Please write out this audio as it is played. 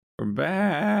We're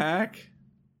back.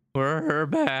 We're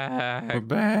back. We're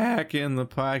back in the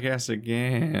podcast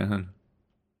again.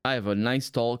 I have a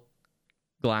nice tall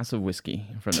glass of whiskey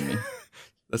in front of me.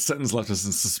 That sentence left us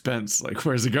in suspense. Like,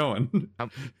 where's it going?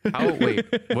 Wait,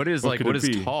 what is What what is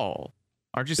be? tall?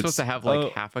 Aren't you supposed to have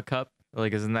like half a cup?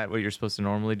 Like, isn't that what you're supposed to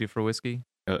normally do for whiskey?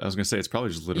 I was gonna say it's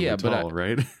probably just literally Yeah, but tall,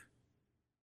 right?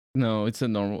 No, it's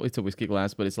a whiskey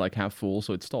glass, but it's like half full,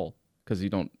 so it's tall. Because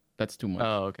that's too much.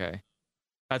 Oh, okay.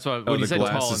 That's what Oh, when you the said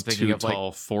glass tall, I'm is thinking too of like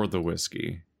tall for the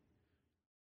whiskey.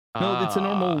 No,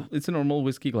 it's a normal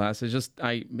whiskey glass.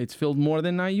 It's filled more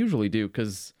than I usually do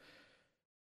because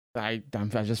I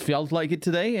just felt like it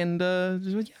today, and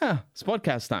it's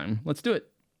podcast time. Let's do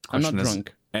it. I'm not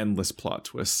drunk. Endless plot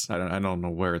twists. I don't know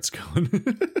where it's going.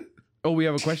 Oh, we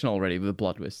have a question already with the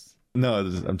plot twists. No,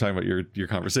 I'm talking about your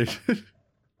conversation.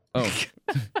 Oh,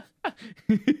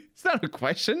 it's not a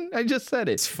question. I just said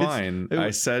it. It's fine.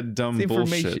 I said dumb it's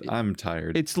bullshit. information. I'm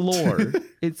tired. It's lore.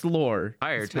 It's lore.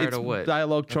 Tired It's of what?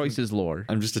 Dialogue choices lore.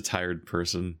 I'm just a tired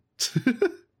person.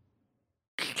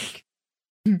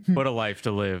 What a life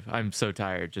to live. I'm so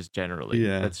tired, just generally.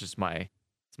 Yeah. That's just my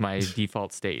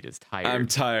default state is tired. I'm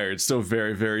tired. So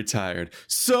very, very tired.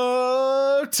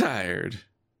 So tired.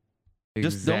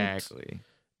 Just don't- exactly.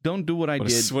 Don't do what I What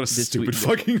did. a this stupid week.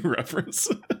 fucking reference.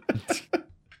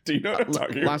 Do you know what I'm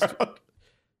talking about?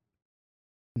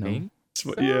 No. Me?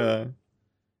 Yeah.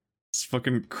 It's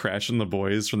fucking Crashing the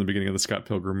Boys from the beginning of the Scott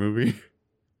Pilgrim movie.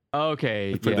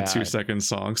 Okay. They played Yeah. the 2-second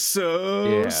song.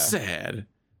 So Yeah. sad.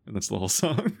 And that's the whole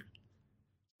song.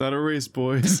 Not a race,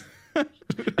 boys. I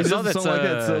It saw doesn't that's sound like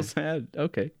that's so sad.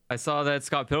 Okay. I saw that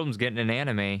Scott Pilgrim's getting an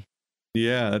anime.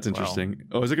 Yeah, that's interesting.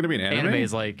 Oh, is it going to be an anime?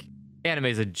 Anime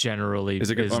is a generally. Is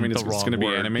it? I mean, it's going to be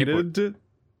animated.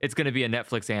 It's going to be a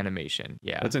Netflix animation.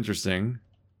 Yeah, That's interesting.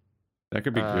 That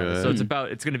could be good. So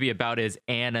it's going to be about as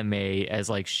anime as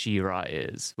like She-Ra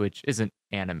is, which isn't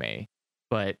anime,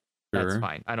 but that's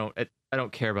fine. I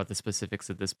don't care about the specifics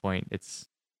at this point. It's.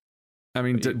 I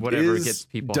mean, whatever gets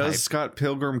people. Does hyped. Scott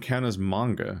Pilgrim count as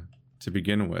manga to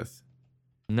begin with?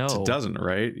 No, It doesn't,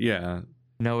 right? Yeah.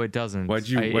 No, it doesn't. Why'd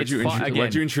you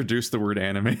introduce the word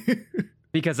anime?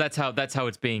 Because that's how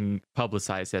it's being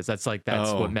publicized as. That's what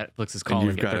Netflix is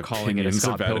calling it. They're calling it a opinions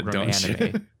Scott about it, Pilgrim don't you?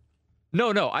 anime.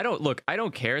 No, I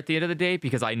don't care at the end of the day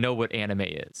because I know what anime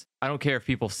is. I don't care if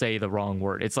people say the wrong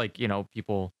word. It's like,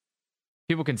 people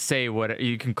can say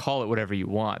you can call it whatever you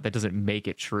want. That doesn't make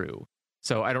it true.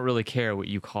 So I don't really care what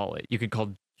you call it. You can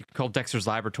call Dexter's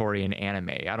Laboratory an anime.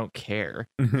 I don't care.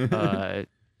 I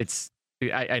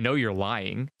know you're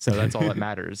lying, so that's all that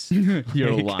matters.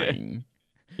 You're lying.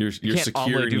 You're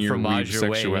secure in your weird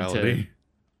sexuality.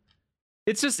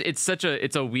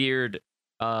 It's a weird.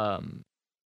 I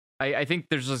think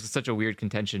there's just such a weird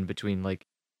contention between like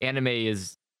anime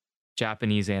is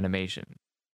Japanese animation,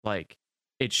 like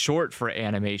it's short for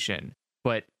animation,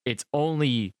 but it's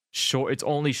only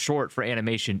short for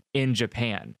animation in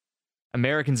Japan.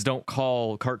 Americans don't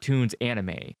call cartoons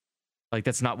anime. Like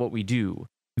that's not what we do.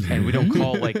 And we don't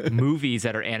call like movies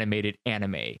that are animated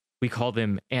anime. We call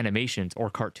them animations or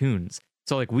cartoons.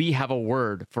 So like we have a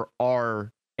word for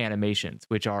our animations,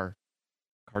 which are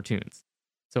cartoons.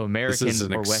 So American This is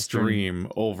an or Western. extreme,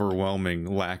 overwhelming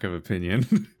lack of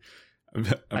opinion.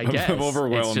 I guess. I'm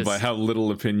overwhelmed It's by just- how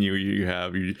little opinion you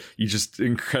have. You just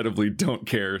incredibly don't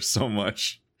care so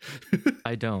much.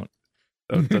 I don't.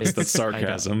 That's I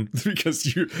sarcasm because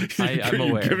I'm you're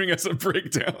aware. giving us a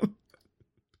breakdown.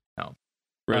 No.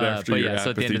 Right after but your yeah, so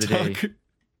at the apathy end of the day, talk.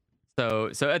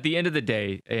 So at the end of the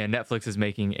day, Netflix is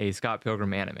making a Scott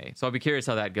Pilgrim anime. So I'll be curious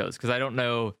how that goes because I don't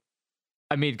know.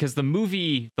 I mean, because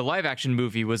the live action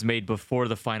movie was made before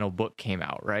the final book came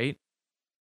out, right?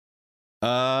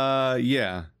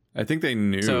 Yeah. I think they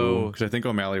knew So- because I think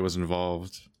O'Malley was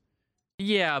involved.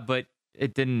 Yeah, but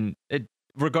it didn't.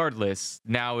 Regardless,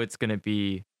 now it's gonna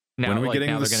be. Now, When are we like, getting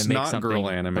now the they're gonna make Snot something Girl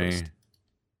anime? post.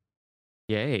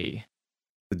 Yay!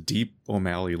 The deep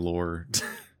O'Malley lore.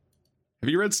 Have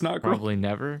you read Snot Girl? Probably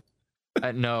never.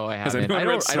 No, I Has haven't. anyone I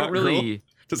read don't Snot really.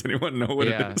 Does anyone know what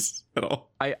Yeah. it is at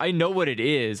all? I know what it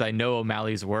is. I know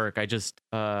O'Malley's work. I just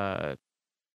I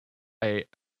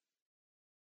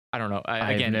don't know.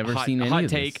 I've Again, never hot, seen any hot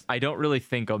of take. this. I don't really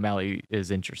think O'Malley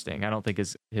is interesting. I don't think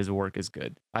his work is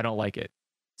good. I don't like it.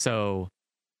 So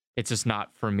it's just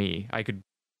not for me. I don't.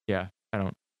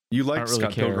 You liked really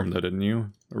Scott care. Pilgrim though, didn't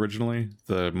you? Originally,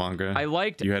 the manga. I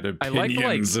liked You had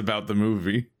opinions about the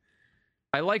movie.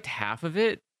 I liked half of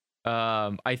it.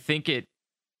 I think it.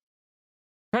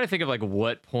 Trying to think of like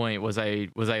what point was I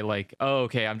like, oh,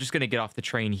 okay, I'm just gonna get off the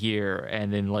train here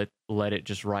and then let it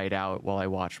just ride out while I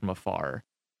watch from afar.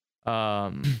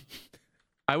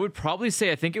 I I would probably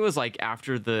say I think it was like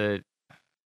after the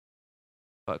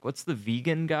what's the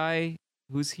vegan guy?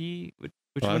 Who's he? Which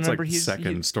Well, one that's number like he's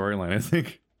second storyline, I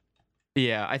think.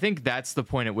 Yeah, I think that's the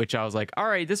point at which I was like, all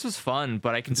right, this was fun,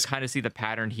 but I can kind of see the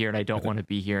pattern here, and I don't want to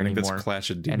be here I think anymore. that's Clash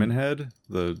of Demon Head,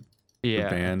 the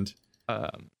band.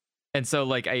 And so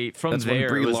like from that's there when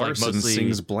Brie it was Larson like mostly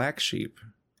sings Black Sheep.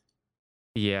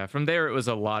 Yeah, from there it was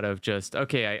a lot of just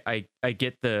okay, I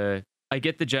get the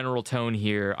general tone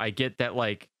here. I get that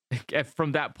like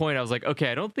from that point I was like,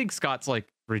 okay, I don't think Scott's like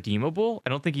redeemable. I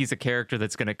don't think he's a character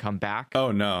that's going to come back.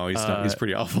 Oh no, he's not. He's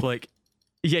pretty awful. Like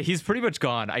yeah, he's pretty much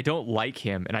gone. I don't like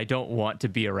him and I don't want to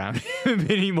be around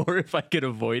him anymore if I could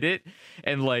avoid it.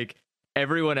 And like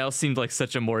everyone else seemed like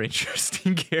such a more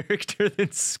interesting character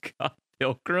than Scott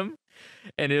Pilgrim.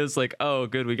 And it was like, oh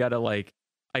good, I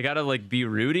gotta like be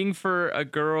rooting for a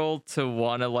girl to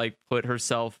want to like put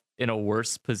herself in a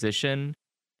worse position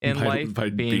in life by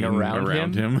being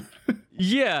around him.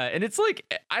 Yeah, and it's like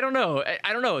I don't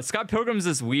know. Scott Pilgrim's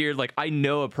this weird, like I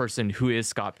know a person who is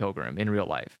Scott Pilgrim in real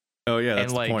life. Oh yeah,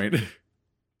 that's and, the point.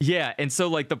 Yeah, and so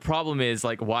like the problem is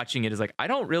like watching it is like I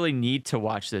don't really need to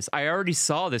watch this. I already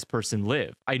saw this person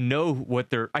live. I know what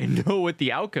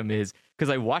the outcome is because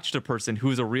I watched a person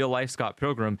who's a real life Scott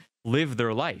Pilgrim live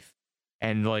their life.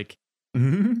 And like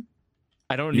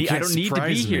I don't need to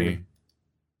be here.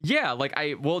 Yeah, like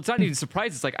it's not even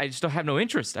surprise. It's like I just don't have no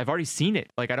interest. I've already seen it.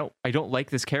 Like I don't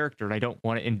like this character, and I don't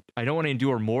want to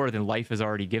endure more than life has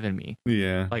already given me.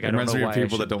 Yeah, like it reminds me of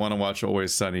people that don't want to watch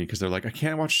Always Sunny because they're like, I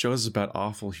can't watch shows about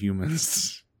awful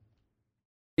humans.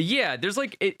 Yeah, there's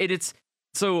like it's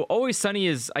so Always Sunny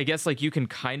is, I guess, like you can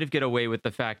kind of get away with the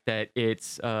fact that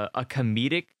it's a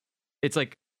comedic, it's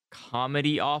like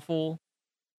comedy awful.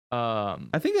 I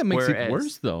think that makes it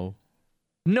worse though.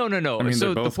 No. I mean,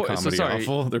 they're both comedy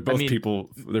awful. They're both people.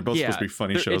 They're both supposed to be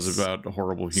funny shows about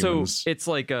horrible humans. So it's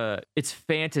like it's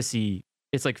fantasy.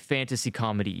 It's like fantasy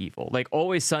comedy evil. Like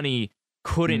Always Sunny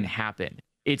couldn't happen.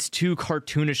 It's too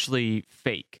cartoonishly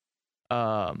fake.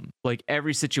 Like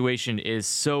every situation is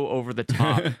so over the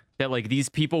top that like these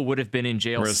people would have been in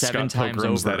jail Whereas 7 Scott times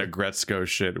Pilgrim's over. That Agretzko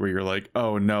shit where you're like,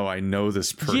 oh no, I know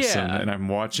this person and I'm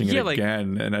watching it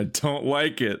again and I don't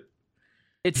like it.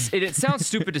 It sounds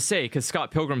stupid to say because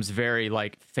Scott Pilgrim's very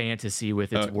like fantasy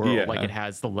with its world. Yeah. Like it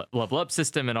has the level up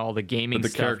system and all the gaming but the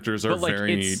stuff. Characters are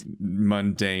very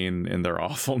mundane in their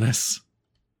awfulness.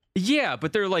 Yeah,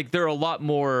 but they're a lot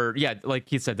more, like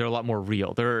he said, they're a lot more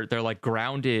real. They're like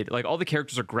grounded, like all the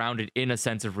characters are grounded in a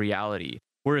sense of reality.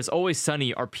 Whereas Always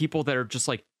Sunny are people that are just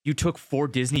like, you took 4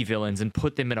 Disney villains and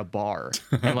put them in a bar.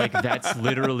 And like that's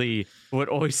literally what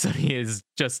Always Sunny is,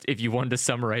 just if you wanted to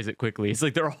summarize it quickly. It's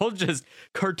like they're all just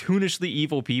cartoonishly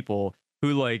evil people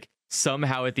who like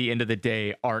somehow at the end of the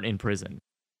day aren't in prison.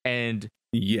 And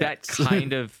that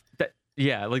kind of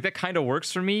that kind of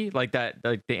works for me. Like that,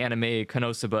 like the anime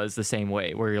Konosuba is the same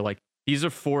way, where you're like, these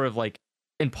are 4 of like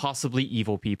impossibly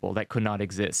evil people that could not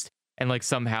exist. And like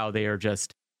somehow they are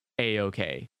just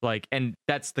A-okay. Like, and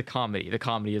that's the comedy. The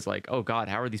comedy is like, oh God,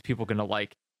 how are these people gonna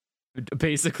like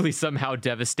basically somehow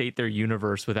devastate their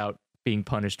universe without being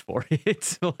punished for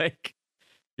it? Like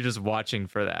you're just watching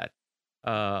for that.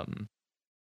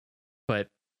 But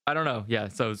I don't know. Yeah.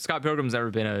 So Scott Pilgrim's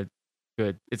never been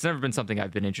it's never been something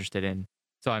I've been interested in.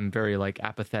 So I'm very like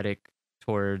apathetic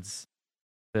towards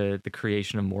the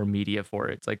creation of more media for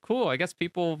it. It's like, cool, I guess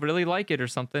people really like it or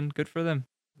something. Good for them.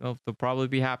 They'll probably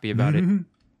be happy about it.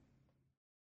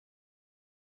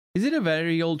 Is it a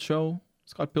very old show,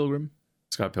 Scott Pilgrim?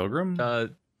 Scott Pilgrim? I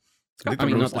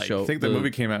mean, not the show. I think the movie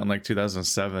came out in like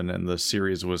 2007 and the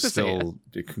series was still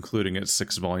concluding its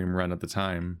 6-volume run at the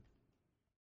time.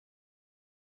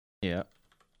 Yeah.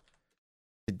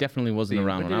 It definitely wasn't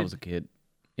around when I was a kid.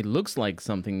 It looks like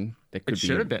something that could be. It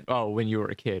should have been. Oh, when you were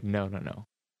a kid. No.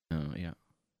 Oh, yeah.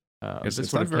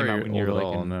 It's not very old at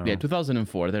all, no. Yeah,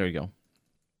 2004. There you go.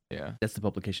 Yeah. That's the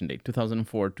publication date.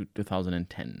 2004 to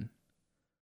 2010.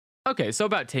 Okay, so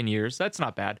about 10 years. That's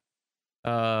not bad.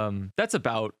 That's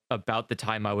about the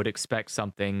time I would expect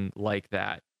something like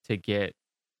that to get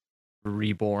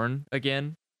reborn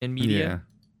again in media. Yeah.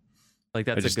 Like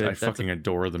that's I fucking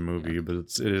adore the movie, but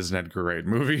it is an Edgar Wright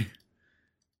movie,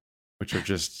 which are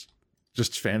just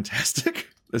fantastic.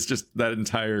 It's just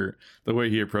the way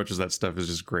he approaches that stuff is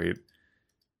just great.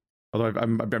 Although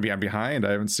I'm behind.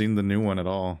 I haven't seen the new one at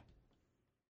all.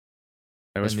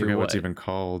 I always forget what's even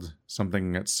called.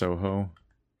 Something at Soho.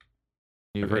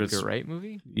 New Edgar Wright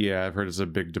movie? Yeah, I've heard it's a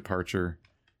big departure.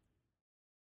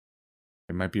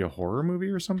 It might be a horror movie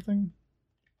or something.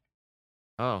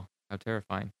 Oh, how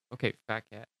terrifying. Okay, Fat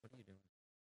Cat, what are you doing?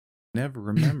 Never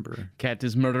remember. Cat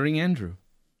is murdering Andrew.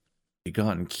 Be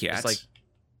gone, cat.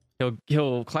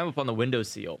 he'll climb up on the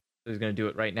windowsill. So he's gonna do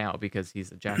it right now because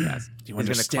he's a jackass. You He's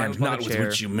gonna climb understand up on not the with chair.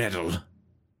 which you meddle. He's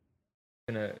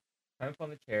gonna climb up on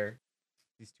the chair.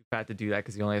 He's too fat to do that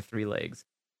because he only has 3 legs.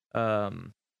 So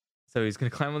he's gonna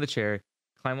climb on the chair,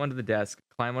 climb onto the desk,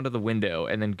 climb onto the window,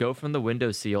 and then go from the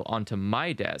windowsill onto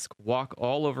my desk, walk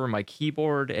all over my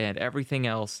keyboard and everything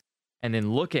else, and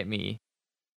then look at me,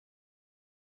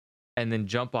 and then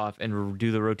jump off and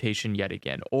do the rotation yet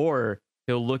again. Or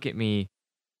he'll look at me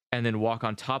and then walk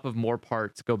on top of more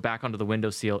parts, go back onto the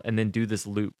windowsill, and then do this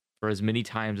loop for as many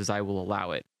times as I will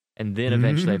allow it. And then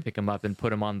eventually I pick him up and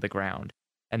put him on the ground.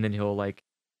 And then he'll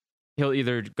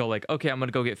either go like, okay, I'm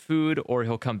gonna go get food, or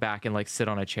he'll come back and like sit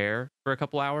on a chair for a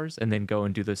couple hours and then go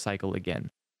and do the cycle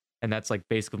again. And that's like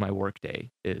basically my work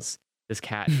day, is this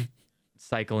cat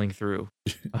cycling through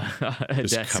a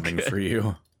Just desk. coming for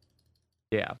you.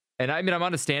 Yeah. And I mean, I'm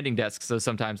on a standing desk, so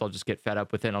sometimes I'll just get fed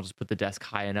up with it and I'll just put the desk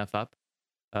high enough up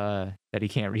that he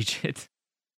can't reach it.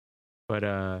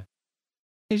 But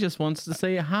He just wants to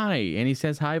say hi, and he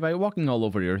says hi by walking all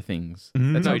over your things.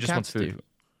 Mhm. That's no, how he just wants cats food.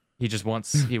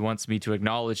 do. He wants me to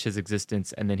acknowledge his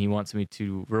existence, and then he wants me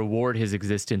to reward his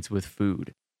existence with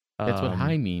food. That's what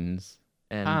hi means.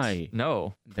 And hi.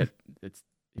 No, It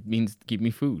means give me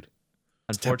food.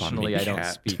 Step on me, unfortunately, I don't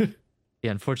cat. speak.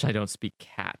 Yeah, unfortunately, I don't speak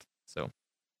cat, so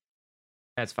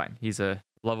that's fine. He's a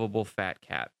lovable fat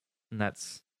cat, and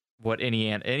that's what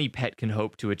any pet can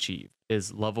hope to achieve,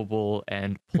 is lovable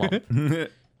and plump.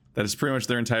 That is pretty much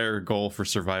their entire goal for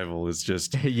survival, is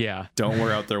just Yeah, don't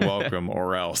wear out their welcome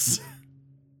or else.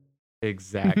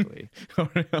 exactly. Or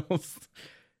else.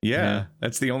 Yeah,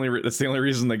 that's the only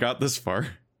reason they got this far.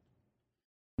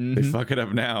 They Mhm. fuck it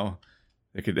up now,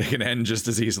 it can end just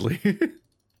as easily.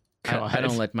 I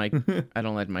don't let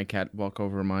my cat walk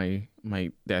over my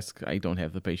desk. I don't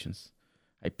have the patience.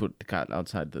 I put the cat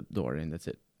outside the door, and that's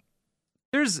it.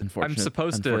 I'm unfortunate for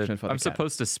the cat.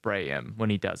 supposed to spray him when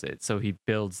he does it, so he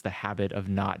builds the habit of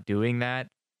not doing that.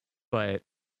 But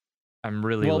I'm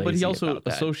really Well, but he lazy also about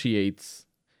that. associates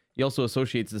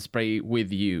the spray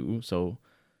with you, so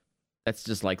that's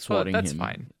just like Well, swatting that's him.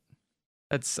 fine.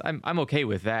 I'm okay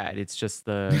with that. It's just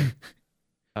the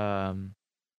I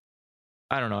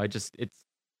don't know. I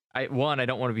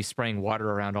don't want to be spraying water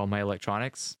around all my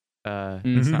electronics.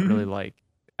 It's not really like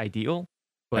ideal.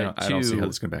 But I don't see how two-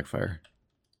 this can backfire.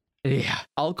 Yeah,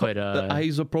 Alcohol, But, the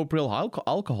isopropyl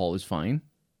alcohol is fine.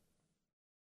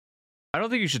 I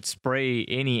don't think you should spray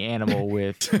any animal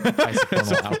with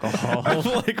isopropyl alcohol. I'm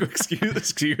like,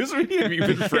 excuse me? Have you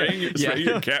been spraying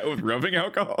your cat with rubbing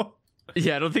alcohol?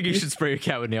 Yeah, I don't think you should spray your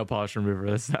cat with nail polish remover.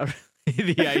 That's not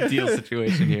really the ideal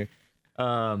situation here.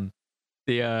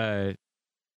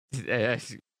 This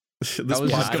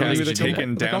was just gonna podcast leave it is at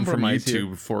taken the down from compromise here.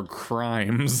 YouTube for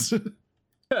crimes.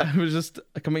 I was just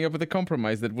coming up with a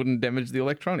compromise that wouldn't damage the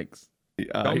electronics.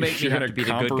 Don't make me you're have gonna to be the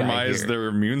good guy compromise here. their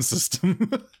immune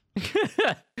system.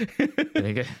 I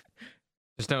think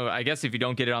just no. I guess if you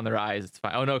don't get it on their eyes, it's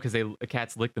fine. Oh no, because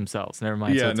cats lick themselves. Never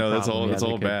mind. so Yeah, it's a no, that's problem. all. Yeah, That's they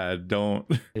all could- bad. Don't.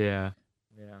 Yeah,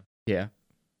 yeah.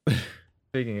 Yeah.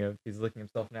 Speaking of, he's licking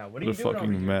himself now. What are What you a doing over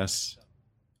fucking here? mess.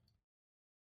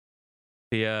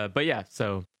 But yeah.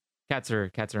 So cats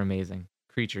are amazing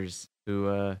creatures who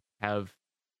have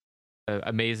an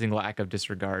amazing lack of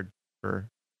disregard for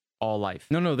all life.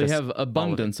 No, they Just have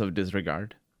abundance of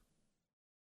disregard.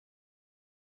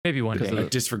 Maybe one Because day. A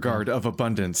disregard of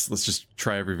abundance. Let's just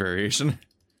try every variation.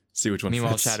 See which one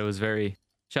Meanwhile, fits. Shadow's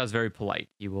very polite.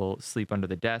 He will sleep under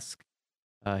the desk.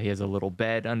 He has a little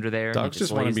bed under there. and he Dogs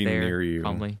just wanna lays be there near you.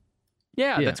 calmly.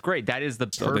 Yeah, Yeah. that's great. That is the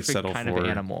That's all they perfect settle kind of for.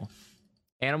 animal.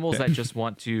 Animals that just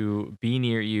want to be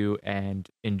near you and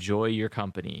enjoy your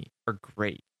company are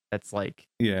great. That's like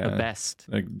Yeah. the best.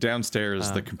 Like downstairs,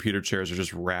 the Um, computer chairs are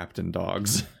just wrapped in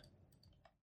dogs.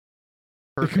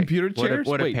 Perfect. computer What a- chairs?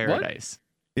 What a, Wait, what? paradise.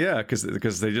 Yeah,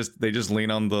 because they just lean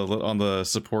on the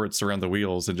supports around the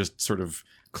wheels and just sort of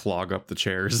clog up the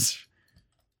chairs.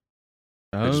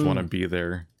 They just want to be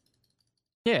there.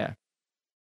 Yeah.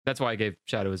 That's why I gave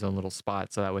Shadow his own little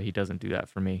spot, so that way he doesn't do that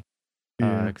for me.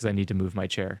 Yeah. Because I need to move my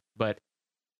chair. But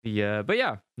yeah,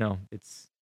 no, it's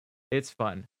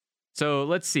fun. So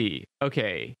let's see.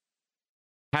 Okay,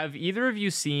 have either of you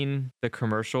seen the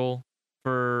commercial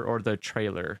or the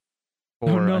trailer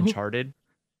for no. Uncharted?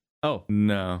 Oh,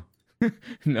 No,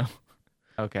 no.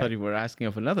 I Okay, thought you were asking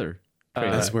of another.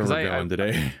 that's where 'cause we're going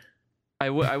today. I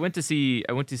went to see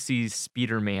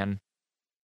Spider-Man.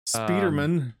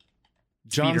 Spiderman,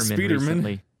 John Spiderman Spiderman.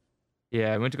 recently.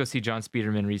 Yeah, I went to go see John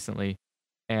Spiderman recently,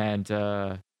 and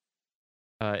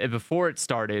before it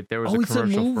started, there was Oh, a it's a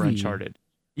commercial for movie. Uncharted.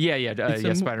 Yeah, It's a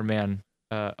mo- Spider-Man.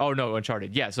 Oh no,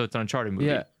 Uncharted. Yeah, so it's an Uncharted movie.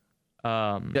 Yeah.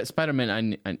 Yeah,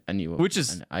 Spider-Man. I knew. Which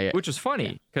is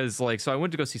funny because so I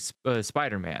went to go see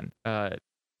Spider-Man,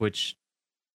 which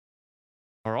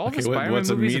are all the Spider-Man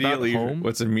movies about home.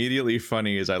 What's immediately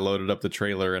funny is I loaded up the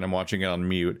trailer and I'm watching it on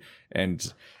mute,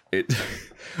 and it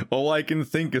all I can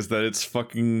think is that it's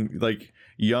fucking like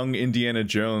young Indiana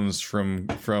Jones from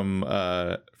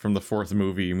the fourth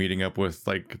movie meeting up with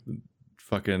like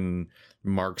fucking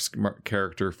Mark's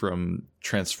character from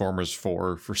Transformers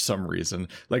 4 for some reason.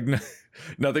 Like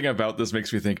nothing about this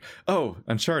makes me think, oh,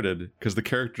 Uncharted,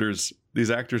 because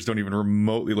these actors don't even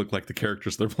remotely look like the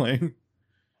characters they're playing.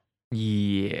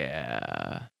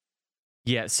 Yeah.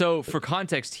 So for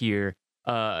context here,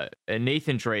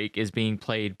 Nathan Drake is being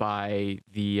played by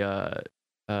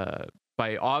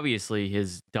by obviously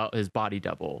his body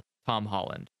double, Tom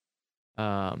Holland.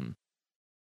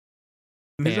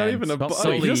 He's not even a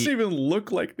body. He doesn't even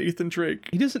look like Nathan Drake.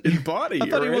 He doesn't in body. I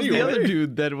thought he was the other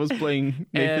dude that was playing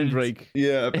Nathan Drake.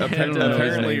 Yeah,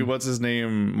 apparently, what's his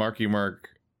name? Marky Mark.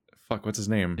 Fuck, what's his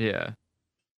name? Yeah,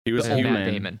 he was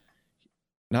Matt Damon.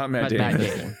 Not Matt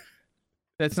Damon.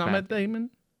 That's not Matt Damon.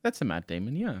 That's a Matt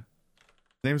Damon. Yeah.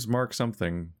 His name's Mark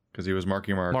something because he was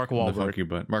Marky Mark. Mark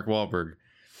Wahlberg. Mark Wahlberg.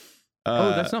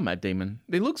 That's not Matt Damon.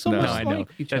 They look so much like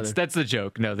each other. That's the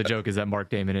joke. No, the joke is that Mark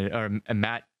Damon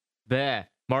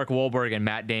Mark Wahlberg and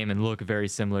Matt Damon look very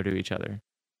similar to each other.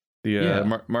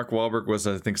 Mark Wahlberg was,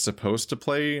 I think, supposed to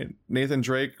play Nathan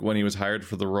Drake when he was hired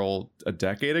for the role a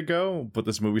decade ago, but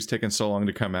this movie's taken so long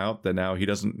to come out that now he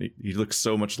looks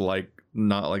so much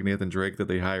not like Nathan Drake that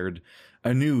they hired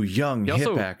a new young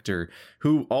hip actor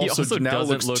who also now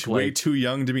looks way too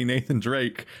young to be Nathan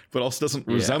Drake, but also doesn't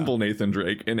resemble Nathan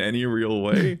Drake in any real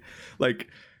way. Like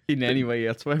in any way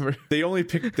whatsoever. They only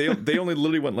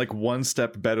literally went like one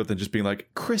step better than just being like,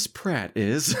 Chris Pratt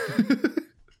is.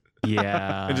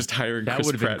 Yeah. And just hiring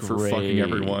Chris Pratt for fucking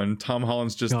everyone. Tom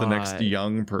Holland's just the next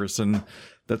young person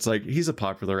that's like, he's a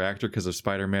popular actor because of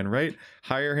Spider-Man, right?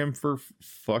 Hire him for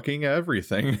fucking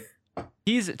everything.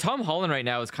 Tom Holland right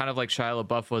now is kind of like Shia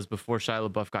LaBeouf was before Shia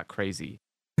LaBeouf got crazy.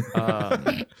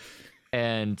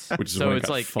 And so it's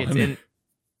like fun. It's in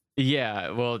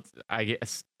I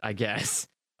guess.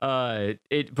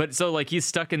 But so like he's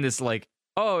stuck in this like,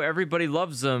 oh, everybody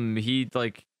loves him. He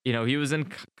like, he was in a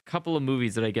couple of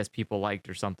movies that I guess people liked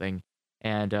or something,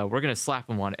 and we're gonna slap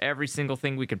him on every single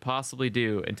thing we could possibly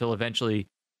do until eventually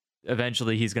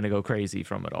he's gonna go crazy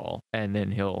from it all, and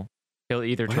then he'll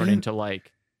either turn into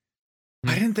like.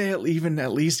 Why didn't they even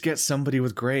at least get somebody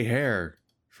with gray hair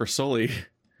for Sully?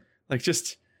 Like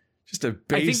just a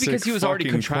basic. I think because he was already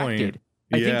contracted.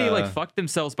 I think they like fucked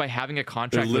themselves by having a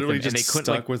contract. They're literally with him, just and they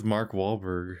couldn't stuck with Mark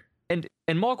Wahlberg. And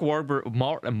Mark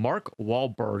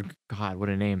Wahlberg, God, what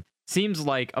a name, seems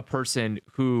like a person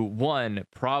who, one,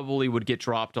 probably would get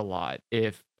dropped a lot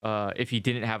if he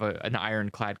didn't have an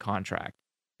ironclad contract,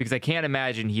 because I can't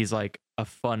imagine he's like a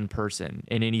fun person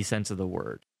in any sense of the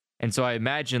word. And so I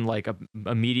imagine like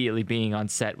immediately being on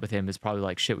set with him is probably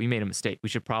like, shit, we made a mistake. We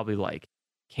should probably like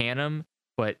can him,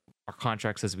 but our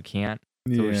contract says we can't.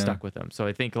 So we're stuck with him. So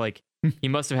I think like he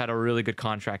must have had a really good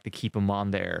contract to keep him on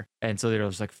there. And so they're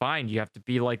just like, fine, you have to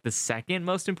be like the second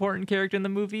most important character in the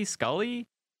movie, Scully.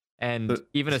 And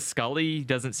even a Scully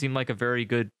doesn't seem like a very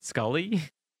good Scully.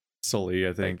 Sully,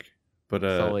 I think. But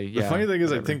Sully, the funny thing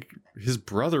is, I think his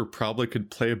brother probably could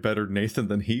play a better Nathan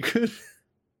than he could.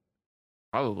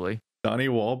 Probably. Donnie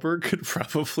Wahlberg could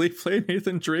probably play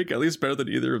Nathan Drake, at least better than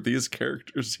either of these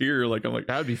characters here. Like, I'm like,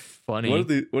 that would be funny. What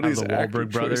are these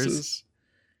Wahlberg brothers? Choices?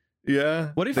 Yeah.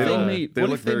 What if they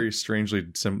look very strangely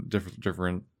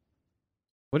different.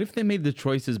 What if they made the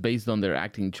choices based on their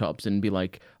acting chops and be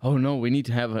like, oh no, we need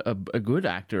to have a good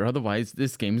actor, otherwise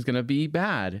this game's gonna be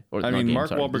bad. Or Mark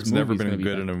Wahlberg's never been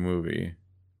good in a movie.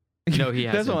 No, he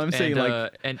hasn't. That's what I'm saying.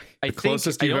 And the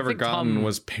closest you've ever gotten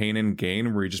was Pain and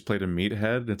Gain, where he just played a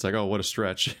meathead. It's like, oh, what a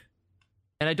stretch.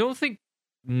 And I don't think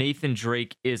Nathan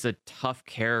Drake is a tough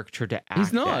character to act.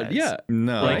 He's not. As. Yeah.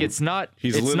 No. Like it's not.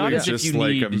 He's it's literally not as just if you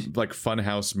like need... like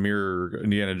Funhouse Mirror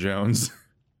Indiana Jones.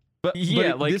 But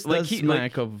this does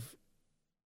smack of.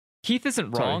 Keith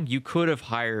isn't wrong. You could have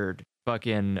hired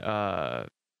fucking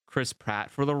Chris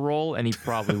Pratt for the role, and he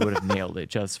probably would have nailed it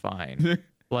just fine.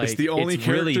 Like, it's the only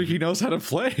character he knows how to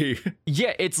play.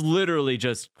 Yeah, it's literally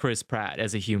just Chris Pratt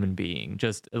as a human being,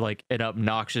 just like an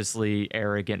obnoxiously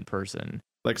arrogant person.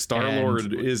 Like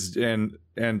Star-Lord is, and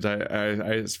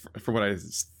I from what I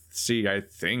see, I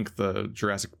think the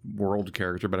Jurassic World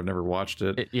character, but I've never watched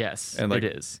it. Yes, and like,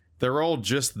 it is. They're all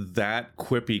just that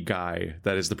quippy guy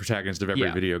that is the protagonist of every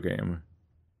video game.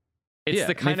 It's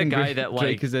the kind of guy that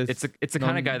like it's the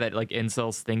kind of guy that like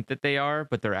incels think that they are,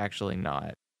 but they're actually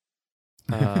not.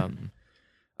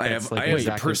 I have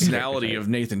the personality of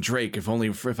Nathan Drake. If only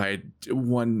if I had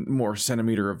 1 more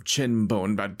centimeter of chin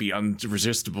bone, I'd be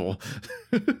irresistible.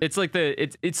 It's like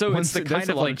it's the kind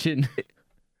of like chin.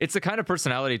 It's the kind of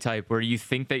personality type where you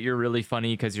think that you're really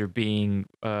funny because you're being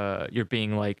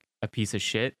like a piece of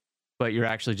shit, but you're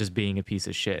actually just being a piece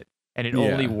of shit. And it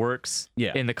only works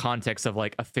in the context of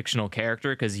like a fictional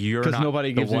character because you're not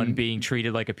the one being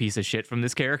treated like a piece of shit from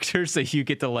this character, so you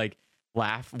get to like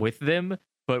laugh with them.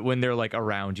 But when they're like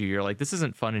around you, you're like, this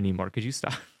isn't fun anymore. Could you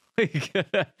stop? Like,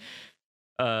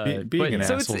 being an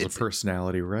asshole is a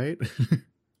personality, right?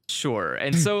 Sure.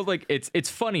 And so like it's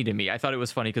funny to me. I thought it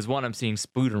was funny because one, I'm seeing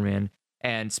Spooderman,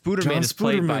 and Spooderman is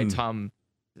played by Tom.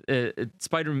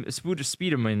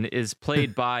 Spiderman is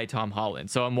played by Tom Holland.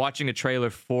 So I'm watching a trailer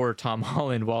for Tom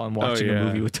Holland while I'm watching a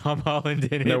movie with Tom Holland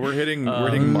in it. No, we're hitting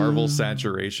Marvel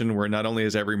saturation, where not only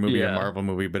is every movie a Marvel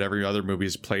movie, but every other movie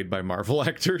is played by Marvel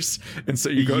actors. And so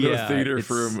you go to a theater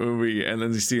for a movie, and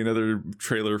then you see another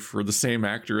trailer for the same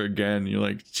actor again. You're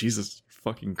like, Jesus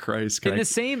fucking Christ! When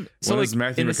is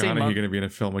Matthew McConaughey going to be in a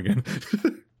film again?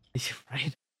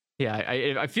 Right.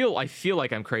 Yeah, I feel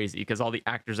like I'm crazy because all the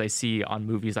actors I see on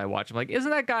movies I watch, I'm like, isn't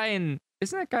that guy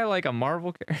like a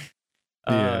Marvel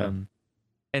character?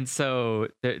 And so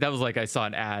that was like, I saw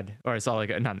an ad, or I saw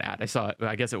like not an ad.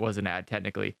 I guess it was an ad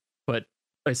technically, but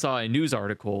I saw a news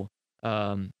article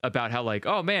about how like,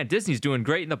 oh man, Disney's doing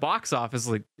great in the box office.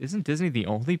 Like, isn't Disney the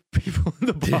only people in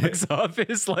the box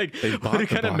office? Like, what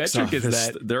kind of metric is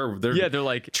that? They're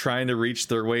like trying to reach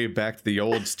their way back to the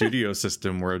old studio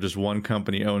system where just one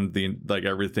company owned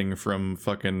everything from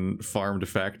fucking farm to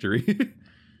factory.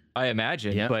 I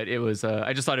imagine, but it was.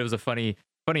 I just thought it was a funny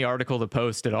article to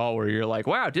post at all, where you're like,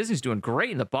 wow, Disney's doing great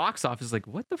in the box office. Like,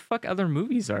 what the fuck other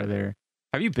movies are there?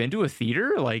 Have you been to a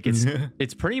theater? Like,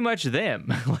 it's pretty much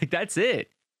them. Like, that's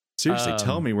it. Seriously,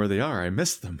 tell me where they are. I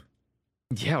missed them.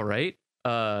 Yeah, right.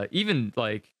 Even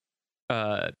like,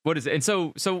 what is it? And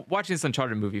so watching this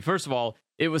Uncharted movie, first of all,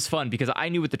 it was fun because I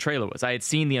knew what the trailer was. I had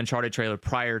seen the Uncharted trailer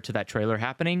prior to that trailer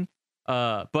happening.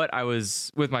 But I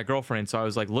was with my girlfriend, so I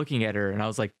was like looking at her, and I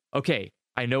was like, okay,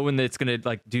 I know when it's gonna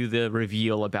like do the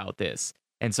reveal about this.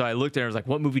 And so I looked at her, I was like,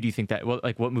 what movie do you think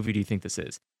this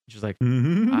is? She's like,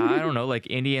 I don't know, like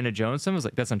Indiana Jones. I was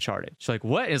like, that's Uncharted. She's like,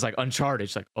 what? It's like Uncharted.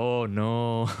 She's like, oh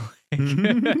no.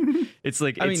 It's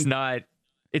like,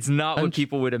 it's not what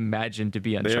people would imagine to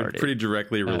be Uncharted. They're pretty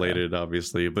directly related,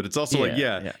 obviously, but it's also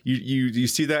you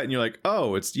see that and you're like,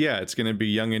 oh, it's going to be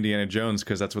young Indiana Jones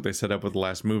because that's what they set up with the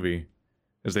last movie,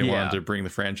 is they wanted to bring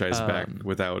the franchise back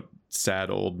without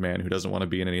sad old man who doesn't want to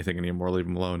be in anything anymore. Leave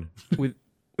him alone.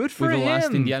 Good for him. The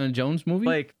last Indiana Jones movie?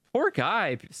 Like, poor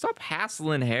guy. Stop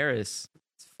hassling Harris.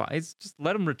 It's fine. Just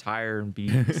let him retire and be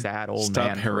sad old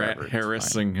man. Stop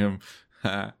harassing him.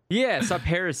 Yeah, stop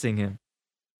harassing him.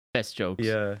 Best jokes.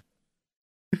 Yeah.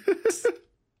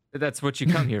 That's what you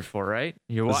come here for, right?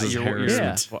 You're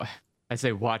I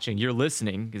say watching. You're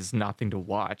listening is nothing to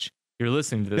watch. You're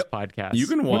listening to this podcast. You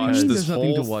can watch this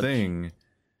whole thing.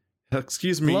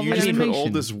 Excuse me, you just put all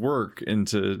this work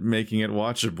into making it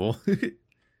watchable.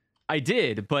 I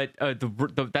did, but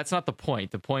that's not the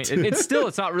point. The point,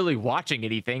 it's not really watching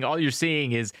anything. All you're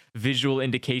seeing is visual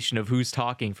indication of who's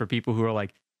talking for people who are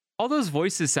like, all those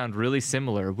voices sound really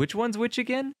similar. Which one's which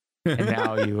again? And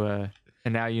now you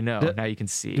know. Now you can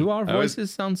see. Do our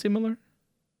voices sound similar?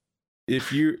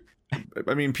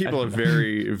 People have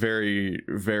very, very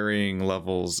varying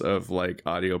levels of like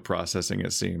audio processing,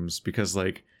 it seems, because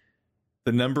like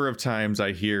the number of times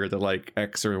I hear that like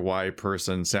X or Y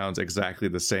person sounds exactly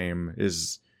the same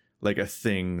is like a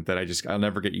thing that I'll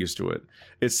never get used to it.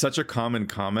 It's such a common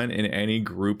comment in any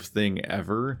group thing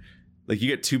ever. Like, you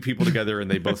get two people together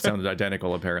and they both sounded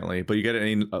identical apparently, but you get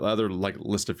any other like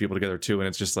list of people together too, and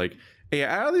it's just like, hey,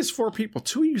 out of these 4 people,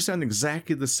 2 of you sound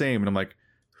exactly the same. And I'm like,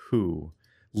 who?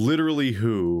 Literally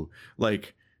who?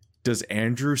 Like, does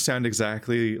Andrew sound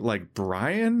exactly like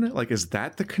Brian? Like, is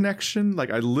that the connection? Like,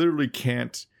 I literally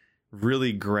can't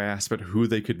really grasp at who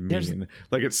they could mean.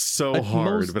 Like, it's so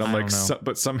hard, but I'm like,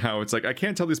 but somehow it's like, I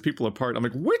can't tell these people apart. I'm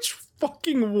like, which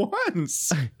fucking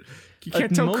ones? You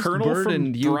can't tell Colonel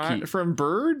from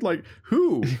Bird? Like,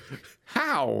 who?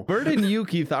 How? Bird and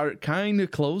Yuki are kind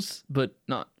of close, but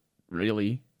not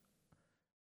really.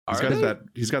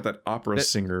 He's got that opera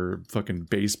singer fucking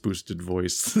bass boosted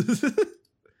voice.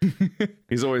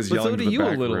 He's always yelling to the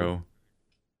back row.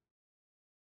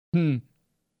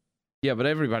 Yeah, but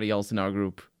everybody else in our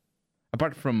group,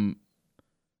 apart from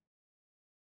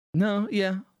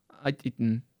I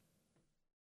didn't.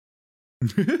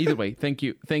 Either way, thank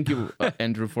you,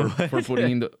 Andrew, for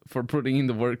putting in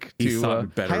the work to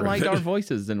highlight our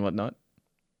voices and whatnot.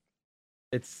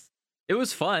 It's it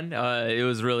was fun. It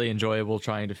was really enjoyable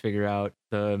trying to figure out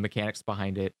the mechanics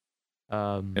behind it.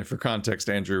 And for context,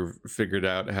 Andrew figured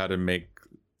out how to make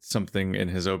something in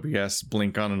his OBS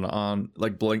blink on and on,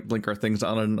 like blink our things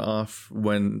on and off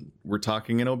when we're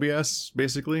talking in OBS,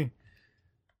 basically.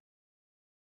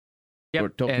 Yeah, We're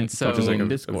talking, and so Which is like in a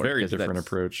Discord, very 'cause different that's-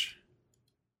 approach.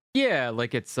 yeah,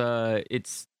 like they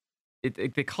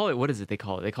call it, what is it they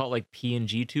call it? They call it like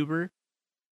PNG tuber.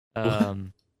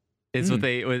 Is what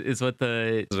the Is it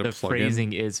a plugin?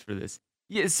 phrasing is for this.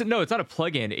 Yeah, no, it's not a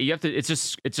plugin. You have to. It's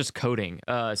just coding.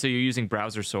 So you're using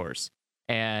browser source,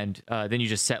 and then you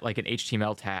just set like an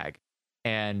HTML tag,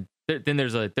 and then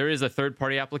there is a third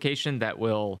party application that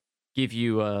will give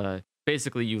you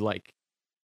basically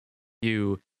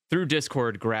you through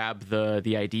Discord grab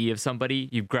the ID of somebody.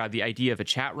 You grab the ID of a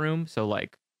chat room. So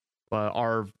like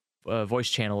our voice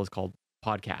channel is called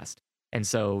Podcast, and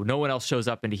so no one else shows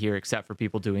up into here except for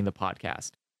people doing the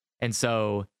podcast, and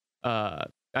so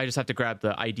I just have to grab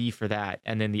the ID for that,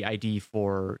 and then the ID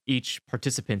for each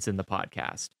participants in the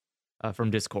podcast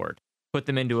from Discord. Put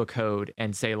them into a code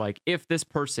and say like, if this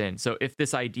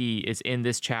ID is in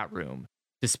this chat room,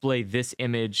 display this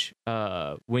image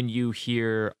when you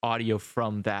hear audio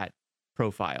from that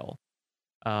profile.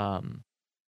 And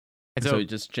so it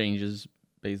just changes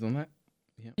based on that.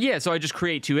 Yeah, so I just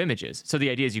create two images. So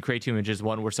the idea is you create two images,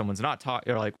 one where someone's not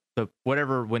talking, or like the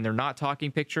whatever when they're not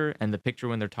talking picture, and the picture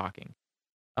when they're talking.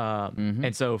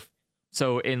 And so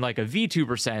in like a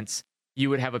VTuber sense, you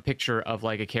would have a picture of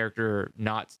like a character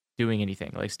not doing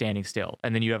anything, like standing still,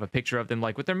 and then you have a picture of them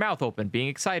like with their mouth open, being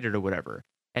excited or whatever,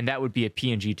 and that would be a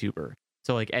PNG tuber.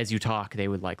 So like as you talk, they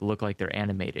would like look like they're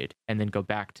animated, and then go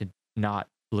back to not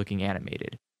looking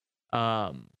animated.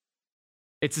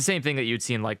 It's the same thing that you'd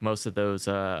see in like most of those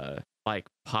like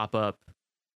pop-up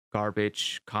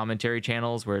garbage commentary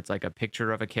channels where it's like a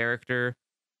picture of a character,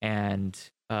 and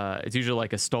it's usually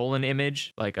like a stolen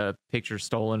image, like a picture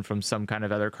stolen from some kind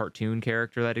of other cartoon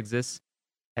character that exists.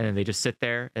 And then they just sit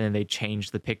there, and then they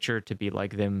change the picture to be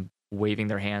like them waving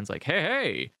their hands like, hey,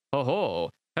 hey, ho, ho,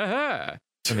 ha, ha.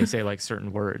 And they say like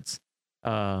certain words.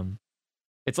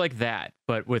 It's like that,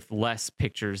 but with less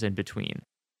pictures in between.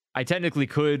 I technically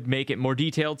could make it more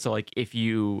detailed. So like if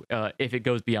it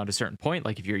goes beyond a certain point,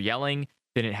 like if you're yelling,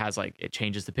 then it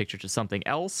changes the picture to something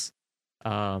else.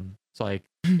 So like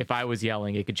if I was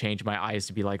yelling, it could change my eyes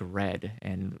to be like red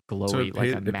and glowy. So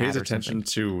it pays attention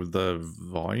to the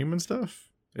volume and stuff.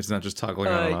 It's not just toggling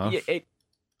on and off.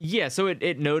 So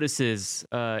it notices.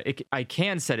 I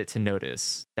can set it to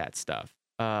notice that stuff.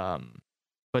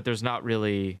 But there's not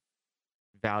really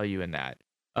value in that.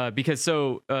 Because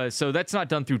so that's not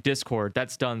done through Discord.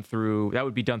 That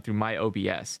would be done through my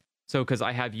OBS. So because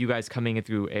I have you guys coming in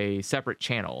through a separate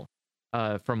channel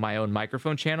from my own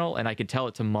microphone channel, and I can tell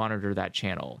it to monitor that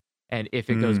channel. And if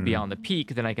it goes beyond the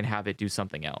peak, then I can have it do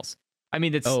something else. I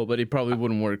mean, but it probably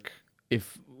wouldn't work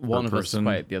if one of us is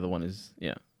quiet, the other one is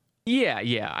Yeah.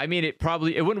 I mean,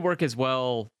 it wouldn't work as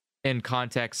well in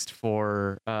context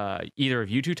for either of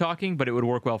you two talking, but it would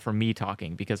work well for me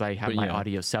talking because I have my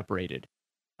audio separated.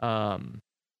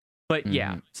 But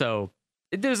yeah, so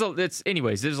there's a lot of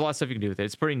stuff you can do with it.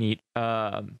 It's pretty neat.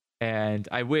 And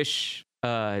I wish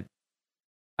I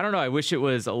don't know, I wish it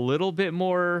was a little bit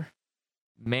more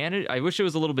managed. I wish it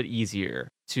was a little bit easier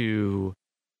to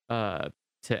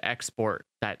export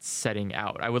that setting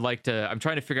out. I'm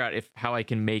trying to figure out how I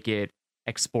can make it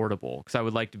exportable, because I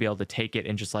would like to be able to take it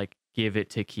and just like give it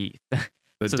to Keith. That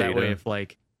way if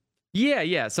like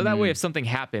that way if something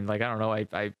happened, like I don't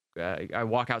know, I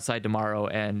walk outside tomorrow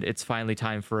and it's finally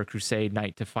time for a Crusade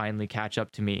Knight to finally catch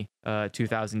up to me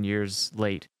 2,000 years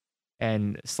late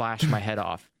and slash my head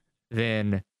off,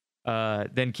 then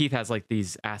Keith has like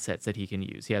these assets that he can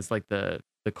use. He has like the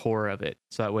core of it,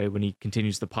 so that way when he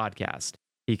continues the podcast,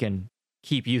 he can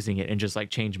keep using it and just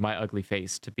like change my ugly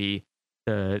face to be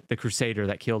the crusader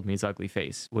that killed me's ugly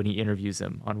face when he interviews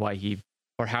him on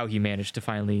how he managed to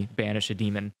finally banish a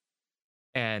demon.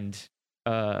 And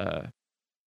but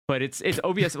it's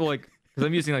OBS, well, like, because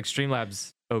I'm using like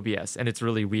Streamlabs OBS, and it's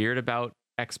really weird about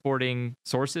exporting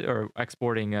sources or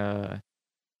exporting what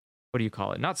do you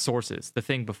call it? Not sources. The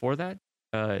thing before that.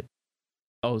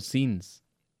 Scenes.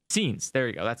 Scenes. There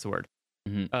you go. That's the word.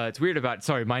 Mm-hmm. It's weird about.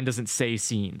 Sorry, mine doesn't say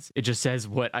scenes. It just says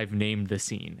what I've named the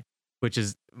scene, which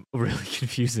is really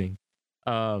confusing.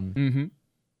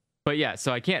 But yeah,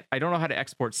 so I don't know how to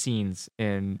export scenes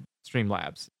in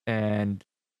Streamlabs, and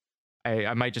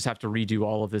I might just have to redo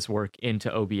all of this work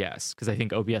into OBS, because I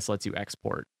think OBS lets you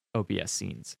export OBS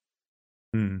scenes.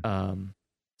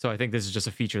 So I think this is just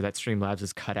a feature that Streamlabs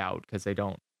has cut out because they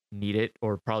don't need it,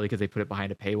 or probably because they put it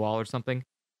behind a paywall or something.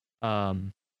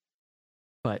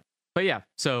 but yeah,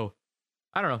 so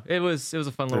I don't know. It was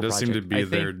a fun It little does project. seem to be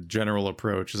their general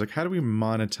approach. Is like, how do we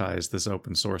monetize this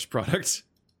open source product?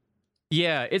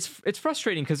 Yeah, it's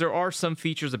frustrating because there are some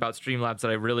features about Streamlabs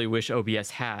that I really wish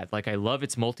OBS had. Like, I love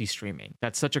its multi-streaming.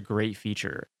 That's such a great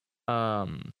feature.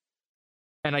 And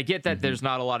I get that there's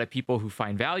not a lot of people who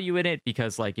find value in it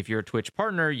because, like, if you're a Twitch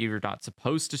partner, you're not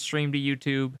supposed to stream to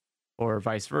YouTube or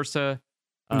vice versa.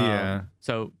 Yeah.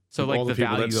 So like all the the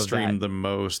people value that of stream that. the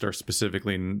most are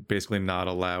specifically basically not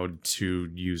allowed to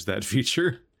use that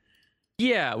feature.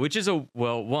 Yeah, which is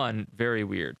one, very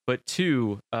weird, but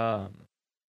two, like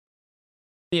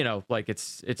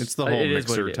it's the whole it is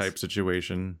what Mixer it is. type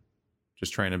situation.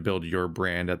 Just trying to build your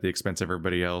brand at the expense of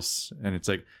everybody else. And it's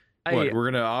like, what,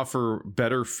 we're gonna offer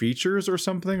better features or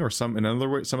something, or some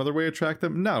other way attract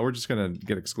them? No, we're just gonna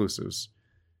get exclusives.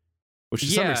 Which to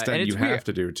some extent you have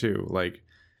to do too. Like,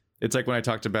 it's like when I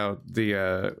talked about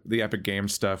the Epic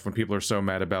Games stuff, when people are so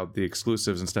mad about the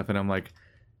exclusives and stuff, and I'm like,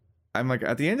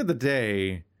 at the end of the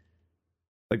day,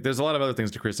 like, there's a lot of other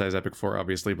things to criticize Epic for,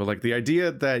 obviously, but like the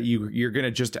idea that you're gonna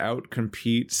just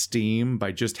outcompete Steam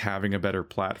by just having a better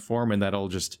platform, and that'll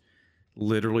just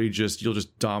literally you'll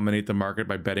just dominate the market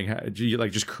by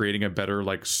like just creating a better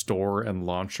like store and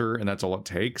launcher, and that's all it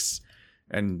takes,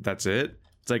 and that's it.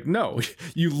 It's like, no,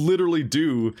 you literally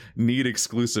do need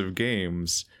exclusive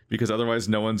games, because otherwise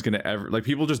no one's going to ever, like,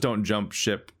 people just don't jump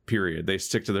ship, period. They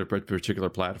stick to their particular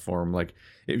platform. Like,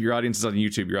 if your audience is on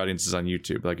YouTube, your audience is on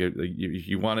YouTube. Like, if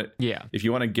you want it, if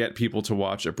you want to get people to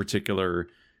watch a particular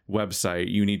website,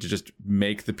 you need to just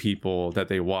make the people that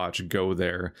they watch go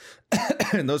there.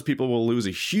 And those people will lose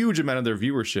a huge amount of their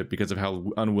viewership because of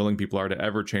how unwilling people are to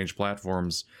ever change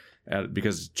platforms.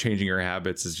 Because changing your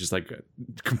habits is just like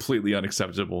completely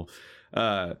unacceptable.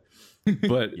 But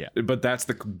but that's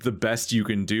the best you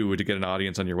can do to get an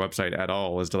audience on your website at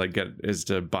all, is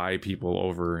to buy people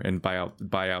over and buy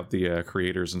out the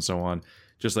creators and so on.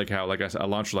 Just like how, like, a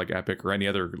launcher like Epic or any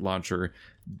other launcher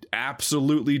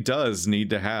absolutely does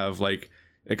need to have like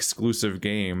exclusive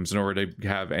games in order to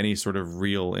have any sort of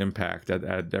real impact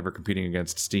at ever competing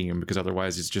against Steam, because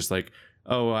otherwise it's just like,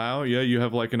 oh wow, yeah, you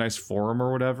have like a nice forum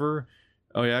or whatever,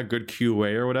 oh yeah, good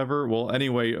QA or whatever. Well,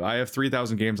 anyway, I have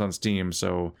 3,000 games on Steam,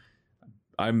 so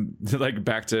I'm like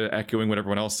back to echoing what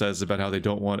everyone else says about how they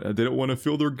don't want to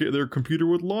fill their computer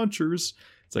with launchers.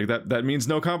 It's like that means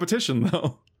no competition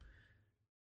though.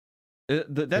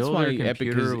 That's why Epic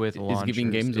is giving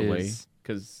games away,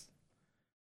 because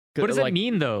what does that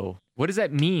mean though? What does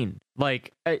that mean?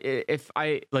 Like, if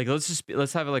I like,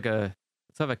 let's have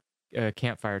a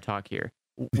campfire talk here.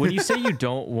 When you say you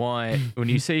don't want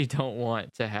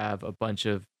to have a bunch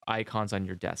of icons on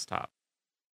your desktop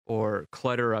or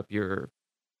clutter up your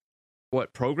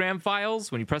program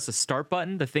files when you press the start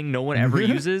button, the thing no one ever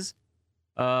uses,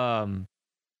 how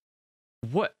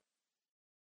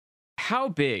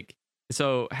big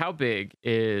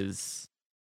is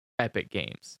Epic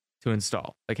Games to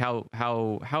install? Like,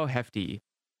 how hefty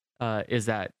is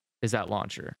that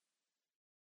launcher?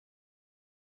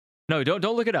 No,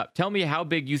 don't look it up. Tell me how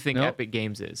big you think Epic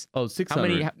Games is. Oh,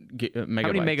 600 megabytes.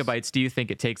 How many megabytes do you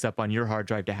think it takes up on your hard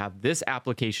drive to have this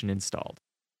application installed?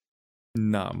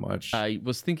 Not much. I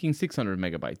was thinking 600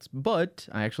 megabytes, but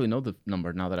I actually know the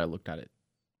number now that I looked at it.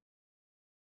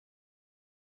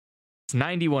 It's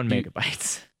 91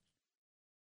 megabytes.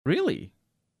 Really?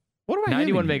 What do I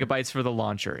 91 megabytes for the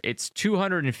launcher. It's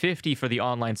 250 for the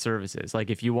online services. Like,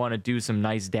 if you want to do some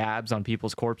nice dabs on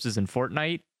people's corpses in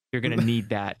Fortnite, you're going to need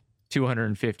that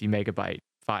 250 megabyte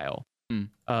file.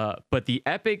 But the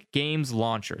Epic Games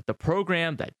launcher, the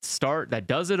program that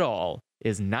does it all,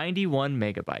 is 91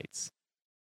 megabytes.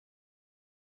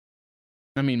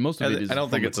 I mean, most of it is. I don't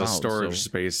think it's a storage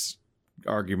space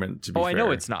argument, to be fair. I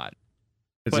know it's not.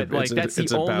 It's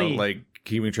about like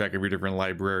keeping track of your different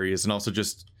libraries, and also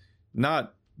just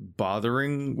not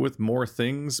bothering with more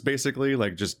things, basically,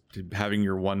 like just having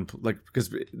your one, like,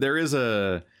 because there is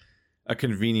a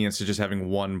convenience to just having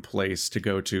one place to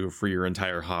go to for your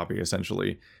entire hobby,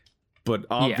 essentially. But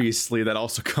obviously that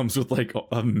also comes with like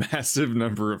a massive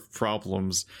number of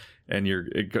problems, and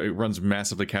it runs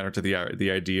massively counter to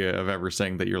the idea of ever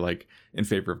saying that you're like in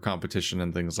favor of competition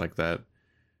and things like that.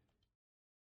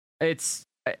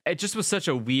 It just was such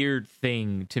a weird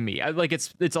thing to me.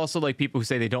 It's also like people who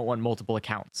say they don't want multiple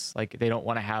accounts, like they don't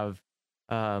want to have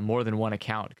more than one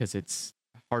account because it's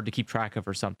hard to keep track of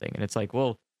or something. And it's like,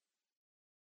 well,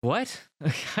 what?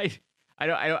 I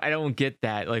don't get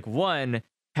that. Like, one,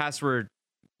 password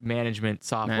management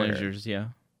software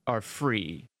are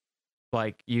free.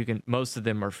 Like, most of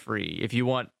them are free. If you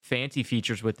want fancy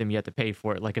features with them, you have to pay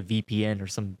for it, like a VPN or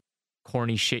some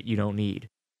corny shit you don't need.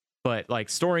 But like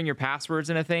storing your passwords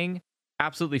in a thing,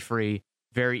 absolutely free,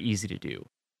 very easy to do.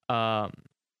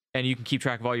 And you can keep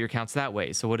track of all your accounts that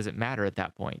way. So what does it matter at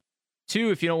that point?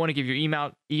 2, if you don't want to give your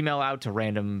email out to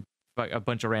a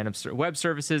bunch of random web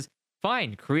services,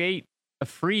 fine, create a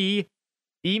free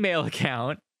email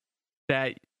account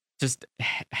that just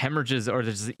hemorrhages or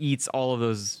just eats all of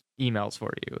those emails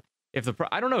for you.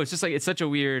 I don't know, it's just like, it's such a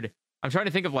weird, I'm trying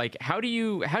to think of like, how do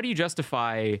you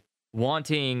justify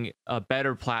wanting a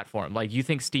better platform? Like, you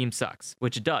think Steam sucks,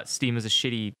 which it does. Steam is a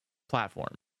shitty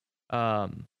platform.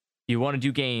 You want to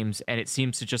do games, and it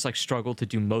seems to just like struggle to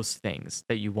do most things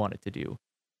that you want it to do.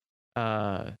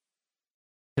 Because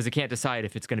it can't decide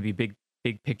if it's going to be big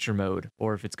picture mode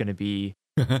or if it's going to be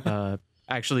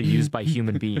actually used by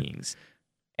human beings.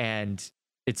 And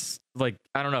it's like,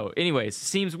 I don't know. Anyways,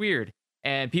 seems weird.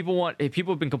 And people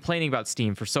have been complaining about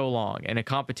Steam for so long, and a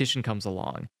competition comes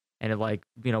along, and it like,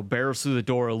 barrels through the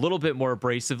door a little bit more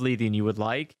abrasively than you would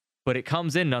like, but it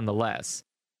comes in nonetheless.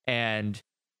 And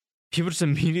people just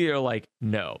immediately are like,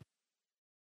 no,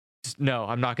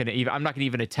 I'm not gonna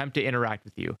even attempt to interact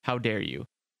with you. How dare you?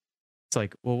 It's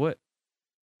like, well,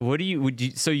 would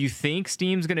you so you think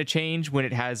Steam's gonna change when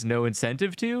it has no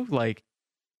incentive to? Like,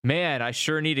 man, I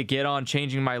sure need to get on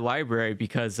changing my library,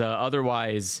 because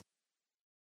otherwise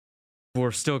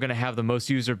we're still going to have the most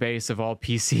user base of all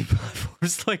PC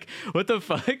platforms. Like, what the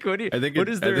fuck? I think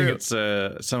it's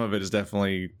some of it is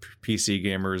definitely PC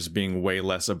gamers being way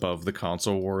less above the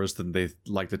console wars than they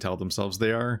like to tell themselves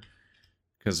they are.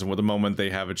 Because the moment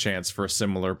they have a chance for a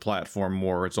similar platform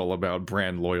war, it's all about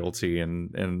brand loyalty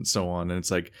and so on. And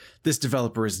it's like, this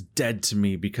developer is dead to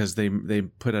me because they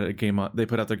put out their game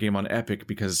on Epic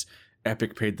because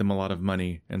Epic paid them a lot of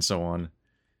money and so on.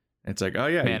 It's like, oh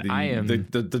yeah, man, the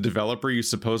developer you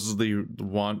supposedly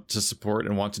want to support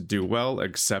and want to do well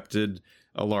accepted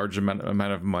a large amount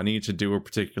of money to do a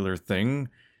particular thing,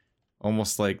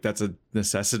 almost like that's a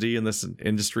necessity in this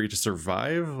industry to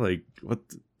survive. Like, what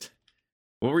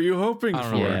were you hoping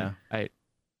for? Yeah,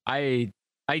 I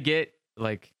get,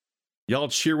 like, y'all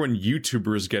cheer when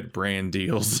YouTubers get brand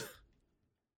deals.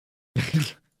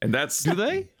 And that's do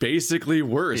they basically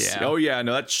worse. Yeah. Oh yeah,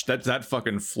 no, that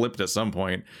fucking flipped at some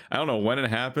point. I don't know when it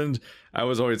happened. I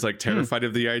was always like terrified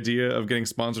of the idea of getting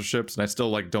sponsorships, and I still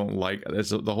like don't like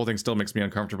the whole thing. Still makes me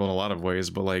uncomfortable in a lot of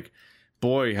ways. But like,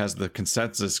 boy, has the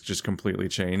consensus just completely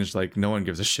changed. Like, no one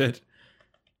gives a shit.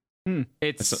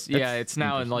 It's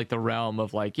now in like the realm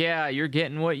of like, yeah, you're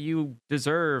getting what you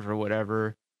deserve or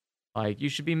whatever. Like, you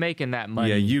should be making that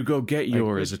money. Yeah, you go get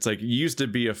yours. It's like, you used to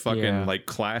be a fucking like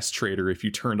class trader if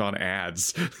you turned on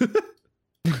ads.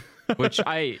 Which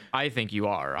I think you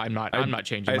are. I'm not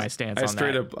changing my stance on that.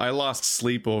 Straight up, I lost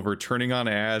sleep over turning on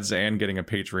ads and getting a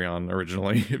Patreon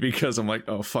originally because I'm like,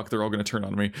 oh fuck, they're all gonna turn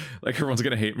on me. Like, everyone's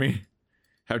gonna hate me.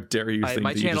 How dare you think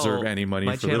that you deserve any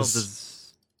money for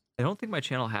this? I don't think my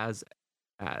channel has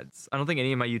ads. I don't think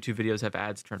any of my YouTube videos have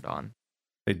ads turned on.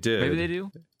 They did. Maybe they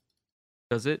do.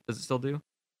 Does it still do?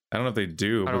 I don't know if they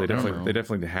do, but they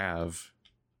definitely have.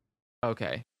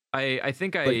 Okay. I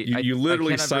think you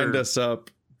literally signed us up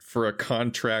for a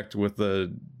contract with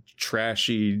a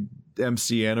trashy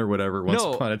MCN or whatever once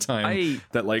upon a time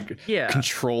that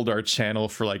controlled our channel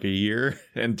for like a year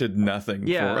and did nothing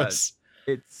for us.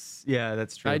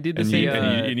 That's true. I did the same.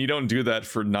 And you don't do that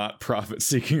for not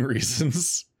profit-seeking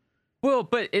reasons. Well,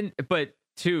 but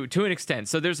to an extent.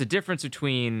 So there's a difference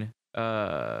between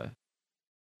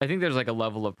I think there's like a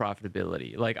level of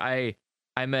profitability. Like I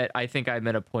think I'm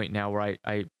at a point now where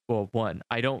I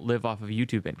don't live off of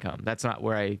YouTube income. That's not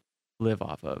where I live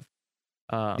off of.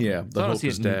 The hope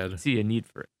is dead. See a need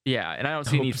for it. Yeah, and I don't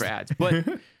see a need for ads.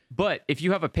 But if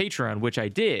you have a Patreon, which I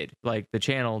did, like the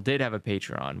channel did have a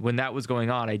Patreon. When that was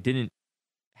going on, I didn't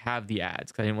have the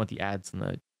ads because I didn't want the ads on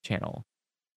the channel.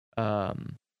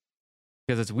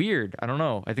 Because it's weird. I don't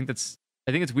know. I think it's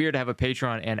weird to have a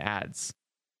Patreon and ads.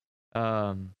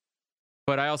 But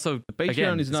I also, the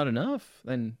Patreon is not enough.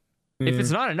 Then if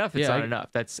it's not enough, it's not enough.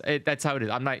 That's how it is.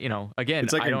 I'm not, again,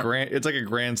 it's like it's like a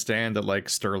grandstand that like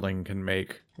Sterling can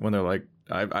make when they're like,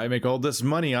 I make all this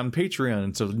money on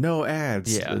Patreon, so no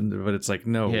ads. Yeah. But it's like,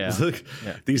 no,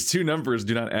 these two numbers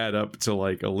do not add up to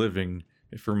like a living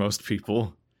for most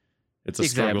people. It's a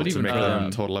struggle to make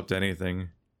them total up to anything.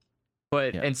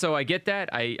 But and so I get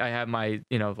that. I have my,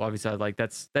 obviously like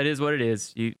that is what it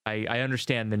is. I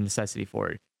understand the necessity for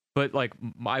it. But like,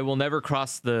 I will never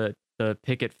cross the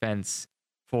picket fence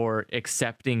for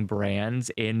accepting brands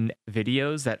in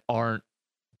videos that aren't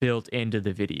built into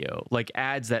the video. Like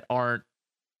ads that aren't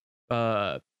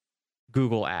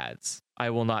Google ads. I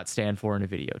will not stand for in a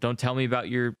video. Don't tell me about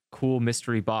your cool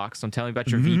mystery box. Don't tell me about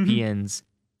your VPNs.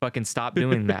 fucking stop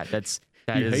doing that. That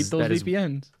you is hate those that is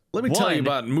VPNs. Let me tell you One-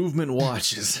 about movement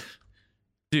watches.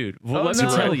 dude. Well, Oh, let me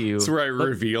no. tell you. That's where I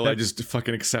reveal I that- just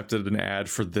fucking accepted an ad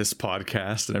for this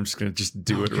podcast, and I'm just gonna just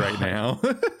do it right God. now.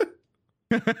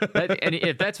 And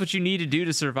if that's what you need to do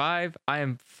to survive, I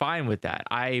am fine with that.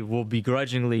 I will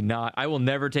begrudgingly not. I will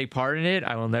never take part in it.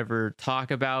 I will never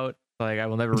talk about. Like, I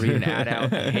will never read an ad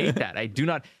out. I hate that. I do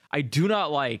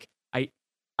not like.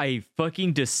 I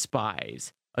fucking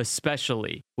despise,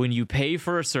 especially when you pay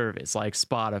for a service like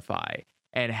Spotify,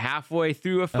 and halfway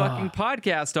through a fucking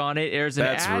podcast on it, there's an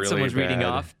That's ad really someone's reading bad.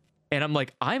 off, and I'm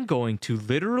like, I'm going to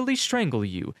literally strangle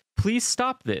you. Please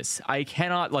stop this. I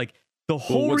cannot like. The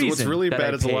whole Well, reason what's really that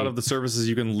bad I is a lot pay- of the services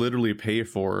you can literally pay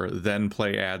for then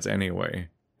play ads anyway,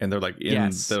 and they're like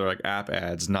Yes. they're like app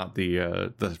ads, not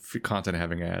the content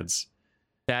having ads.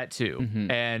 that too.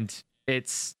 Mhm. And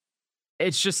it's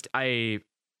just I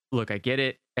get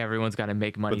it. Everyone's got to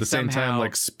make money. But at the same somehow. time,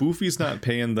 like Spoofy's not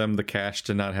paying them the cash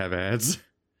to not have ads.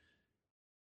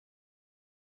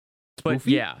 but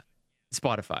Spoofy? yeah,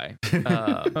 Spotify.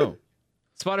 Oh,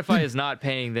 Spotify is not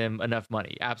paying them enough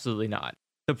money. Absolutely not.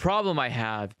 The problem I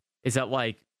have is that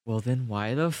like, well, then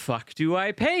why the fuck do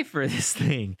I pay for this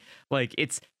thing? Like,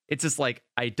 it's just like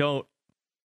I don't.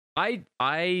 I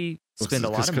spend a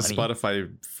lot of money. Because Spotify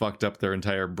fucked up their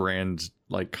entire brand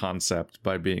like concept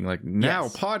by being like now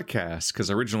Yes. podcast.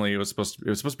 Because originally it was supposed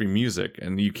to be music,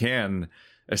 and you can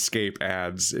escape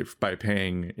ads by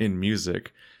paying in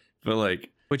music, but like.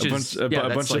 Which a is bunch, yeah, a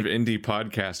that's bunch like, of indie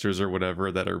podcasters or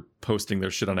whatever that are posting their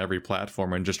shit on every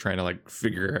platform and just trying to like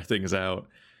figure things out.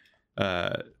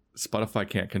 Spotify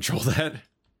can't control that.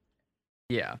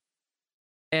 yeah,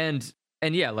 and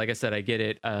yeah, like I said, I get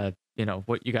it. You know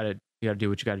what you gotta do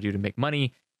what you gotta do to make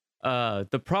money.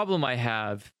 The problem I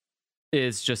have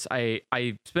is just I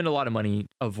spend a lot of money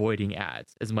avoiding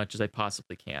ads as much as I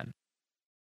possibly can.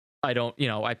 I don't,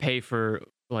 I pay for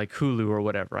like Hulu or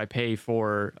whatever. I pay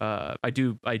for I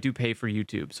do pay for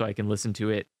YouTube so I can listen to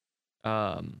it.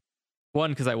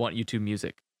 One, because I want YouTube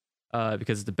Music,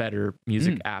 because it's a better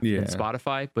music app yeah. than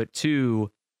Spotify. But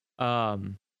two,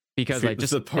 because I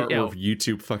just the part you know, where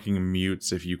YouTube fucking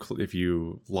mutes if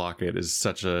you lock it is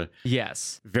such a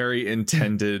yes, very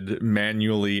intended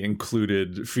manually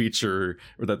included feature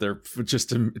that they're just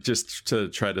to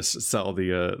try to sell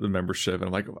the membership. And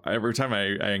I'm like, every time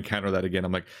I encounter that again,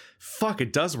 I'm like, fuck,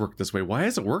 it does work this way. Why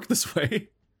does it work this way?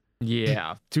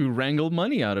 yeah, to wrangle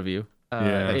money out of you.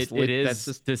 Yeah. it is That's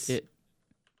just this. it.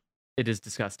 It is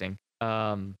disgusting.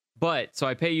 But so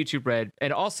I pay YouTube Red,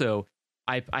 and also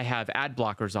I have ad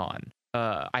blockers on.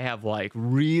 I have like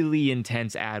really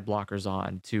intense ad blockers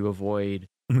on to avoid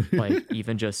like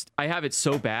even just I have it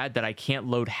so bad that I can't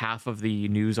load half of the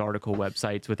news article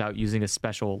websites without using a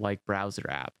special like browser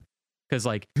app. Because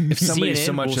like If somebody CNN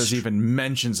so much will as even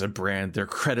mentions a brand, their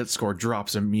credit score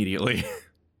drops immediately.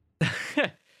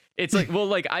 it's like, well,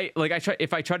 like I try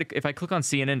if I click on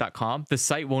CNN.com, the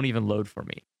site won't even load for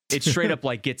me. It straight up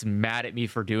like gets mad at me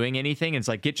for doing anything. And it's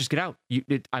like, just get out.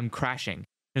 I'm crashing. And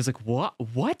it's like,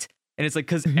 what? And it's like,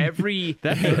 because every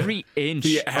inch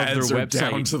The of ads their are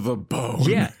down website, to the bone.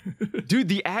 yeah, dude,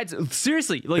 the ads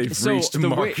seriously like They've so reached the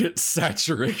market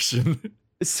saturation.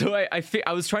 so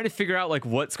I was trying to figure out like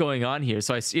what's going on here.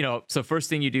 So so first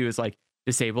thing you do is like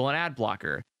disable an ad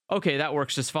blocker. Okay, that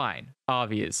works just fine,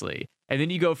 obviously. And then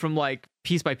you go from like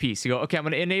piece by piece. You go, okay, I'm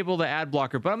going to enable the ad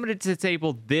blocker, but I'm going to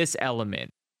disable this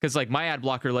element because like my ad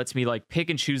blocker lets me like pick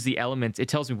and choose the elements. It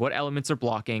tells me what elements are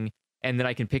blocking, and then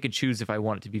I can pick and choose if I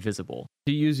want it to be visible.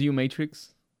 Do you use Umatrix?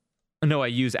 No, I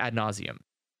use Ad Nauseum.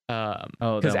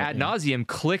 Because Ad Nauseum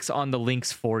clicks on the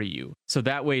links for you, so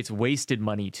that way it's wasted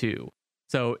money too.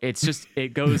 So it's just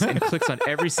it goes and clicks on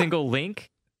every single link,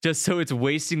 just so it's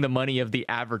wasting the money of the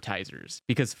advertisers.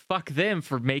 Because fuck them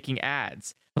for making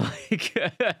ads. Like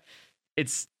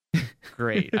it's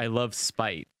great. I love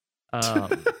spite,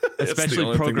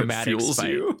 especially programmatic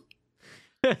spite. You.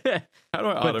 How do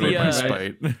I But automate my the,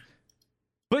 spite?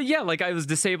 But yeah, like I was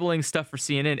disabling stuff for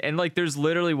CNN, and like there's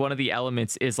literally one of the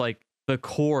elements is like the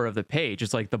core of the page.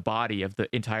 It's like the body of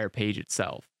the entire page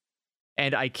itself.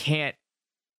 And I can't,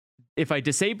 if I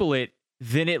disable it,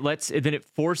 then it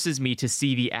forces me to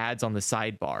see the ads on the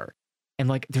sidebar. And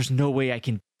like there's no way I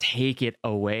can take it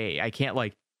away. I can't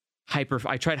like I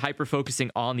tried hyper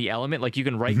focusing on the element. Like you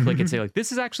can right click and say like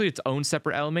this is actually its own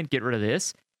separate element, get rid of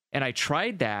this. And I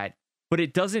tried that, but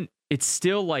it's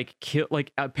still like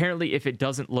apparently if it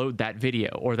doesn't load that video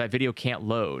or that video can't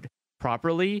load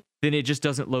properly, then it just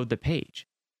doesn't load the page.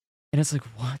 And it's like,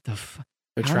 what the fuck?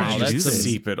 They're How trying did to you do just this?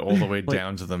 seep it all the way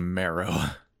down to the marrow.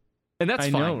 And that's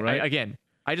I fine. know, right? Again,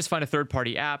 I just find a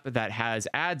third-party app that has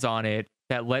ads on it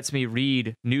that lets me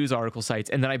read news article sites,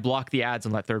 and then I block the ads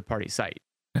on that third-party site.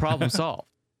 Problem solved.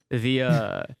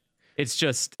 It's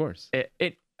just, Of course.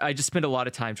 I just spend a lot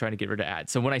of time trying to get rid of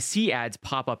ads. So when I see ads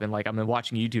pop up and like I'm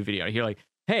watching a YouTube video, I hear like,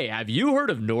 "Hey, have you heard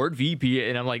of NordVPN?"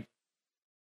 And I'm like,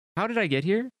 "How did I get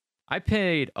here? I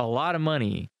paid a lot of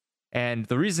money." And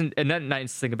the reason, and that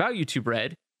nice thing about YouTube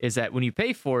Red is that when you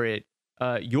pay for it,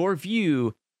 your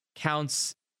view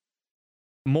counts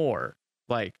more,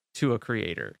 like to a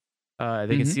creator.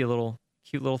 They can see a little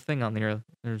cute little thing on their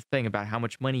thing about how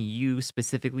much money you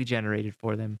specifically generated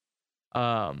for them.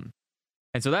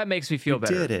 And so that makes me feel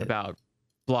better about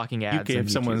blocking ads. You gave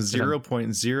someone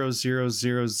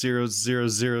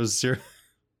 0.00000000.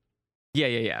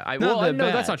 Yeah. No,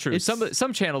 that's not true. It's-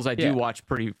 Some channels I do watch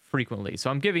pretty frequently, so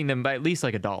I'm giving them at least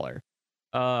like $1.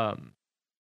 So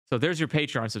there's your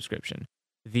Patreon subscription.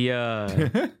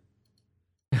 The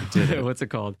what's it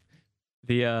called?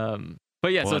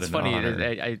 But yeah, so What it's an funny.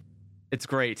 honor. It's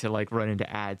great to like run into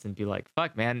ads and be like,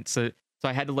 "Fuck, man!" So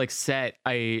I had to like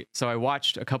I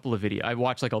watched a couple of videos. I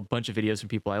watched like a bunch of videos from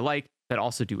people I like that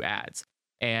also do ads,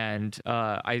 and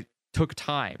I took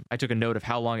time. I took a note of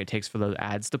how long it takes for those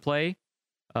ads to play,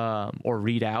 or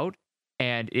read out.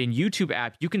 And in YouTube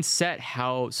app, you can set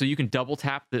so you can double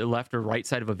tap the left or right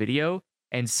side of a video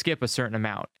and skip a certain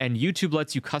amount. And YouTube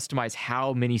lets you customize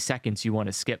how many seconds you want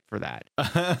to skip for that.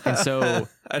 And so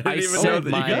I didn't even set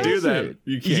know that you could do that. It.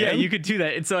 You can? Yeah, you could do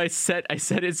that. And so I set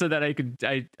it so that I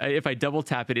if I double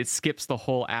tap it, it skips the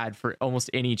whole ad for almost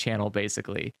any channel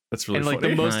basically. That's really And like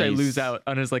funny. the most I Nice. lose out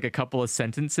on is like a couple of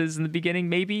sentences in the beginning,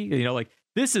 maybe. You know, like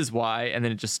this is why, and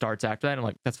then it just starts after that. And I'm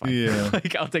like, that's fine. Yeah.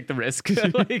 Like I'll take the risk.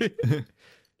 Like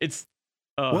it's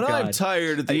when I'm God.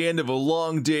 tired at the end of a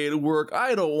long day at work,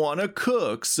 I don't want to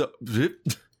cook. So,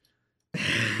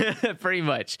 Pretty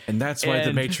much. and that's why the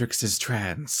And- Matrix is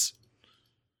trans.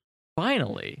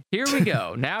 Finally, here we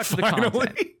go. Now to the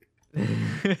content.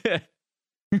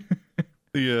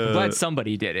 The Glad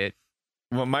somebody did it.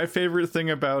 well, my favorite thing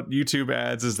about YouTube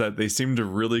ads is that they seem to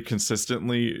really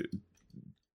consistently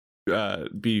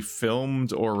be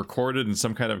filmed or recorded in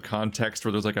some kind of context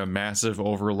where there's like a massive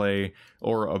overlay,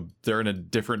 or they're in a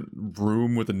different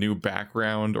room with a new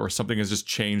background, or something has just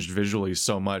changed visually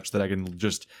so much that I can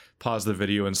just pause the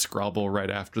video and scrobble right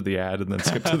after the ad and then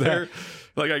skip to there.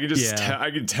 Like I can just Yeah.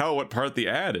 I can tell what part the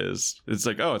ad is. It's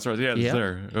like, oh, it's right. Yeah, it's Yeah.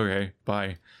 there. Okay,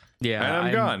 bye. Yeah, And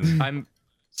I'm gone. I'm.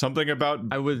 Something about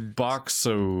I would.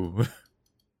 Boxo.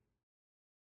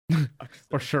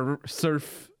 Or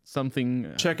surf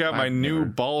something. Check out my I've new never-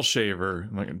 ball shaver.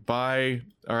 I'm like, bye.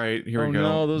 All right, here Oh we go.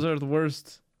 no, those are the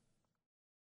worst.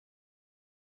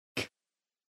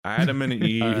 Adam and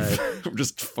Eve.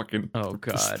 Just fucking. Oh,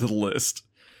 just God. the list.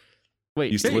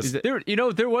 Wait, Used to There, listen-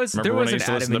 there was Remember there when was I an used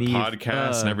to listen Adam to and Eve,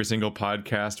 podcasts, and every single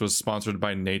podcast was sponsored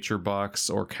by Nature Box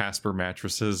or Casper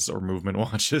mattresses or Movement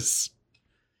watches?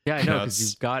 Yeah, I know Now because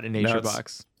it's- you've got a now nature it's-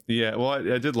 box. Yeah, well,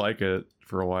 I did like it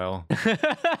for a while.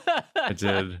 I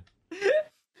did.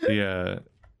 Yeah,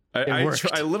 worked.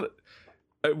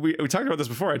 we talked about this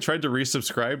before. I tried to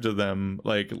resubscribe to them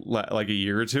like a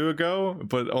year or two ago,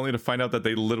 but only to find out that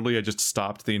they literally had just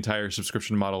stopped the entire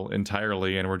subscription model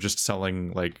entirely and were just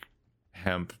selling like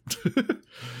hemp.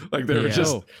 Like they were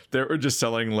Yeah. they were just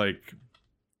selling like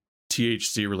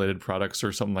THC related products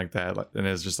or something like that. And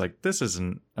it's just like, this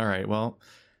isn't all right. Well,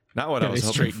 not what I was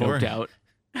hoping straight for. noped out.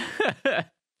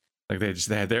 Like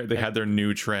they had their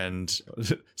new trend.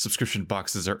 Subscription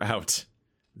boxes are out.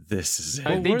 This is it.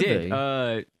 What They were did.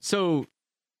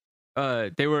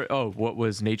 they? They were. Oh, what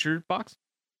was Nature Box?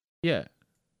 Yeah.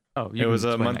 Oh, It was a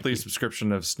explain that, monthly Keith.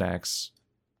 subscription of snacks.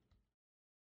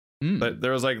 Mm. But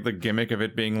there was like the gimmick of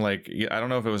it being like, I don't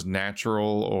know if it was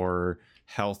natural or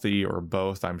healthy or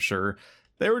both. I'm sure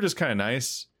they were just kind of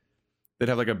nice. They'd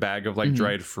have like a bag of like Mhm.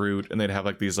 dried fruit, and they'd have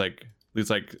like these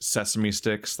sesame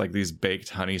sticks, like these baked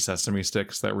honey sesame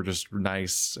sticks that were just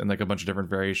nice, and like a bunch of different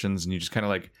variations. And you just kind of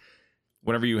like,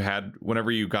 whenever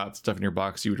you got stuff in your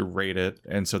box, you would rate it,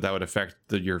 and so that would affect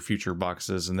your future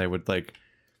boxes. And they would like,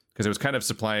 because it was kind of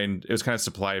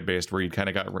supply based, where you kind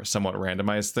of got somewhat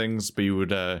randomized things, but you would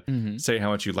Mhm. say how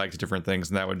much you liked different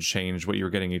things, and that would change what you were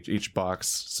getting each box,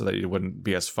 so that it wouldn't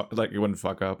be as it wouldn't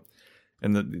fuck up.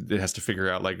 And it has to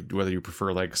figure out like whether you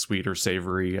prefer like sweet or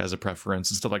savory as a preference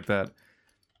and stuff like that.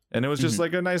 And it was just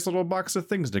like a nice little box of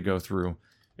things to go through.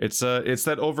 It's that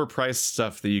overpriced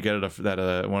stuff that you get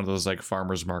at one of those like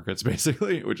farmers markets,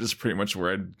 basically, which is pretty much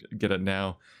where I'd get it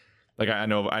now. Like I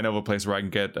know of a place where I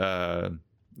can get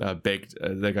baked.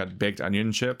 They got baked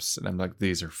onion chips, and I'm like,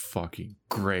 these are fucking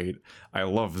great. I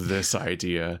love this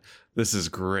idea. This is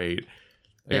great.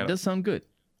 It does sound good.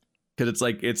 Because it's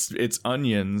like it's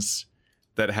onions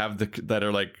that have that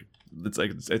are like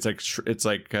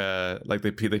like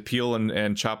they peel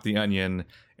and chop the onion,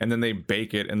 and then they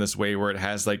bake it in this way where it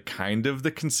has like kind of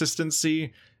the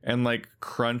consistency and like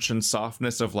crunch and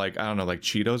softness of like, I don't know, like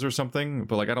Cheetos or something.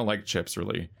 But like, I don't like chips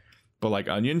really, but like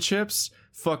onion chips,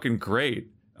 fucking great.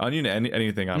 Onion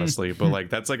anything honestly, but like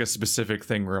that's like a specific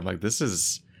thing where I'm like, this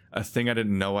is a thing I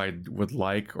didn't know I would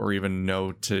like or even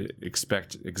know to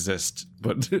expect exist,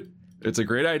 but it's a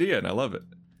great idea and I love it.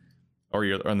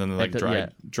 And then like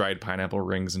dried pineapple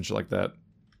rings and shit like that.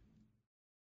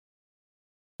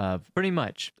 Pretty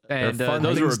much. And they're fun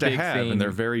those things are a to big have, thing. and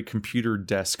they're very computer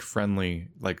desk friendly,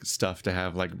 like stuff to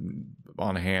have like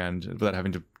on hand without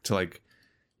having to like,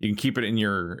 you can keep it in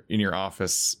your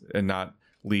office and not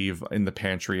leave in the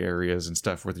pantry areas and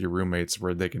stuff with your roommates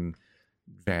where they can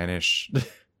vanish.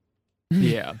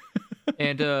 Yeah.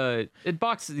 And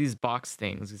these box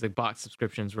things, these like box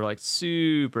subscriptions were like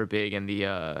super big in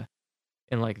the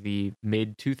like the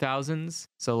mid 2000s.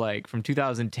 So like from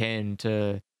 2010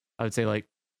 to, I would say like,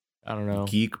 I don't know,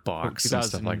 Geek box and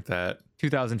stuff like that.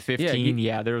 2015.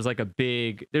 Yeah, there was like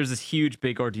there's this huge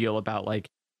big ordeal about like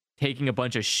taking a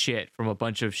bunch of shit from a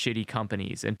bunch of shitty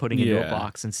companies and putting it into a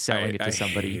box and selling it to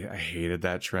somebody. I hated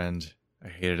that trend. I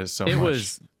hated it so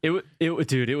much.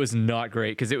 Dude, it was not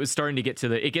great because it was starting to get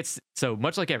to it gets so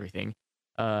much like everything.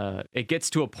 It gets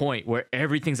to a point where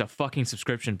everything's a fucking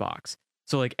subscription box.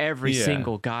 So like every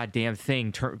single goddamn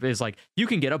thing is like, you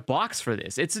can get a box for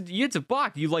this. It's a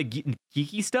box. You like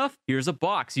geeky stuff? Here's a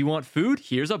box. You want food?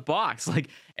 Here's a box. Like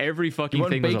every fucking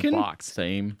thing was a box.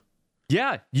 Same.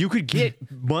 Yeah, you could get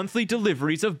monthly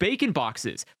deliveries of bacon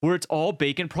boxes where it's all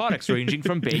bacon products ranging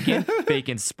from bacon,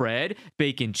 bacon spread,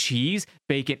 bacon cheese,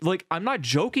 bacon. Like, I'm not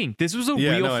joking. This was a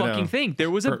real fucking thing.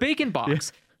 There was a bacon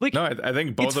box. Like, no, I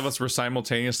think both of us were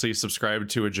simultaneously subscribed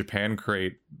to a Japan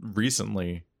Crate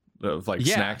recently of like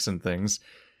snacks and things.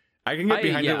 I can get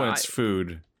behind it when it's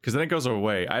food, because then it goes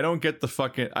away. I don't get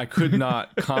I could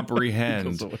not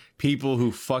comprehend people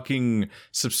who fucking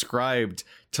subscribed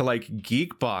to like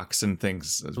Geekbox and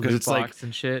things, because it's like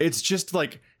and shit. It's just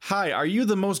like, hi, are you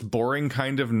the most boring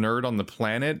kind of nerd on the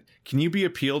planet? Can you be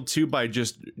appealed to by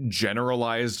just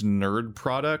generalized nerd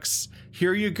products?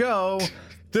 Here you go.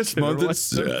 This month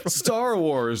it's Star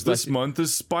Wars. This month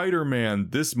is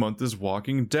Spider-Man. This month is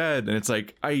Walking Dead. And it's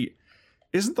like,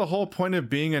 isn't the whole point of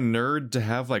being a nerd to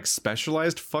have like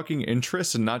specialized fucking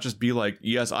interests and not just be like,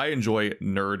 yes, I enjoy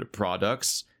nerd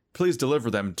products. Please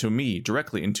deliver them to me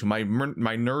directly into my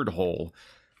nerd hole.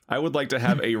 I would like to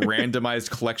have a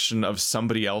randomized collection of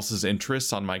somebody else's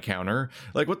interests on my counter.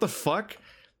 Like, what the fuck?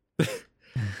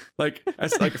 Like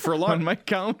for a long on my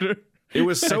counter. It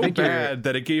was so bad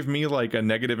that it gave me like a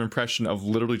negative impression of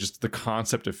literally just the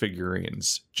concept of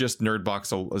figurines. Just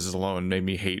Nerdbox alone made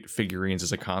me hate figurines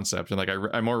as a concept. And like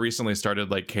I more recently started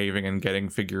like caving and getting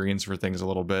figurines for things a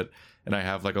little bit. And I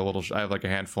have like a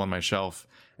handful on my shelf.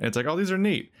 And it's like, oh, these are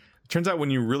neat. It turns out when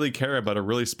you really care about a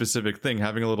really specific thing,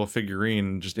 having a little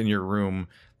figurine just in your room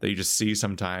that you just see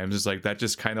sometimes is like, that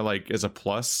just kind of like is a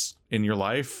plus in your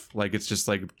life. Like, it's just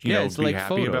like, you know, be like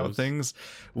happy about things.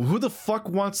 Who the fuck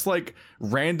wants like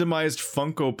randomized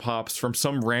Funko Pops from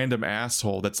some random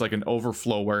asshole that's like an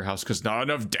overflow warehouse because not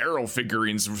enough Daryl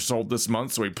figurines were sold this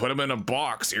month, so we put them in a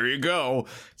box. Here you go.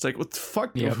 It's like, what the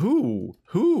fuck? Yep. Who?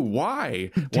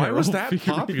 Why? Why was that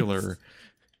popular?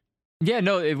 Yeah,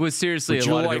 no, it was seriously Would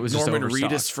a lot like of it was Norman just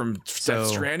Reedus from Death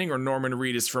Stranding or Norman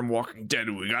Reedus from Walking Dead?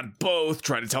 We got both.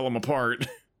 Try to tell them apart.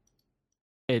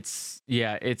 It was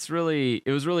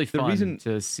really fun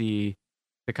to see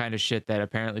the kind of shit that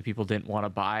apparently people didn't want to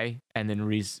buy and then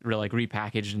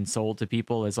repackaged and sold to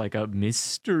people as like a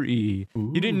mystery.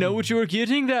 Ooh. You didn't know what you were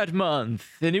getting that month,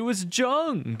 and it was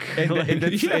junk.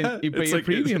 And you pay a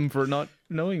premium for not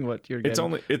knowing what you're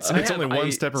getting. It's only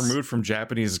one step removed from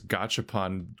Japanese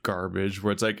gachapon garbage,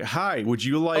 where it's like, hi, would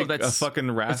you like a fucking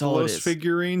Rathalos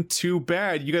figurine? Too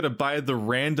bad, you got to buy the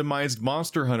randomized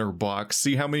Monster Hunter box.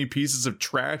 See how many pieces of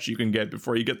trash you can get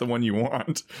before you get the one you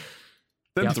want.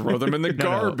 Then throw them in the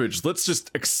garbage. Let's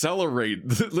just accelerate.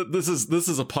 This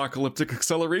is apocalyptic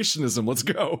accelerationism. Let's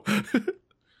go.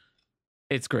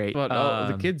 It's great. But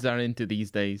the kids aren't into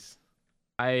these days.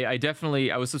 I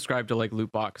was subscribed to like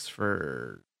Lootbox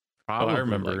for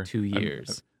probably like 2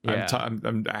 years.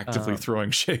 I'm actively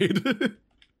throwing shade.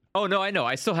 Oh no, I know.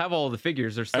 I still have all the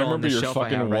figures. They're still on the shelf. I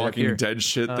remember your fucking Walking Dead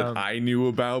shit that I knew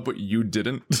about, but you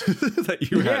didn't. That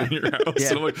you had in your house.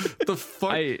 Yeah. And I'm like, what the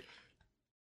fuck?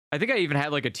 I think I even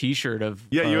had like a T-shirt of.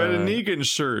 Yeah, you had a Negan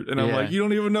shirt, and I'm like, you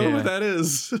don't even know who that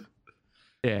is.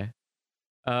 Yeah.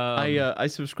 I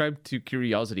subscribed to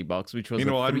Curiosity Box, which was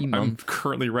I'm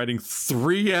currently writing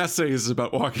 3 essays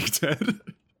about Walking Dead.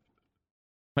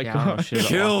 Like, Yeah, I don't know shit about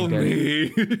Kill Walking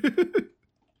Dead. me.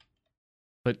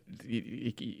 but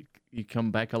you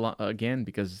come back a lot again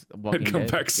because Walking I'd come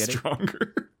Dead. back Get it?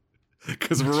 stronger.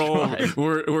 Because we're all Try.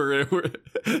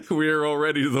 we're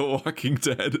already the Walking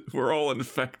Dead. We're all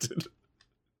infected.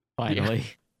 Finally.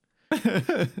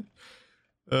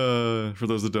 For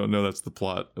those that don't know, that's the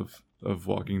plot of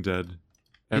Walking Dead.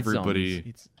 It's Everybody,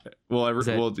 zombies. well, Is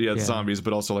that- it's yeah. zombies,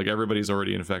 but also like everybody's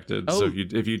already infected. So Oh.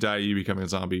 if you die, you become a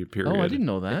zombie. Period. Oh, I didn't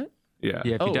know that. Yeah.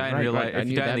 Yeah, if you Oh, die in right, real right. life, I if you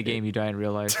knew die in that the bit. game, you die in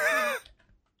real life.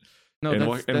 No, in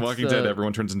Walking Dead, the-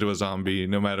 everyone turns into a zombie,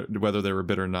 no matter whether they were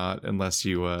bit or not, unless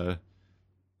you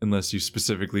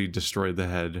specifically destroyed the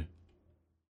head.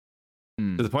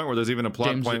 Hmm. To the point where there's even a plot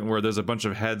James- point where there's a bunch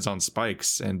of heads on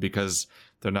spikes, and because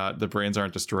the brains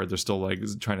aren't destroyed, they're still like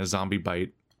trying to zombie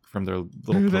bite from their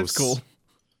little posts. That's cool.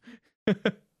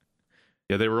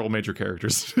 Yeah, they were all major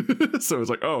characters, so it's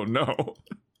like, oh no.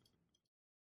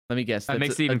 Let me guess. That that's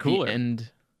makes it even at cooler. The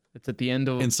end. It's at the end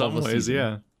of In some of a ways, season.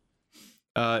 yeah.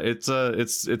 It's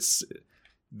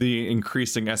the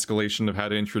increasing escalation of how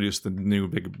to introduce the new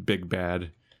big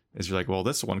bad. Is you're like, well,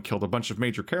 this one killed a bunch of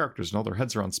major characters and all their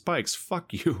heads are on spikes.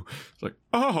 Fuck you. It's like,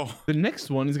 oh The next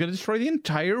one is going to destroy the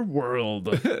entire world.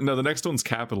 no, the next one's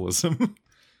capitalism.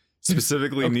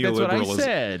 Specifically Okay, that's what I neoliberalism.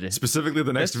 said. Specifically,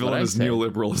 the next That's what villain I is said.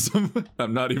 neoliberalism.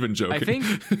 I'm not even joking. I think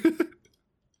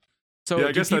so. yeah, I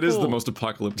do guess that is the people- most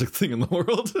apocalyptic thing in the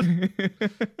world.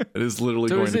 It is literally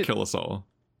So going is to it- kill us all.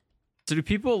 So do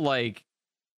people like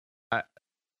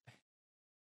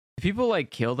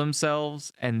kill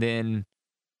themselves and then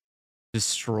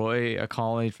destroy a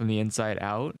colony from the inside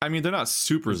out? I mean, they're not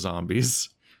super zombies,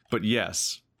 but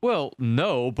yes. Well,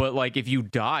 no, but like if you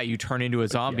die, you turn into a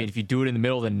zombie. yes. And if you do it in the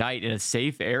middle of the night in a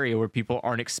safe area where people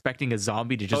aren't expecting a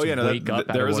zombie to just wake up, out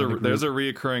of there's one a of the there's a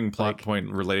group. reoccurring plot Like- point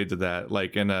related to that.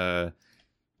 Like in a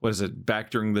what is it?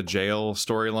 Back during the jail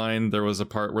storyline, there was a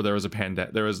part where there was a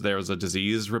there was a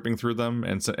disease ripping through them,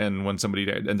 and when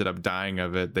somebody ended up dying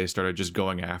of it, they started just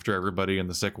going after everybody in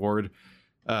the sick ward.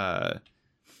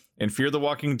 In Fear the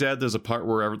Walking Dead, there's a part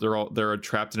where they're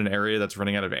trapped in an area that's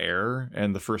running out of air,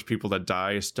 and the first people that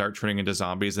die start turning into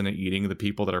zombies and eating the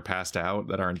people that are passed out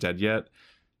that aren't dead yet.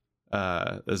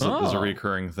 There's a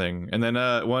recurring thing. And then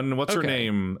what's her Okay.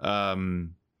 name?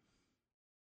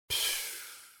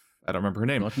 I don't remember her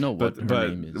name. I don't know what her but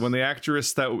name is. when the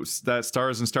actress that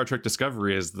stars in Star Trek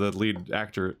Discovery as the lead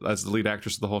actress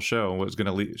of the whole show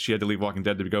she had to leave Walking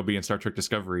Dead to go be in Star Trek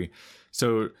Discovery.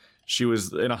 So she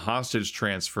was in a hostage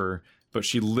transfer, but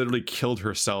she literally killed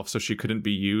herself so she couldn't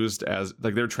be used as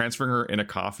like they were transferring her in a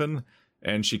coffin,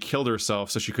 and she killed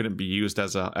herself so she couldn't be used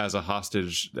as a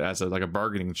hostage as a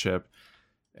bargaining chip.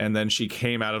 And then she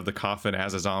came out of the coffin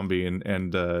as a zombie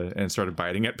and started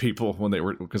biting at people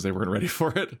because they weren't ready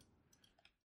for it.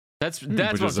 That's which what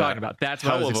I'm is a talking about. That's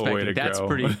what I hell was of a way expecting. to That's go.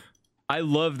 pretty. I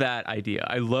love that idea.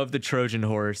 I love the Trojan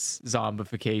horse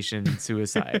zombification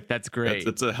suicide. That's great.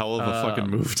 It's a hell of a fucking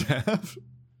move to have.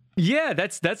 Yeah,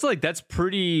 that's pretty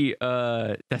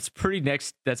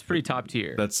that's pretty top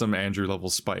tier. That's some Andrew level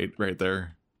spite right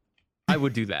there. I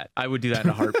would do that. I would do that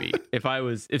in a heartbeat.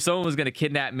 If someone was gonna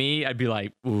kidnap me, I'd be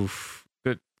like, oof,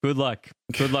 good luck.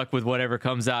 Good luck with whatever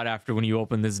comes out after when you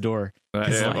open this door.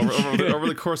 It's Yeah, like- over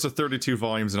the course of 32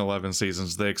 volumes and 11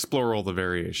 seasons, they explore all the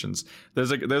variations.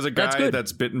 There's a That's guy good.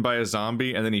 that's bitten by a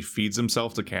zombie and then he feeds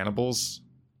himself to cannibals.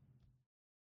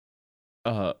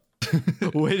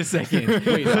 Wait a second.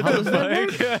 Wait, how does that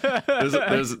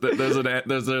work?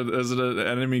 There's an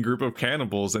enemy group of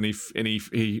cannibals, and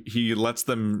he lets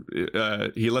them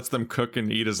cook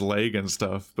and eat his leg and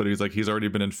stuff. But he's already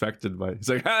been infected by. He's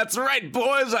like, that's right,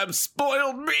 boys, I'm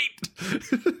spoiled meat.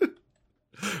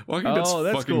 Walking Dead's Oh,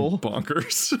 that's fucking cool.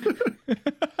 bonkers.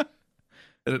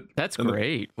 That's And the-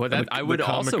 great. Well, And that I would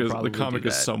also probably the comic do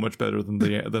is that. so much better than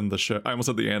the show. I almost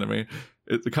said the anime.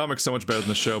 The comic's so much better than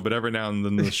the show, but every now and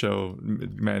then the show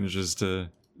manages to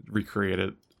recreate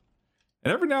it.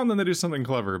 And every now and then they do something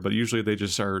clever, but usually they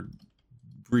just are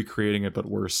recreating it but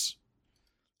worse.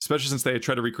 Especially since they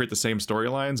try to recreate the same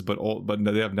storylines, but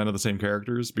they have none of the same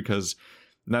characters, because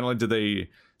not only do they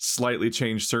slightly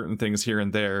change certain things here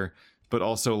and there, but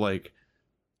also like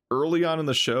early on in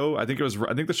the show, I think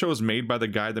the show was made by the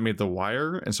guy that made The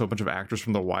Wire, and so a bunch of actors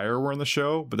from The Wire were on the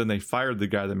show, but then they fired the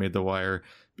guy that made The Wire,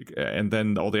 and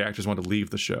then all the actors wanted to leave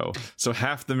the show. So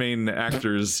half the main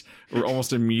actors were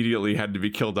almost immediately had to be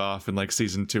killed off in like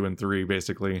season 2 and 3,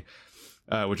 basically,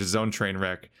 which is Zone Train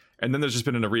Wreck. And then there's just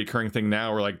been a recurring thing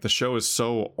now where like the show is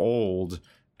so old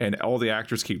and all the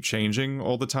actors keep changing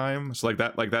all the time. So like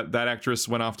that actress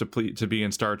went off to be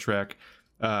in Star Trek.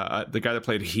 The guy that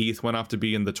played Heath went off to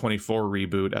be in the 24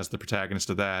 reboot as the protagonist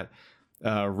of that.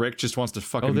 Rick just wants to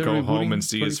fucking they're go home rebooting and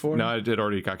see his. 24? No, it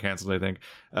already got canceled, I think.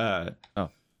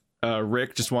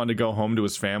 Rick just wanted to go home to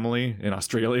his family in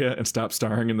Australia and stop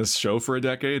starring in this show for a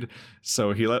decade.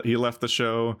 So he left the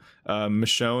show.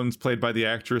 Michonne's played by the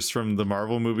actress from the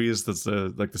Marvel movies. That's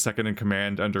the second in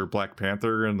command under Black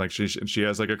Panther, and like she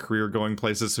has like a career going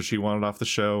places. So she wanted off the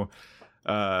show.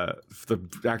 The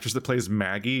actress that plays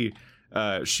Maggie,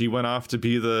 she went off to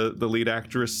be the lead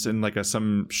actress in like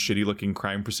some shitty looking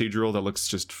crime procedural that looks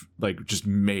just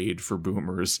made for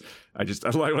boomers. I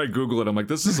when I Google it, I'm like,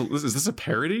 is this a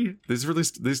parody? They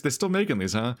still making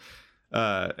these, huh?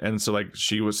 And so like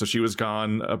she was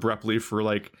gone abruptly for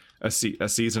like a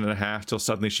season and a half till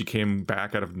suddenly she came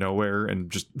back out of nowhere, and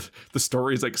just the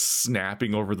story is like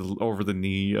snapping over the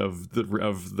knee of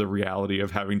the reality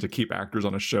of having to keep actors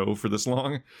on a show for this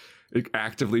long. It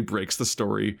actively breaks the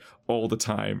story all the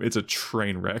time. It's a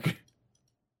train wreck.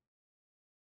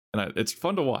 And it's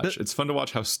fun to watch. It's fun to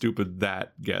watch how stupid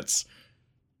that gets.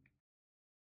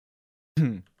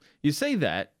 You say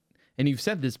that, and you've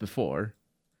said this before.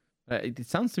 It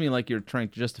sounds to me like you're trying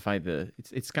to justify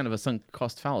it's kind of a sunk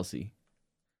cost fallacy.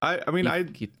 I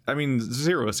mean,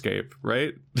 Zero Escape,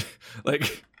 right?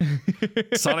 Like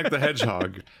Sonic the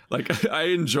Hedgehog. Like I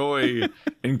enjoy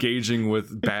engaging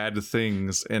with bad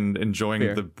things and enjoying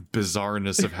the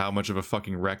bizarreness of how much of a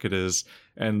fucking wreck it is,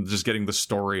 and just getting the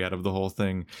story out of the whole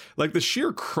thing. Like the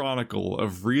sheer chronicle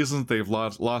of reasons they've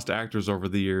lost actors over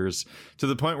the years, to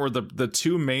the point where the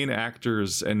two main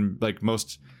actors and like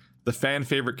the fan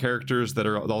favorite characters that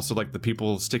are also like the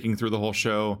people sticking through the whole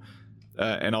show,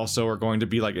 and also are going to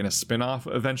be like in a spin-off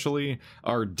eventually,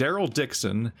 are Daryl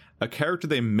Dixon, a character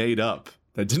they made up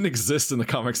that didn't exist in the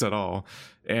comics at all,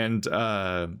 and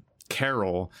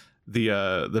Carol,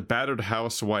 the battered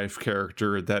housewife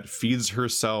character that feeds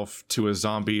herself to a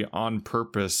zombie on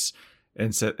purpose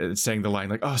and saying the line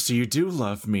like, "Oh, so you do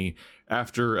love me,"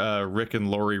 after Rick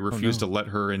and Lori refuse to let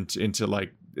her into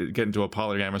like get into a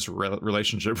polyamorous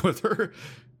relationship with her.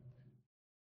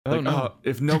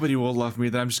 If nobody will love me,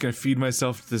 then I'm just gonna feed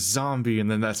myself to this zombie, and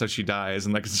then that's how she dies.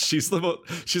 And like she's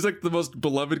like the most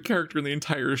beloved character in the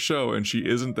entire show, and she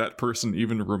isn't that person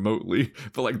even remotely.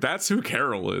 But like that's who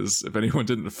Carol is, if anyone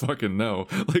didn't fucking know.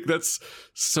 Like that's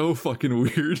so fucking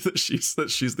weird that she's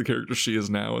the character she is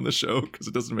now in the show, because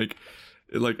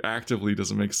it actively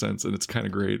doesn't make sense, and it's kind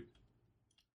of great.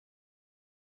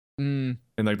 And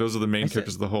like those are the main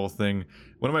characters of the whole thing.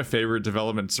 One of my favorite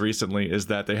developments recently is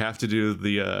that they have to do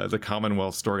the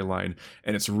Commonwealth storyline,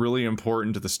 and it's really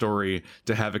important to the story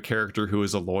to have a character who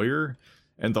is a lawyer.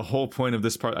 And the whole point of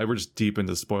this part, we're just deep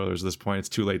into spoilers at this point. It's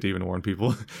too late to even warn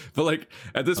people. But like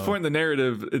at this point in the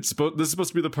narrative, this is supposed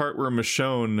to be the part where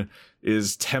Michonne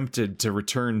is tempted to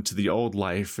return to the old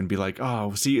life and be like,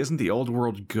 "Oh, see, isn't the old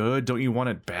world good? Don't you want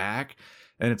it back?"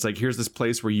 And it's like, here's this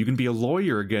place where you can be a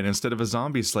lawyer again instead of a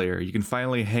zombie slayer. You can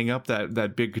finally hang up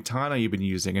that big katana you've been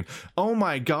using. And oh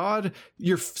my God,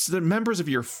 the members of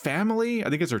your family,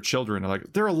 I think it's her children, are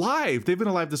like, they're alive. They've been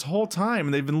alive this whole time,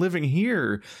 and they've been living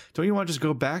here. Don't you want to just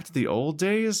go back to the old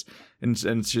days? And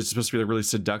she's supposed to be like really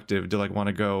seductive to like want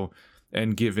to go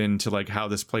and give in to like how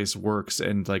this place works,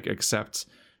 and like accept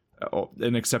all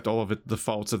of the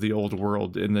faults of the old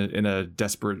world in a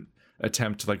desperate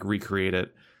attempt to like recreate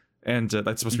it. And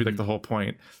that's supposed to be like the whole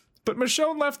point. But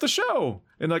Michonne left the show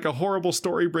in like a horrible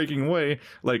story-breaking way.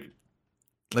 Like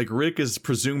Rick is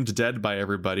presumed dead by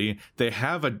everybody. The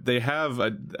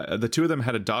two of them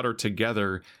had a daughter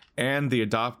together, and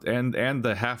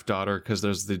the half daughter, because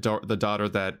there's the daughter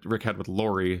that Rick had with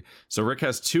Lori. So Rick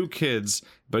has two kids,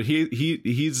 but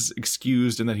he's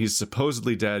excused and that he's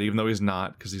supposedly dead, even though he's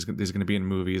not, because he's going to be in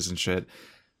movies and shit.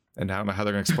 And I don't know how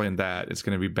they're going to explain that. It's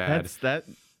going to be bad.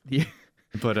 Yeah.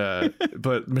 But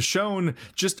Michonne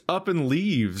just up and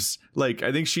leaves. Like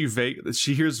I think she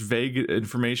hears vague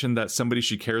information that somebody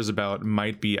she cares about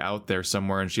might be out there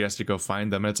somewhere, and she has to go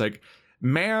find them. And it's like,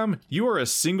 ma'am, you are a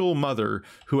single mother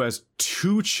who has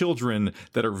two children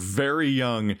that are very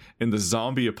young in the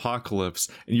zombie apocalypse,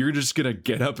 and you're just gonna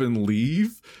get up and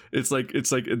leave? It's like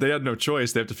they had no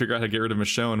choice. They have to figure out how to get rid of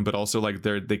Michonne, but also like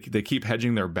they keep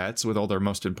hedging their bets with all their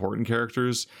most important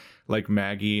characters like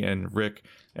Maggie and Rick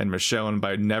and Michonne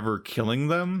by never killing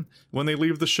them when they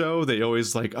leave the show. They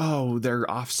always like, oh, they're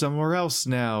off somewhere else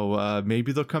now.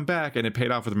 Maybe they'll come back. And it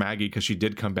paid off with Maggie because she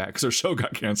did come back because her show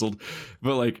got canceled.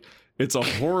 But like, it's a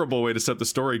horrible way to set the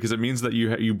story, because it means that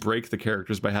you break the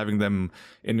characters by having them,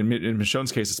 in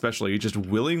Michonne's case especially, just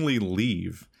willingly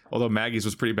leave. Although Maggie's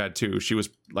was pretty bad too. She was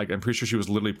like, I'm pretty sure she was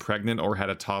literally pregnant or had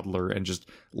a toddler and just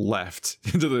left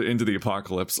into the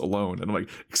apocalypse alone. And I'm like,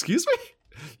 excuse me?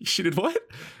 She did what?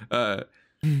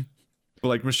 But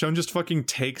like Michonne just fucking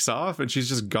takes off and she's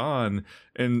just gone,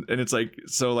 and it's like,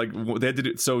 so like they had to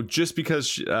do so just because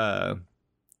she, like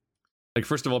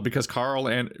first of all, because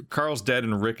Carl's dead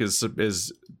and Rick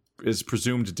is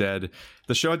presumed dead,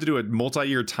 the show had to do a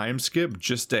multi-year time skip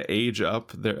just to age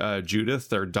up Judith,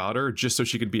 their daughter, just so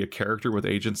she could be a character with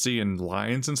agency and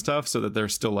lines and stuff, so that they're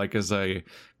still like as a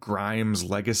Grimes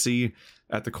legacy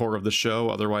at the core of the show.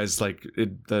 Otherwise, like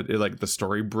like the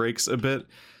story breaks a bit.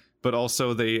 But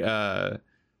also they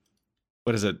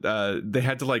what is it? They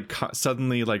had to like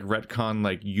suddenly like retcon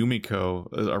like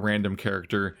Yumiko, a random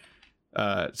character,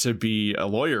 to be a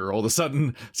lawyer all of a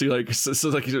sudden. So like it's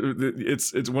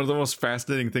one of the most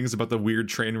fascinating things about the weird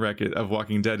train wreck of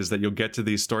Walking Dead is that you'll get to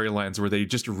these storylines where they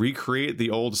just recreate the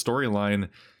old storyline,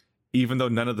 even though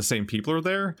none of the same people are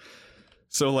there.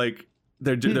 So like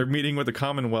they're meeting with the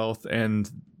Commonwealth and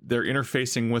they're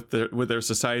interfacing with their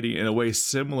society in a way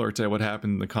similar to what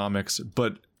happened in the comics,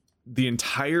 but the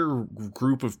entire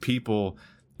group of people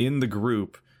in the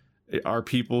group are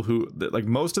people who, like,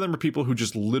 most of them are people who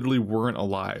just literally weren't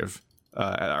alive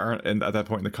at that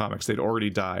point in the comics. They'd already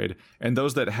died, and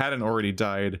those that hadn't already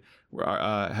died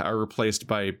are replaced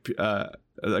by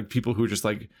like people who just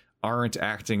like aren't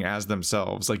acting as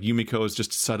themselves. Like Yumiko is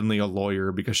just suddenly a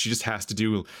lawyer because she just has to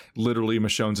do literally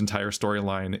Michonne's entire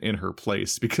storyline in her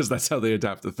place, because that's how they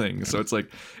adapt the thing. So it's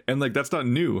like, and like that's not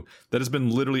new. That has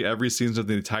been literally every season of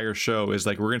the entire show is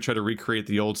like, we're gonna try to recreate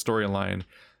the old storyline,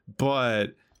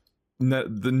 but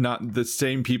not the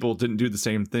same people didn't do the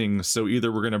same thing. So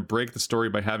either we're gonna break the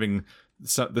story by having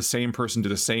the same person do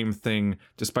the same thing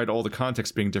despite all the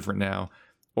context being different now,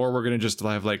 or we're gonna just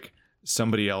have like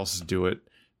somebody else do it.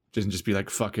 Just be like,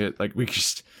 fuck it, like we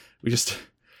just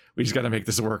got to make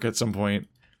this work at some point.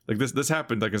 Like this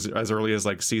happened like as early as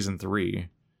like season 3,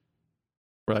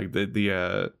 where like they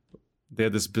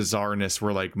had this bizarreness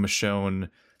where like Michonne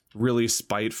really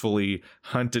spitefully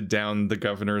hunted down the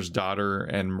governor's daughter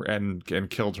and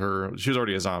killed her. She was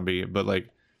already a zombie, but like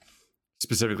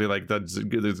specifically like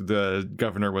the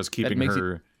governor was keeping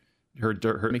her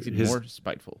makes it more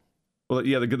spiteful. Well,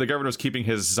 yeah, the governor was keeping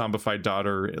his zombified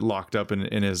daughter locked up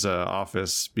in his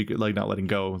office, like not letting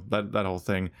go, that whole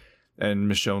thing.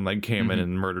 And Michonne like came in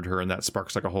and murdered her, and that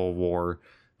sparks like a whole war.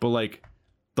 But like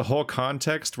the whole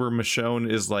context where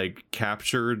Michonne is like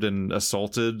captured and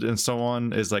assaulted and so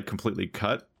on is like completely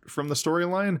cut from the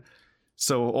storyline.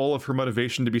 So all of her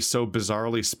motivation to be so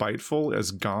bizarrely spiteful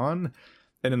is gone.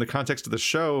 And in the context of the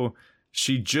show,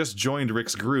 she just joined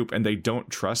Rick's group and they don't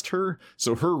trust her.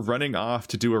 So her running off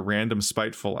to do a random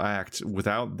spiteful act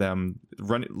without them,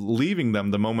 leaving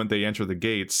them the moment they enter the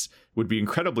gates, would be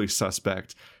incredibly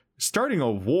suspect. Starting a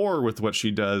war with what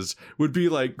she does would be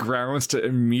like grounds to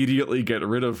immediately get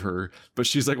rid of her. But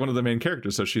she's like one of the main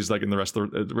characters, so she's like in the rest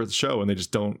of the show, and they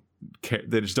just don't care.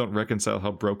 They just don't reconcile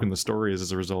how broken the story is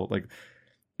as a result. Like,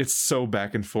 it's so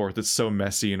back and forth. It's so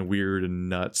messy and weird and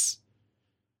nuts.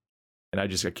 And I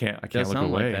can't look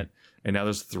away. Like, and now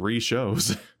there's 3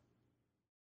 shows.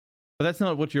 But that's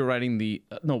not what you're writing the...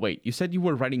 no, wait. You said you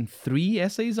were writing 3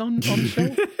 essays on the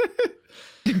show?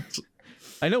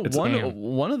 I know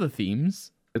one of the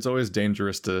themes. It's always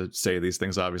dangerous to say these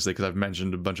things, obviously, because I've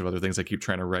mentioned a bunch of other things I keep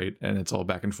trying to write, and it's all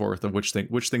back and forth of which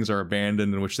things are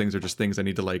abandoned and which things are just things I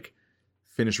need to like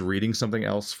finish reading something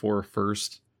else for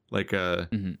first. Like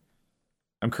I'm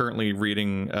currently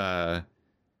reading...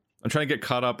 I'm trying to get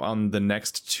caught up on the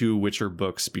next 2 Witcher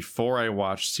books before I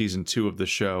watch season 2 of the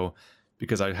show,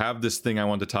 because I have this thing I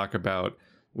want to talk about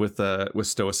with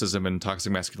stoicism and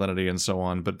toxic masculinity and so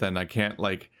on. But then I can't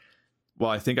like, well,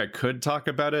 I think I could talk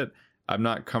about it. I'm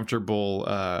not comfortable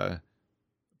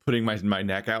putting my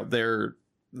neck out there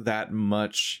that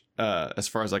much as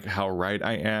far as like how right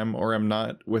I am or am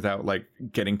not, without like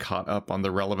getting caught up on the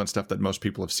relevant stuff that most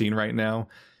people have seen right now.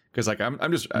 Because like I'm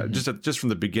just from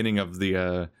the beginning of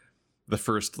the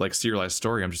first like serialized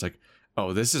story, I'm just like,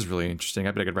 oh, this is really interesting.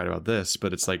 I bet I could write about this.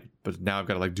 But it's like, but now I've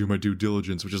got to like do my due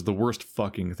diligence, which is the worst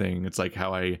fucking thing. It's like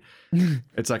how I'm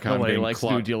getting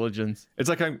due diligence. It's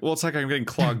like I'm getting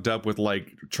clogged up with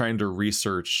like trying to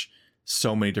research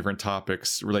so many different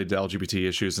topics related to LGBT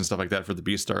issues and stuff like that for the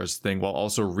Beastars thing, while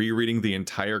also rereading the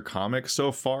entire comic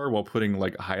so far, while putting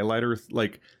like highlighter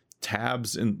like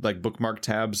tabs and like bookmark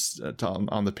tabs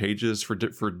on the pages for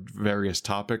various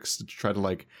topics to try to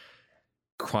like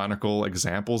chronicle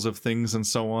examples of things and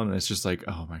so on. And it's just like,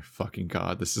 oh my fucking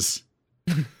god, this is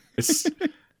it's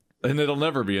and it'll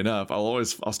never be enough.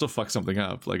 I'll still fuck something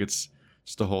up. Like, it's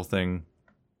just a whole thing.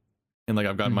 And like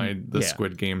I've got the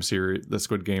Squid Game series, the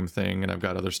Squid Game thing, and I've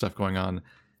got other stuff going on,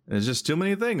 and it's just too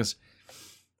many things.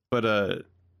 But at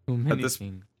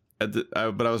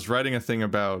but I was writing a thing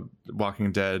about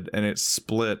Walking Dead, and it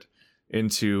split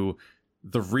into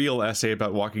the real essay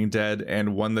about Walking Dead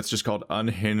and one that's just called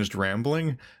Unhinged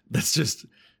Rambling. That's just,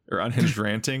 or Unhinged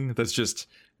Ranting. That's just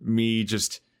me,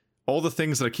 just all the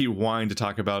things that I keep wanting to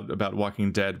talk about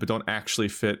Walking Dead, but don't actually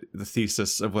fit the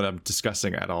thesis of what I'm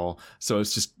discussing at all. So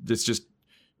it's just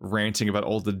ranting about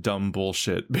all the dumb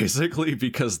bullshit, basically,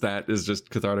 because that is just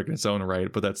cathartic in its own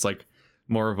right. But that's like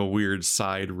more of a weird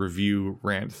side review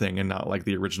rant thing, and not like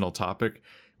the original topic,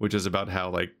 which is about how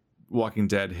like Walking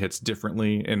Dead hits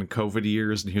differently in COVID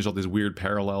years, and here's all these weird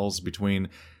parallels between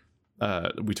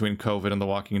COVID and The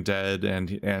Walking Dead,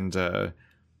 and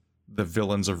the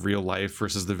villains of real life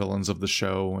versus the villains of the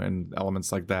show, and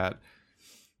elements like that.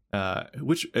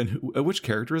 Which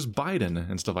character is Biden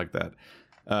and stuff like that.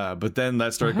 But then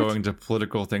that started going to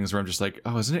political things where I'm just like,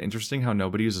 oh, isn't it interesting how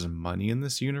nobody uses money in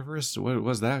this universe? What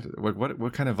was that?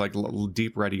 What kind of like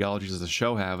deep ideologies does the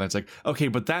show have? And it's like, okay,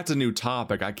 but that's a new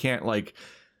topic. I can't like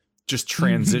just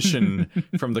transition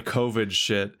from the COVID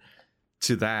shit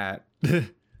to that.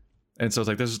 And so it's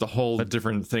like, this is a whole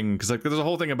different thing, because like there's a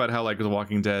whole thing about how like The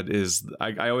Walking Dead is,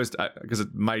 I always, because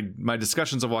my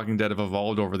discussions of Walking Dead have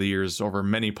evolved over the years, over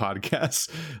many podcasts.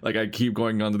 Like I keep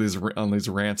going on these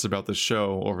rants about the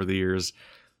show over the years.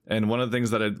 And one of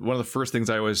the first things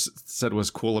I always said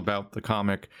was cool about the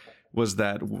comic was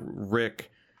that Rick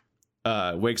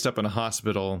wakes up in a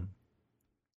hospital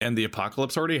and the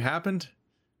apocalypse already happened.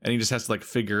 And he just has to like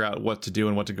figure out what to do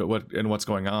and what's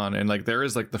going on. And like there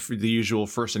is like the usual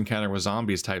first encounter with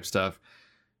zombies type stuff,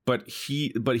 but he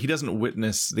doesn't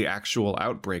witness the actual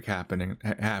outbreak happen,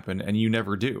 and you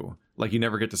never do. Like you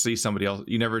never get to see somebody else.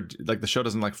 You never, like the show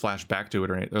doesn't like flash back to it,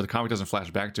 or the comic doesn't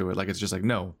flash back to it. Like it's just like,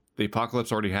 no, the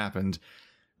apocalypse already happened.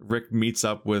 Rick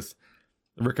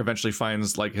eventually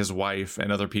finds like his wife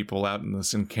and other people out in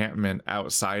this encampment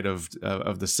outside of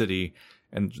the city,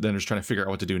 and then just trying to figure out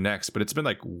what to do next. But it's been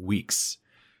like weeks.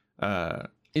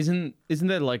 Isn't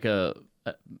that like a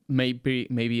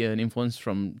maybe an influence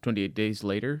from 28 Days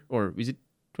Later, or is it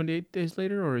 28 Days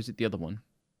Later, or is it the other one?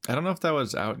 I don't know if that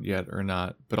was out yet or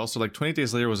not. But also like 28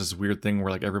 Days Later was this weird thing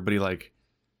where like everybody like,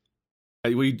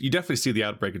 you definitely see the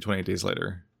outbreak in 28 Days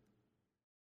Later.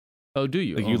 Oh, do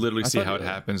you? Like you literally see how it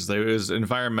happens. There is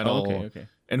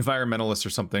environmentalists or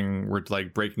something were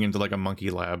like breaking into like a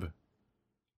monkey lab,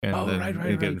 and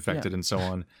they get infected and so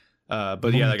on.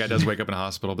 But yeah, that guy does wake up in a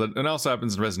hospital. But it also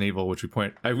happens in Resident Evil, which we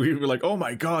were like, oh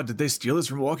my god, did they steal this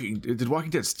from Did Walking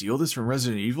Dead steal this from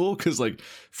Resident Evil? Because like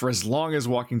for as long as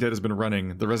Walking Dead has been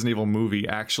running, the Resident Evil movie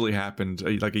actually happened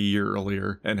like a year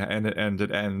earlier, and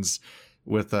it ends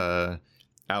with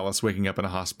Alice waking up in a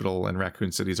hospital, and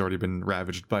Raccoon City's already been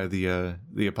ravaged by the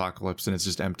apocalypse, and it's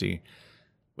just empty,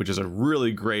 which is a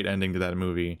really great ending to that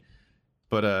movie.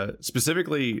 But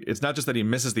specifically, it's not just that he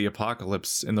misses the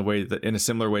apocalypse in a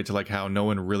similar way to like how no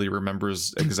one really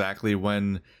remembers exactly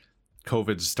when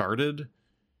COVID started.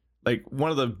 Like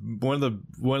one of the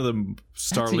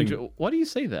startling. Why do you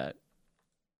say that?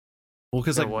 Well,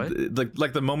 because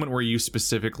like the moment where you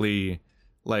specifically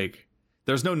like.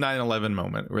 There's no 9/11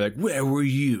 moment where like, where were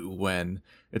you when?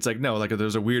 It's like, no, like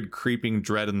there's a weird creeping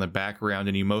dread in the background,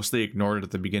 and you mostly ignored it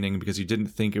at the beginning because you didn't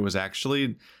think it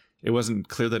wasn't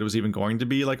clear that it was even going to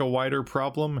be like a wider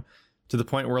problem, to the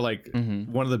point where like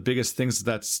one of the biggest things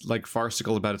that's like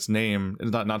farcical about its name,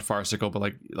 not farcical,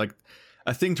 but like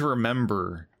a thing to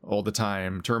remember all the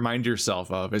time, to remind yourself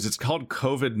of, is it's called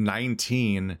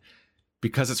COVID-19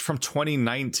 because it's from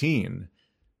 2019.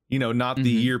 You know, not the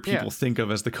year people think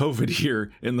of as the COVID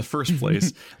year in the first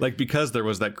place. Like, because there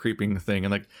was that creeping thing,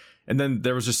 and then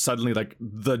there was just suddenly like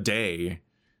the day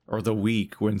or the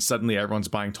week when suddenly everyone's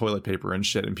buying toilet paper and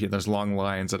shit, and there's long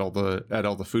lines at all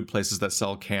the food places that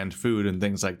sell canned food and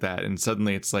things like that. And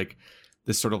suddenly it's like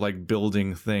this sort of like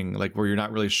building thing, like where you're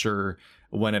not really sure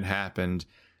when it happened.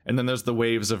 And then there's the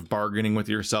waves of bargaining with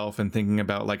yourself and thinking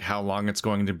about like how long it's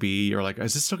going to be, or like,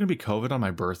 is this still going to be COVID on my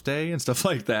birthday and stuff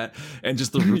like that? And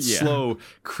just the slow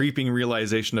creeping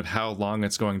realization of how long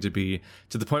it's going to be,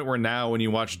 to the point where now when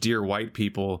you watch Dear White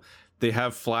People, they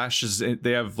have flashes,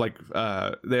 they have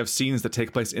scenes that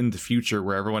take place in the future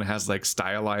where everyone has like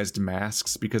stylized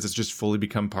masks, because it's just fully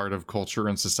become part of culture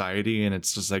and society. And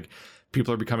it's just like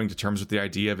people are becoming to terms with the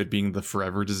idea of it being the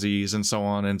forever disease and so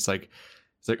on. And it's like,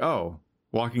 oh,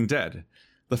 Walking Dead,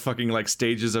 the fucking like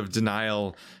stages of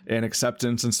denial and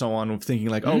acceptance and so on, of thinking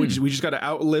like, oh, we just got to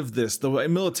outlive this. The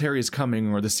military is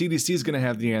coming, or the CDC is going to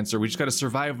have the answer. We just got to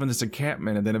survive in this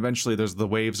encampment. And then eventually there's the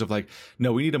waves of like,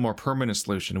 no, we need a more permanent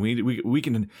solution. We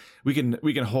can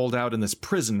hold out in this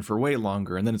prison for way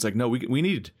longer. And then it's like, no, we got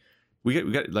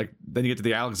like, then you get to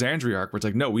the Alexandria arc where it's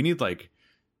like, no, we need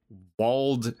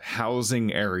walled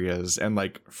housing areas and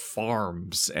like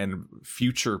farms and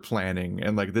future planning,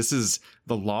 and like this is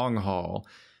the long haul,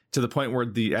 to the point where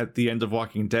at the end of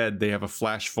Walking Dead they have a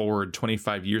flash forward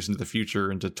 25 years into the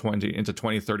future into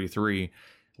 2033,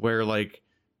 where like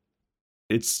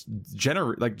it's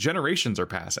generations are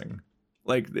passing,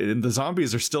 like, and the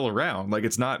zombies are still around, like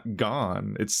it's not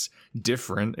gone, it's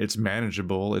different, it's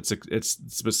manageable, it's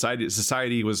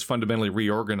society was fundamentally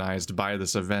reorganized by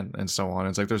this event and so on.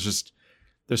 It's like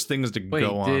there's things to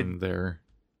go on there.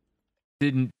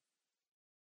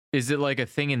 Is it like a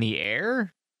thing in the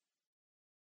air?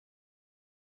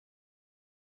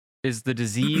 Is the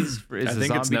disease, is the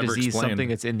zombie disease explained. Something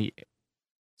that's in the,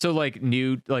 so like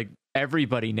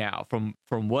everybody now from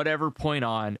whatever point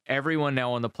on, everyone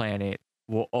now on the planet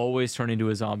will always turn into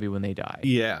a zombie when they die?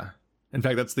 Yeah, in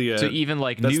fact that's the so even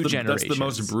like new generations, that's the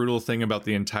most brutal thing about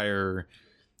the entire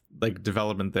like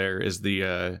development there, is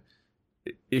the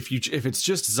if it's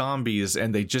just zombies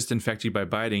and they just infect you by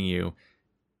biting you,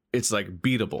 it's like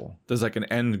beatable. There's like an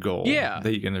end goal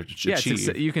that you can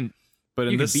achieve. You can. But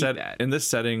in this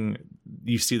setting,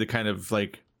 you see the kind of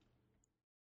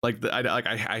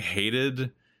I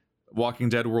hated Walking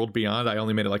Dead World Beyond. I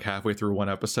only made it like halfway through one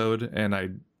episode, and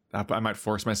I might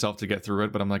force myself to get through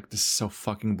it, but I'm like, this is so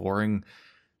fucking boring.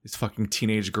 These fucking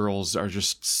teenage girls are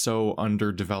just so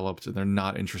underdeveloped, and they're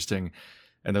not interesting,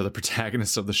 and they're the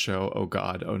protagonists of the show. Oh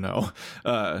god, oh no,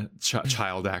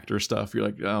 child actor stuff. You're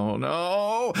like, oh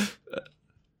no.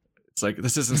 It's like,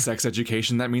 this isn't sex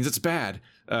education. That means it's bad.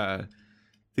 That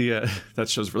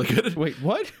show's really good. Wait,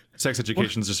 what? Sex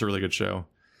Education is just a really good show.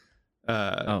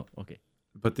 Okay.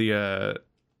 But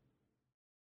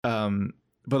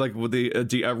like with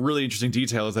a really interesting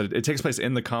detail is that it takes place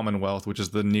in the Commonwealth, which is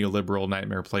the neoliberal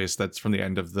nightmare place that's from the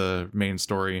end of the main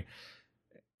story.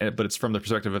 But it's from the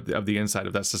perspective of the inside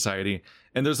of that society.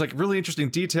 And there's like really interesting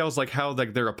details, like how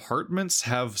like their apartments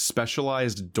have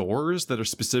specialized doors that are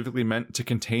specifically meant to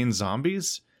contain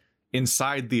zombies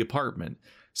inside the apartment.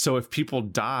 So if people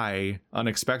die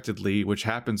unexpectedly, which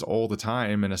happens all the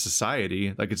time in a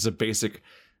society, like it's a basic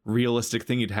realistic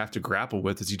thing you'd have to grapple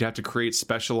with, is you'd have to create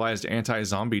specialized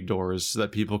anti-zombie doors so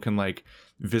that people can like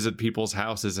visit people's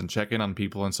houses and check in on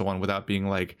people and so on without being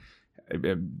like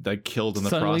killed in the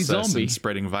suddenly process zombie. And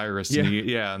spreading virus.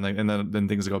 And then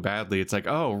things go badly. It's like,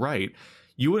 oh right,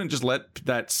 you wouldn't just let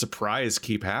that surprise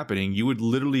keep happening. You would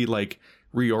literally like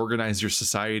reorganize your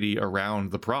society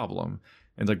around the problem.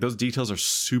 And like those details are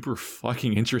super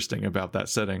fucking interesting about that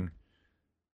setting.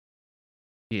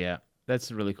 Yeah,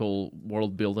 that's really cool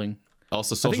world building.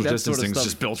 Also, social distancing is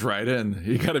just built right in.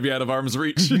 You got to be out of arm's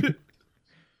reach.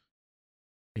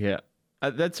 Yeah,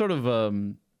 that sort of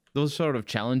those sort of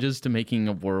challenges to making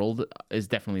a world is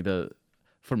definitely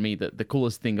for me the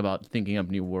coolest thing about thinking up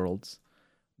new worlds.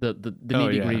 The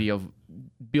nitty gritty of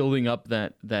building up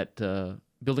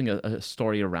building a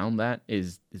story around that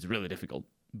is really difficult.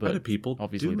 But how do people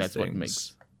obviously that's things? What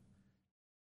makes.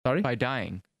 Sorry? By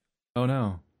dying. Oh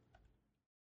no.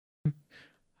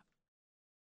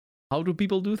 How do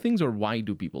people do things, or why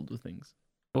do people do things?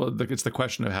 Well, it's the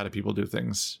question of how do people do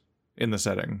things in the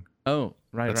setting. Oh,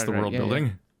 right. That's the world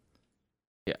building.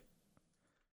 Yeah.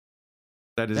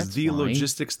 That's the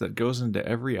logistics that goes into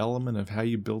every element of how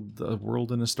you build the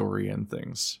world and a story and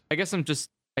things. I guess I'm just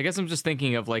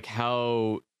thinking of like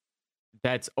how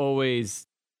that's always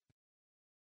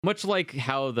much like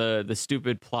how the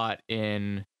stupid plot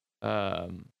in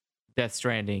Death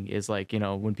Stranding is like, you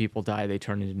know, when people die they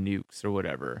turn into nukes or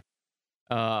whatever.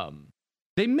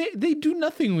 They do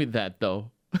nothing with that though.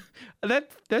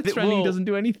 Death Stranding doesn't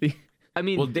do anything. I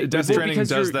mean, Death Stranding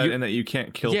does that in that you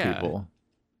can't kill people.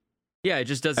 Yeah, it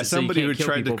just does it. As somebody who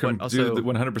tried to do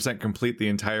 100% complete the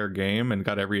entire game and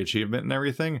got every achievement and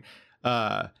everything,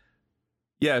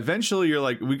 yeah, eventually you're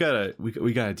like, we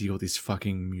gotta deal with these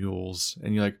fucking mules,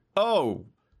 and you're like, oh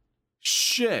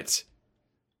shit,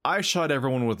 I shot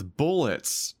everyone with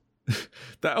bullets.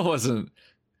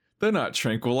 They're not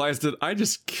tranquilized. I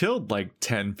just killed like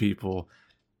 10 people.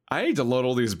 I need to load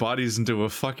all these bodies into a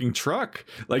fucking truck.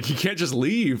 Like, you can't just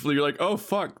leave. You're like, oh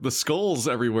fuck, the skulls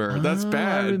everywhere. That's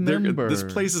bad. This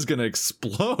place is gonna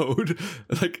explode.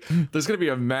 Like, there's gonna be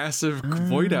a massive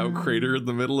void out crater in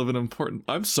the middle of an important.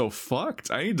 I'm so fucked.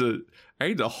 I need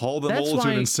to haul them all to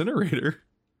an incinerator.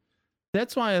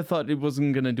 That's why I thought it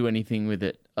wasn't gonna do anything with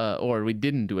it, or we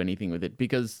didn't do anything with it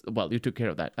because, well, you took care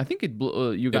of that. I think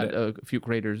you got a few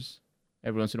craters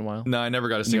every once in a while. No, I never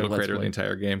got a single crater in the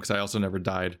entire game because I also never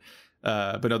died.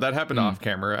 But no, that happened off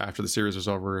camera after the series was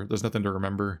over. There's nothing to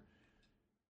remember.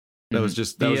 That was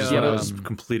just when I was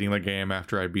completing the game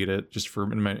after I beat it, just for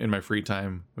in my free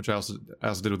time, which I also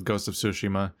did with Ghost of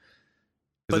Tsushima.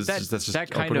 Because But that's just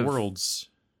that kind open of worlds.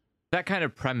 that kind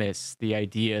of premise, the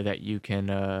idea that you can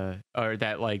or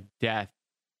that like death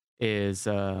is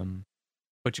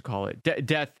what you call it,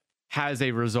 death has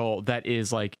a result that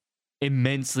is like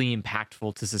immensely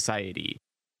impactful to society,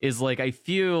 is like, I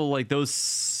feel like those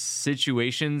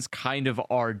situations kind of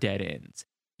are dead ends.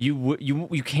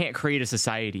 You can't create a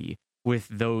society with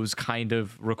those kind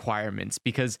of requirements,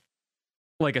 because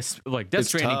like Death It's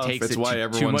Stranding tough. takes It's it why too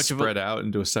everyone's much of a, spread out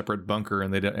into a separate bunker,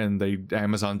 and they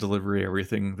Amazon delivery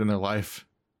everything in their life.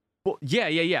 well,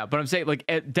 yeah. But I'm saying like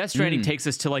Death Stranding Mm. takes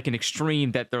us to like an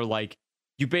extreme that they're like,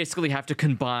 you basically have to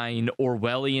combine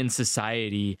Orwellian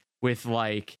society with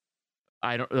like,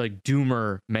 I don't like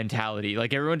doomer mentality.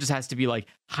 Like everyone just has to be like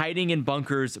hiding in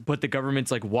bunkers, but the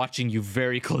government's like watching you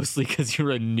very closely because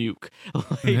you're a nuke.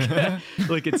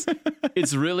 Like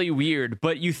it's really weird.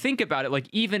 But you think about it, like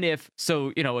even if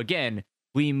so, again,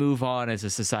 we move on as a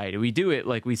society. We do it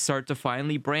like we start to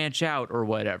finally branch out or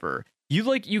whatever.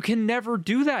 You can never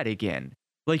do that again.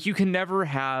 Like you can never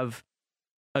have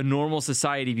a normal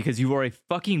society because you are a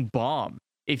fucking bomb.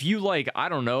 If you like, I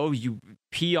don't know, you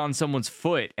pee on someone's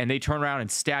foot and they turn around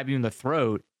and stab you in the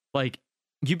throat, like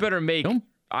you better make Don't pee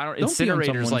on incinerators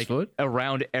someone's like foot.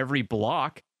 around every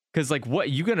block, because like what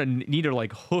you gonna need to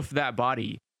like hoof that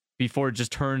body before it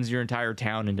just turns your entire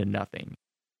town into nothing.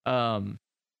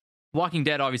 Walking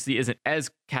Dead obviously isn't as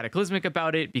cataclysmic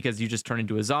about it because you just turn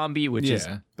into a zombie, which is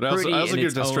But I pretty also in give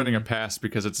its Death Stranding a own- pass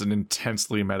because it's an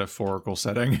intensely metaphorical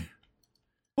setting.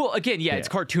 well, again, it's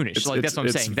cartoonish. That's what I'm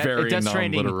saying. It's very Death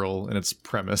Stranding, non-literal in its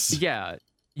premise. yeah,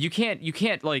 you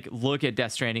can't like look at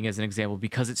Death Stranding as an example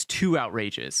because it's too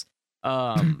outrageous.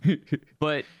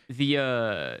 But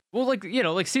the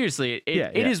like seriously,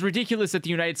 it is ridiculous that the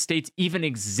United States even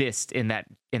exists in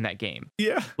that game.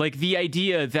 Yeah. Like the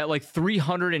idea that like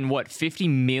 50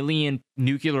 million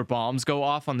nuclear bombs go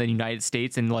off on the United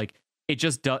States, and like it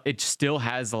still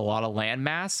has a lot of land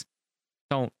mass.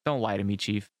 Don't lie to me,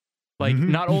 Chief. Like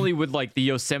not only would like the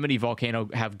Yosemite volcano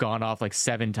have gone off like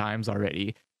 7 times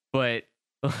already, but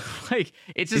like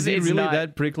it's just Is it it's really not,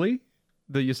 that prickly?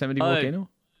 The Yosemite volcano?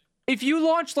 if you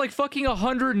launched like fucking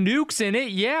 100 nukes in it,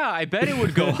 yeah, I bet it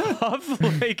would go off.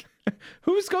 Like,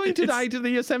 Who's going to die to the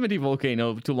Yosemite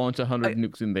volcano to launch 100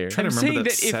 nukes in there? Trying to I'm remember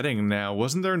that saying that if- setting now.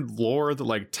 Wasn't there lore that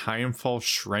like Timefall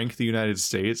shrank the United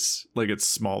States? Like it's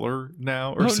smaller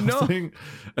now or Oh, no. something?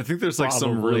 I think there's like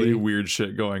some Probably. really weird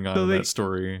shit going on So in they- that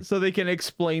story. So they can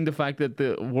explain the fact that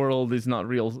the world is not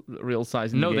real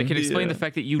size. In no, the they game? can explain Yeah. the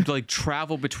fact that you like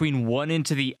travel between one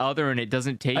into the other, and it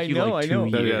doesn't take I you know, like I 2 know.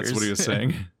 years. Yeah, that's what he was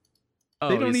saying. Oh,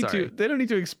 They don't need sorry. to. They don't need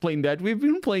to explain that. We've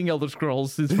been playing Elder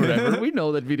Scrolls since forever. We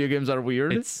know that video games are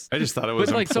weird. It's I just thought it was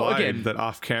But, like, so implied again- that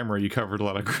off camera you covered a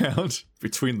lot of ground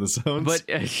between the zones. but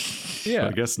Yeah.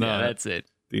 I guess not. that's it.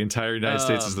 The entire United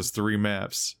States is Um, those 3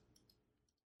 maps.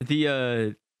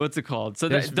 The what's it called? So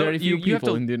There's that very few you have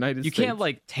people to in the United you States. can't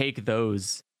like take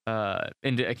those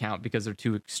into account because they're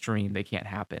too extreme. They can't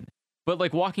happen. But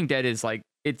like Walking Dead is like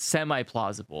it's semi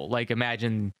plausible. Like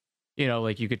imagine,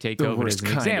 like you could take The COVID worst as an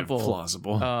kind example. of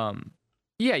plausible.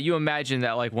 Yeah, you imagine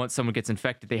that like once someone gets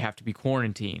infected, they have to be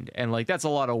quarantined, and like that's a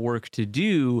lot of work to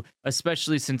do,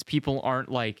 especially since people aren't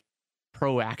like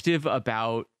proactive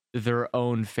about their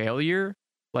own failure.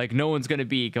 Like no one's gonna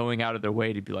be going out of their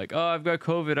way to be like, oh, I've got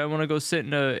COVID, I want to go sit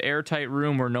in a airtight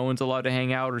room where no one's allowed to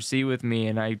hang out or see with me,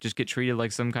 and I just get treated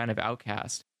like some kind of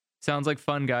outcast. Sounds like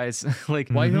fun, guys. Like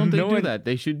Why don't they no do one- that?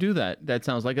 They should do that. That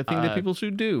sounds like a thing that people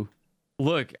should do.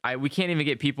 Look, we can't even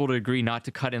get people to agree not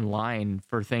to cut in line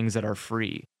for things that are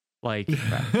free. Like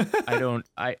I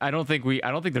don't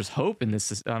think there's hope in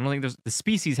this. I don't think the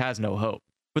species has no hope.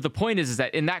 But the point is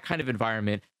that in that kind of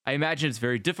environment, I imagine it's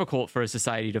very difficult for a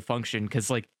society to function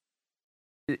because like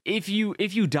if you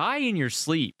die in your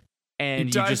sleep and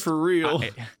You die just for real.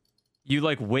 you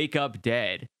like wake up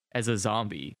dead as a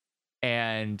zombie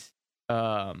and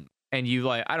you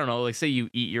like, I don't know, like say you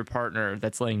eat your partner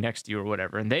that's laying next to you or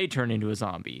whatever, and they turn into a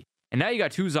zombie. And now you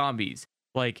got 2 zombies.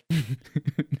 Like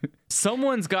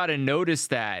someone's got to notice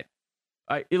that.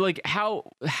 Like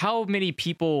how many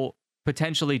people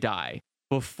potentially die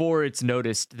before it's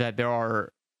noticed that there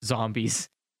are zombies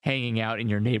hanging out in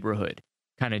your neighborhood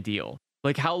kind of deal.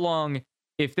 Like how long,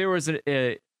 if there was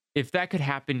if that could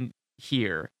happen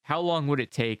here, how long would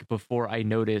it take before I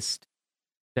noticed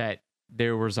that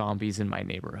there were zombies in my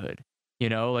neighborhood?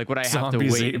 Like would I have to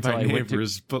Zombies wait ate until my I went to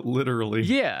neighbors, but literally.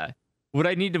 Yeah. Would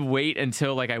I need to wait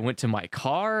until like I went to my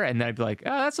car and then I'd be like, oh,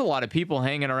 that's a lot of people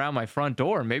hanging around my front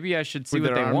door. Maybe I should see With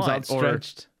what their they arms want. Or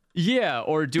outstretched. yeah,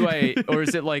 or do I or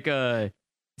is it like a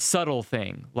subtle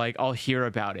thing? Like I'll hear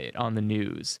about it on the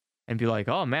news and be like,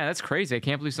 oh man, that's crazy. I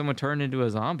can't believe someone turned into a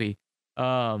zombie.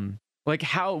 Like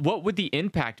what would the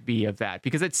impact be of that?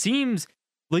 Because it seems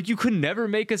like you could never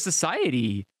make a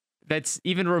society that's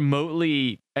even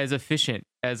remotely as efficient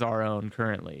as our own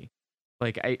currently.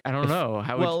 Like I don't know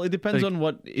how. Well, it depends on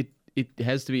what it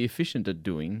has to be efficient at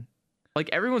doing. Like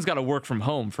everyone's got to work from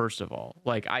home first of all.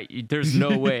 Like there's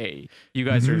no way you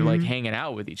guys are like hanging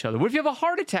out with each other. What if you have a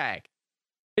heart attack?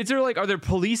 Are there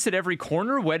police at every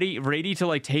corner ready to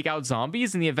like take out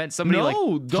zombies in the event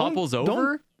somebody topples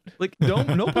over? Like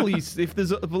no police. If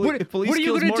there's if police what are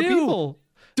you kills more do? People,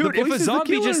 dude, if a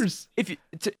zombie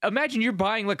imagine you're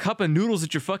buying a cup of noodles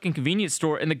at your fucking convenience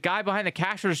store and the guy behind the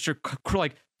cash register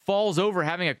like falls over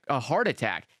having a heart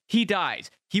attack. He dies.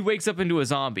 He wakes up into a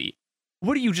zombie.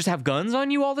 What do you just have guns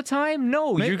on you all the time?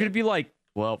 No, you're gonna be like,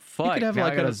 well, fuck. Now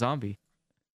I got a zombie.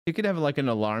 You could have like an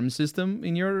alarm system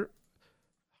in your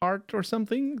heart or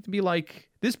something to be like,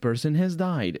 this person has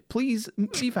died. Please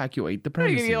evacuate the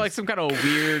premises. You get like some kind of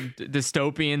weird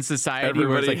dystopian society. Everybody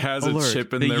where it's like, has a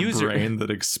chip in their brain that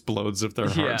explodes if their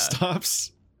heart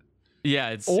stops.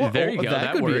 Yeah, there you go.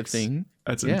 That could works. Be a thing.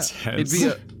 That's intense.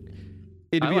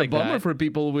 It'd be a bummer for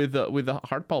people with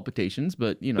heart palpitations,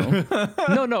 but you know.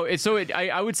 No.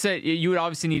 I would say you would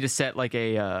obviously need to set like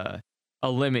a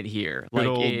limit here. Like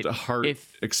old heart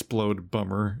explode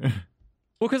bummer.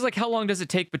 Well, because like how long does it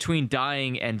take between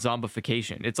dying and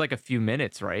zombification? It's like a few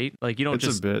minutes, right? Like you don't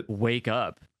just wake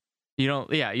up. You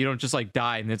don't just like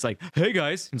die and it's like, hey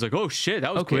guys. It's like, oh shit,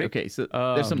 that was quick. Okay, so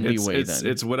there's some leeway then.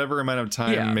 It's whatever amount of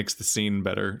time makes the scene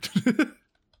better.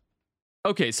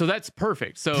 Okay, so that's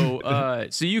perfect. So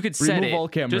so you could set remove all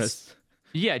cameras.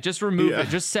 Just remove it.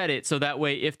 Just set it so that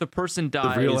way if the person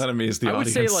dies, the real enemy is the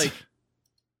audience. I would say like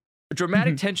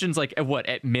dramatic tension's like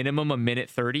at minimum a minute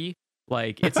 30.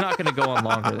 Like it's not going to go on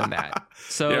longer than that.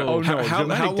 So how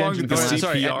long did the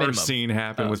CPR scene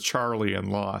happen with Charlie and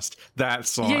Lost?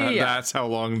 That's long. That's how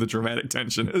long the dramatic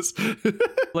tension is.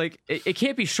 Like it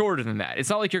can't be shorter than that. It's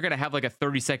not like you're going to have like a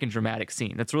 30-second dramatic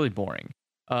scene. That's really boring.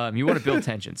 You want to build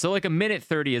tension. So like a minute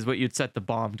 30 is what you'd set the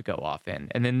bomb to go off in.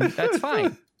 And then that's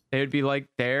fine. They would be like,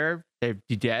 they'd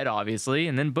be dead, obviously.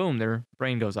 And then boom, their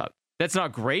brain goes up. That's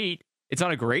not great. It's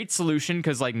not a great solution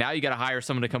because like now you got to hire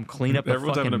someone to come clean up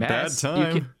Everyone's the fucking having a mess.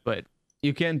 bad time. But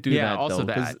you can't do that. Also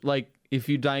though, that like if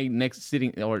you die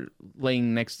sitting or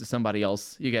laying next to somebody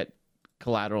else, you get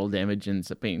collateral damage and it's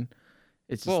a pain.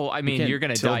 It's just, I mean, you're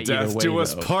gonna die either way. Till death do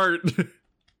us part.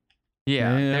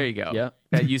 Yeah, there you go. Yeah,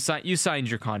 you signed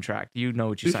your contract. You know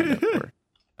what you signed up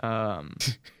for.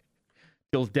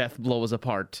 Till death blow us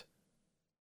apart.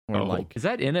 Or like, is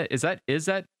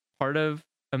that part of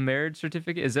a marriage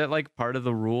certificate? Is that like part of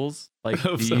the rules? Like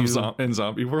in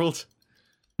Zombie World?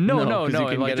 No.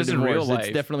 Like just in real life,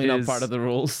 it's definitely not part of the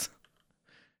rules.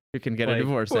 You can get a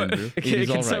divorce, Andrew.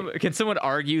 Can someone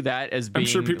argue that as being? I'm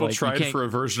sure people like, tried for a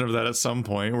version of that at some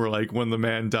point, where like when the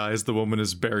man dies, the woman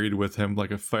is buried with him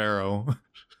like a pharaoh,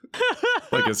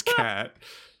 like his cat.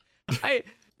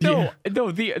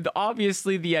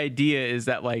 Obviously the idea is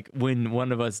that like when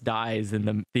one of us dies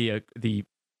and the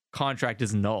contract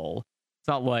is null. It's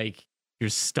not like you're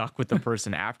stuck with the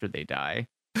person after they die.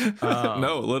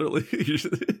 No, literally.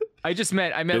 I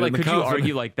meant like could you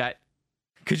argue like that?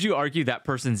 Could you argue that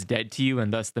person's dead to you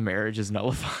and thus the marriage is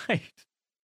nullified?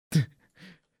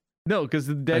 No, because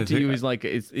the dead to you is like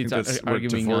it's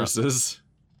arguing divorces.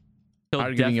 Till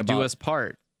arguing death about do us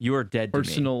part. You are dead to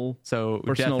me. So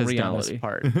personal death has reality. done us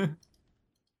part.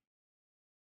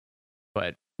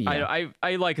 But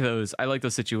I like those. I like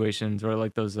those situations, or I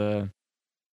like those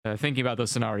thinking about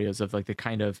those scenarios of like the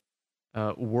kind of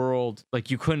world like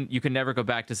you can never go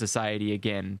back to society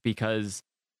again because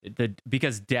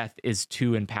death is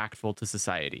too impactful to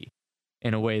society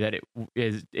in a way that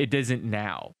it doesn't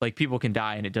now. Like people can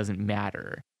die and it doesn't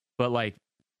matter, but like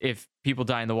if people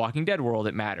die in the Walking Dead world,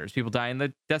 it matters. People die in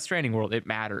the Death Stranding world, it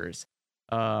matters.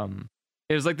 It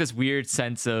was like this weird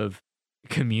sense of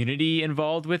community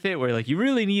involved with it, where like you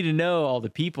really need to know all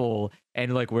the people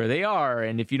and like where they are,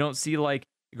 and if you don't see like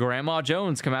Grandma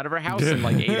Jones come out of her house in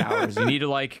like 8 hours, you need to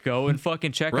like go and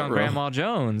fucking check on Grandma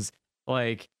Jones.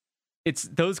 Like it's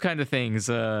those kind of things.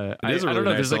 It is a really I don't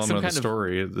know. Nice There's like element some of kind the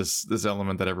story. This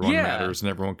element that everyone matters and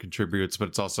everyone contributes, but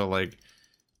it's also like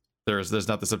there's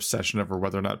not this obsession over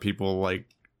whether or not people like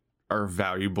are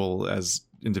valuable as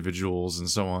individuals and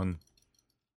so on.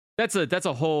 That's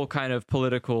a whole kind of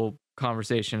political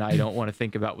conversation I don't want to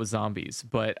think about with zombies,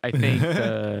 but I think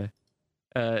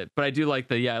but I do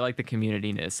like I like the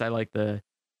community-ness. I like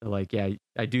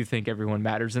I do think everyone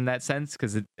matters in that sense,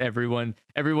 because everyone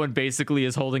basically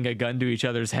is holding a gun to each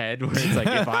other's head, where it's like,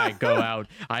 if I go out,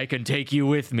 I can take you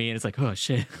with me, and it's like, oh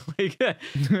shit. Like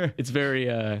it's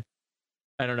very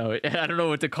I don't know. I don't know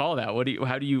what to call that.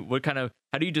 How do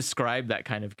you describe that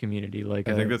kind of community? Like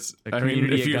I think that's. a I mean,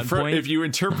 community at gunpoint? if you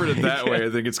interpret it that way, I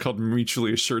think it's called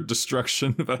mutually assured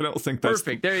destruction. But I don't think that's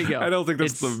perfect. There you go. I don't think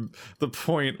that's the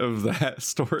point of that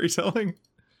storytelling.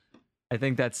 I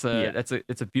think it's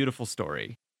a beautiful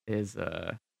story. I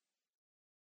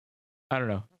don't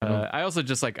know. I also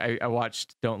just like I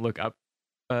watched Don't Look Up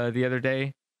the other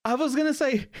day. I was gonna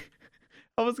say,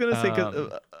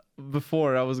 'cause,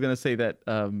 before I was gonna say that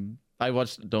I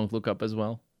watched Don't Look Up as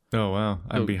well. Oh wow,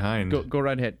 I'm behind. Go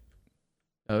right ahead.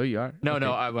 Oh, you are? No, Okay.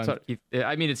 no.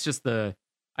 I mean, it's just there's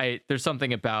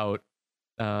something about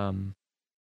it. I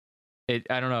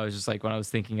don't know. It's just like when I was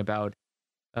thinking about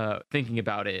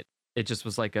it, it just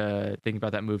was like thinking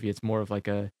about that movie. It's more of like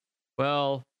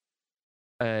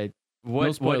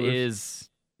what is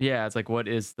it's like what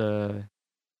is the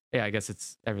I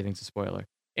guess everything's a spoiler.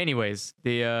 Anyways,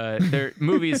 there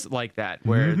movies like that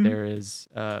where there is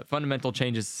fundamental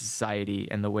changes to society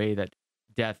and the way that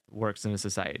death works in a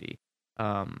society.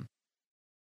 I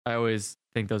always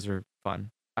think those are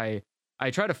fun. I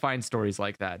try to find stories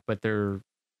like that, but they're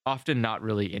often not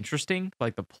really interesting.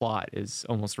 Like the plot is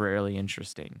almost rarely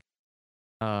interesting.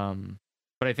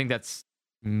 But I think that's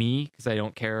me because I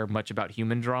don't care much about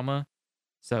human drama.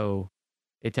 So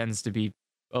it tends to be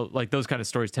like those kind of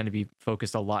stories tend to be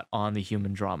focused a lot on the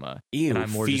human drama. And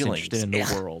I'm more just interested in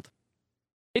the world.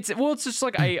 It's just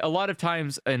like a lot of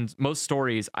times and most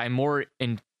stories I'm more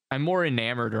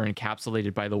enamored or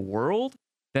encapsulated by the world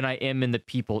than I am in the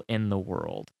people in the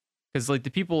world. Because like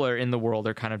the people are in the world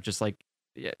are kind of just like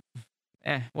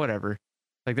whatever.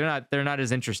 Like they're not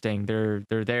as interesting. They're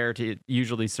there to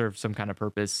usually serve some kind of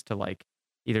purpose to like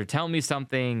either tell me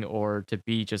something or to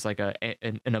be just like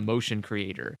an emotion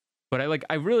creator. But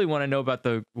I really want to know about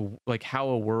how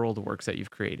a world works that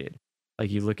you've created.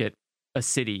 Like you look at a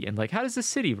city and like how does a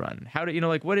city run? How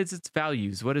do what is its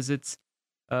values? What is its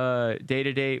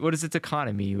day-to-day? What is its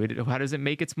economy? How does it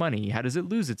make its money? How does it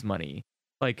lose its money?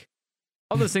 Like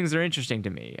all those things are interesting to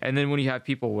me. And then when you have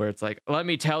people where it's like, let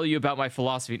me tell you about my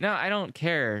philosophy. No, I don't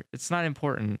care. It's not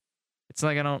important. It's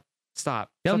like I don't stop.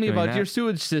 Tell me about that. your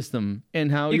sewage system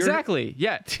and how exactly.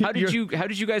 Yeah. How did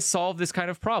you guys solve this kind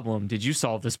of problem? Did you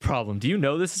solve this problem? Do you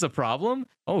know this is a problem?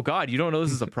 Oh God, you don't know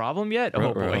this is a problem yet?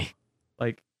 Oh boy.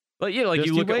 Like you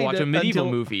watch a medieval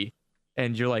movie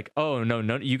and you're like, oh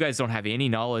no, you guys don't have any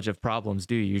knowledge of problems,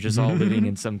 do you? You're just all living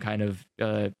in some kind of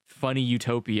funny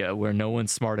utopia where no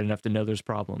one's smart enough to know there's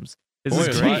problems. This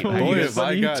is great.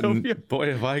 Boy,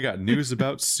 have I got news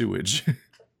about sewage.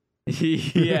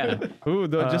 Yeah. Ooh,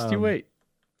 just you wait.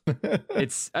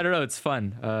 I don't know. It's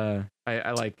fun.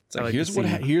 I like.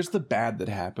 Here's the bad that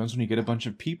happens when you get a bunch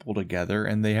of people together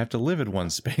and they have to live in one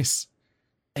space.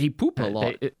 They poop a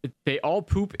lot. They all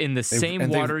poop in the same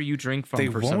water you drink from. They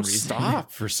for won't some reason.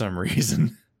 stop for some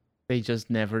reason. They just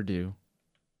never do.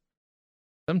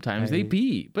 Sometimes they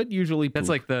pee, but usually poop. That's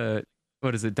like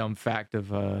what is it? Dumb fact of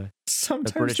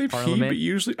sometimes the British they Parliament? pee, but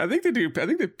usually I think they do. I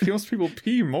think that most people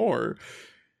pee more.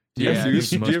 Do you Yeah,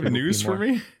 have news for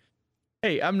me?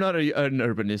 Hey, I'm not an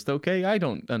urbanist, okay? I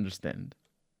don't understand.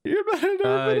 You're not an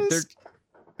urbanist.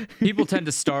 People tend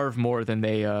to starve more than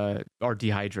they are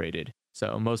dehydrated.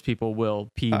 So most people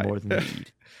will pee more than they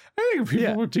eat. I think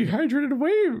people are dehydrated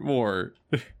way more.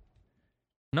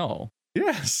 No.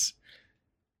 Yes.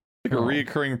 Like a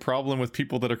reoccurring problem with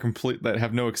people that are that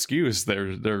have no excuse.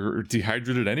 They're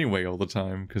dehydrated anyway all the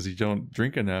time because you don't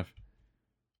drink enough.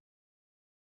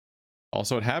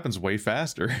 Also, it happens way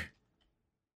faster.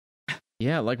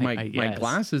 Yeah, like my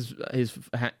glass is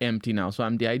empty now, so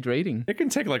I'm dehydrating. It can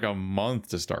take like a month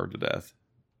to starve to death.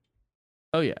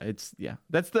 Oh yeah,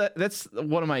 that's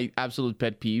one of my absolute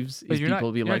pet peeves. But is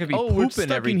people be like, "Oh, we're stuck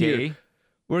every day. Here.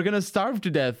 We're gonna starve to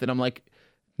death," and I'm like,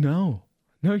 "No,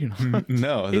 you're not."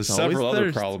 No, there's several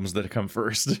other problems that come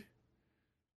first.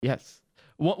 Yes,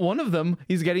 one of them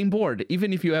is getting bored.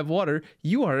 Even if you have water,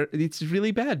 it's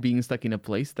really bad being stuck in a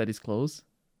place that is closed.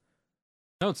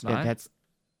 No, it's not.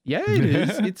 Yeah, it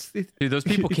is. Dude, those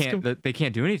people can't. They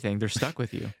can't do anything. They're stuck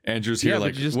with you. Andrew's here.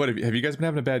 Like, what have you guys been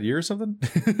having a bad year or something?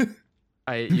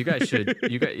 You guys should.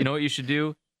 You know what you should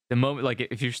do? The moment, like,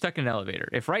 if you're stuck in an elevator,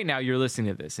 if right now you're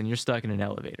listening to this and you're stuck in an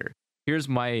elevator, here's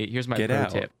my pro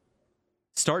tip.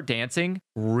 Start dancing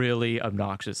really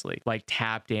obnoxiously, like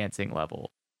tap dancing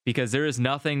level, because there is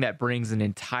nothing that brings an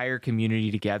entire community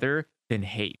together than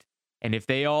hate. And if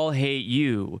they all hate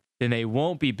you, then they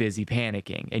won't be busy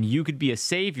panicking. And you could be a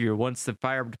savior once the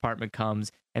fire department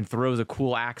comes and throws a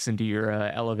cool axe into your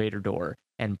elevator door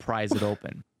and pries it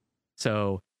open.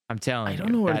 So I'm telling you, I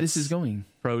don't know where this is going.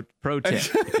 Pro tip: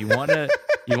 if you want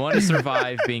to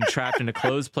survive being trapped in a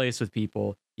closed place with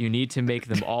people, You need to make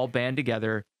them all band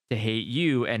together to hate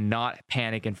you and not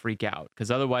panic and freak out, because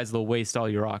otherwise they'll waste all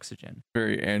your oxygen.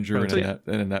 Very Andrew in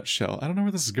a nutshell. I don't know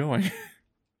where this is going.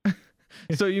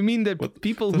 So you mean that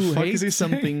people who hate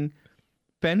something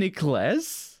panic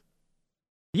less?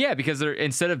 Yeah, because they're,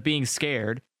 instead of being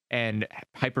scared and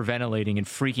hyperventilating and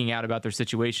freaking out about their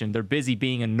situation, they're busy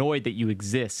being annoyed that you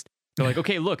exist. They're like,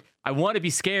 okay, look, I want to be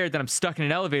scared that I'm stuck in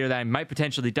an elevator that I might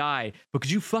potentially die, but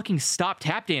could you fucking stop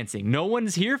tap dancing? No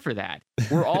one's here for that.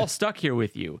 We're all stuck here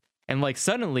with you. And like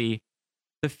suddenly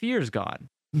the fear's gone.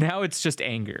 Now it's just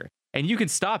anger. And you can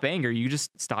stop anger, you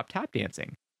just stop tap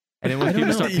dancing. And then when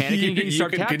people start panicking, you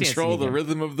start tap dancing. You can control the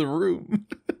rhythm of the room.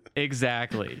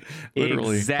 Exactly.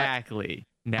 Literally. Exactly.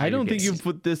 Now I don't think you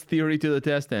put this theory to the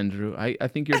test, Andrew. I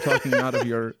think you're talking out of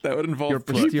your that would involve your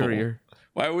posterior.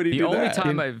 Why would he do that?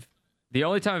 The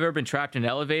only time I've ever been trapped in an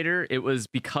elevator, it was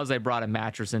because I brought a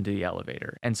mattress into the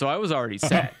elevator. And so I was already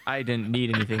set. I didn't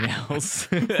need anything else.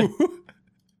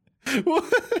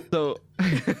 So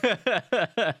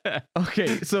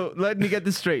okay, so let me get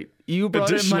this straight. You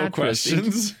brought a mattress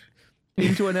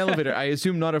into an elevator. I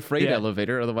assume not a freight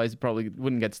elevator, otherwise it probably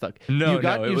wouldn't get stuck. No,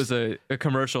 it was a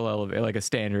commercial elevator, like a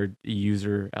standard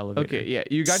user elevator. Okay, yeah,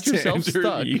 you got yourself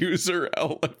stuck. User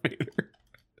elevator.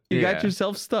 You got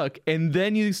yourself stuck, and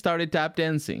then you started tap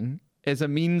dancing as a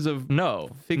means of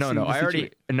fixing the I was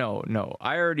already alone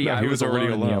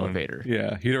in the elevator.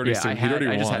 Yeah, he'd already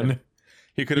won.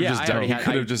 He could have just died. He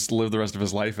could have just lived the rest of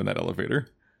his life in that elevator.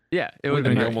 Yeah, it would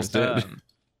have been almost dead.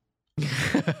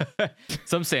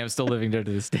 Some say I'm still living there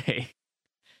to this day.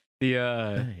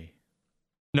 No,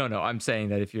 I'm saying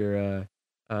that if you're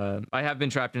I have been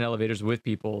trapped in elevators with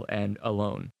people and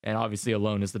alone. And obviously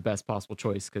alone is the best possible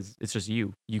choice because it's just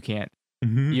you. You can't,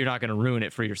 you're not going to ruin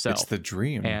it for yourself. It's the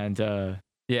dream. And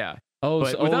yeah. Oh,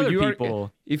 but with other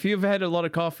people, if you've had a lot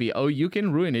of coffee, you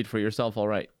can ruin it for yourself. All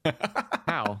right.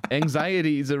 How?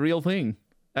 Anxiety is a real thing.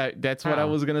 That's what I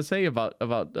was going to say about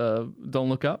Don't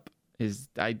Look Up.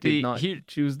 I did not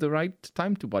choose the right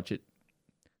time to watch it.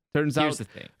 Turns out the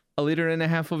thing. A liter and a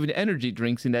half of energy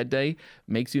drinks in that day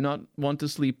makes you not want to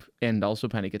sleep and also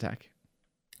panic attack.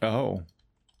 Oh,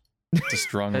 it's a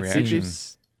strong reaction.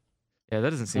 Yeah, that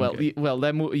doesn't seem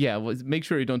good. Make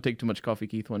sure you don't take too much coffee,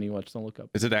 Keith, when you watch Don't Look Up.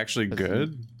 Is it actually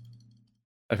good?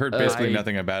 I've heard basically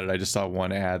nothing about it. I just saw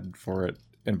one ad for it,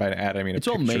 and by an ad I mean it's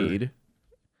all made.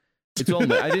 It's all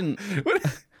made.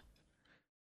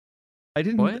 I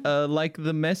didn't like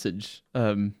the message.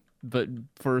 But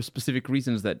for specific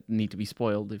reasons that need to be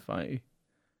spoiled if I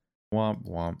womp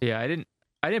womp. Yeah, I didn't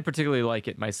particularly like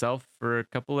it myself for a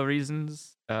couple of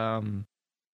reasons. I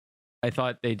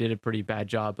thought they did a pretty bad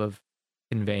job of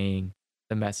conveying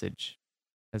the message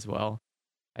as well.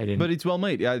 But it's well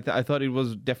made. I thought it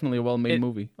was definitely a well made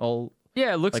movie. It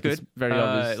looks good. It's very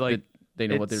obvious that they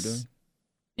know what they're doing.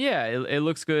 Yeah, it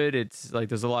looks good. It's like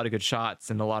there's a lot of good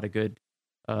shots and a lot of good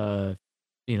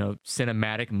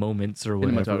cinematic moments or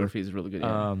whatever. Cinematography is really good.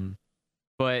 Yeah.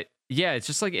 But yeah, it's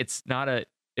just like it's not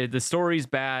the story's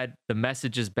bad, the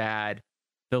message is bad,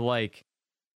 the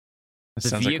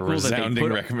sounds like a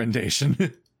resounding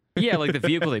recommendation. Yeah, like the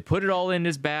vehicle they put it all in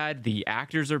is bad. The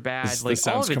actors are bad. This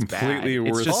sounds completely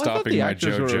worth stopping my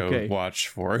JoJo watch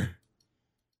for.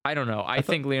 I don't know. I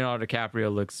think Leonardo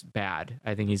DiCaprio looks bad.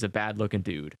 I think he's a bad looking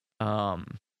dude.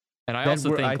 And I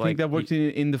think that worked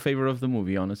in the favor of the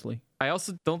movie, honestly. I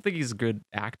also don't think he's a good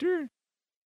actor.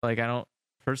 Like, I don't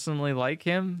personally like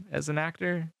him as an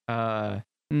actor.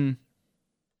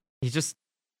 He's just,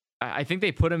 I think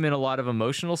they put him in a lot of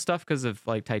emotional stuff because of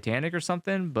like Titanic or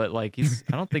something. But like,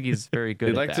 I don't think he's very good.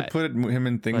 They like to put him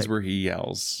in things where he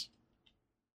yells.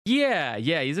 Yeah,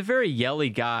 he's a very yelly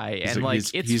guy, he's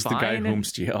the guy whom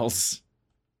yells.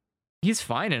 He's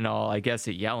fine and all, I guess,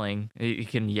 at yelling. He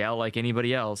can yell like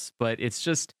anybody else, but it's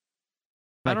just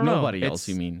like I don't know. Nobody else,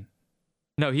 you mean?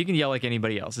 No, he can yell like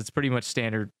anybody else. It's pretty much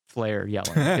standard Flair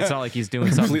yelling. It's not like he's doing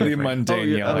something completely different. mundane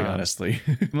yelling, honestly.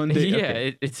 Mundane.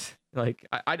 Yeah, it's like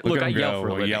I yell for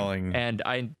a living, yelling. And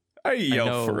I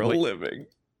yell for a living.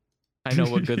 I know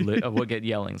what good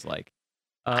yelling's like.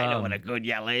 I know what a good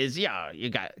yell is. Yeah,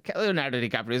 you got Leonardo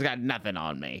DiCaprio's got nothing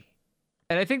on me.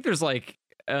 And I think there's like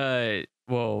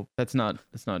well, that's not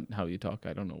how you talk.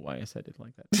 I don't know why I said it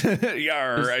like that.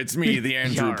 Yarr, it's me, the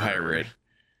Andrew Pirate.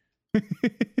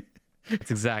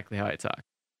 That's exactly how I talk.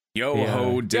 Yo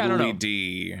ho diddly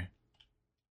dee.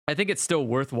 I think it's still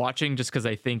worth watching just because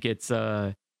I think it's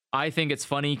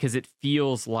funny because it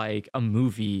feels like a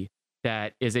movie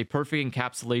that is a perfect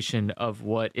encapsulation of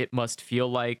what it must feel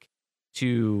like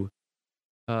to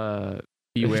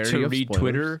read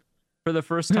Twitter for the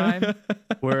first time,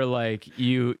 where like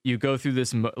you go through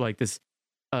this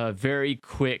a very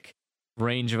quick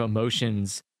range of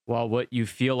emotions, while what you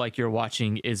feel like you're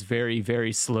watching is very,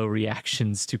 very slow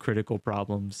reactions to critical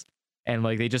problems. And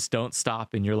like they just don't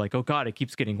stop, and you're like, oh god, it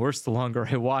keeps getting worse the longer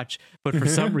I watch. But for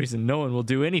some reason, no one will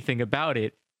do anything about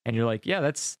it. And you're like, yeah,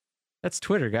 that's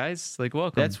Twitter, guys. Like,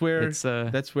 welcome. That's where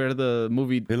the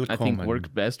movie I think Willkommen.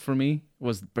 worked best for me,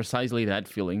 was precisely that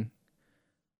feeling,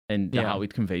 and Yeah. how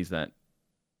it conveys that.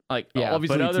 Like, Yeah,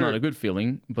 obviously but it's not a good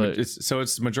feeling, but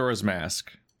It's Majora's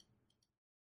Mask.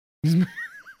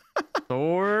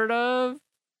 Sort of,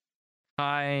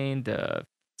 kind of.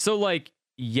 So like,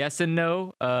 yes and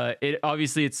no. It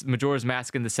obviously it's Majora's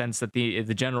Mask in the sense that the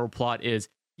general plot is,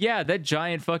 yeah, that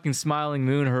giant fucking smiling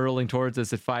moon hurling towards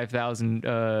us at 5,000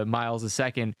 miles a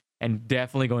second and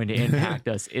definitely going to impact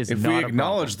us is If not we a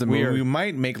acknowledge the problem. moon, we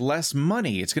might make less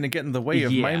money. It's going to get in the way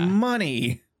of my Yeah.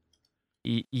 money.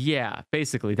 Yeah,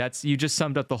 basically, that's you just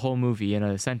summed up the whole movie in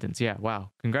a sentence. Yeah, wow,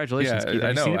 congratulations. Yeah, Keith. Have I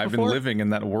you know. seen it I've been before? living in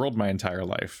that world my entire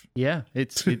life. yeah,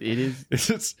 it is.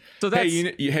 It's, So hey,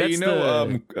 that's you that's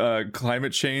know,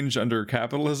 climate change under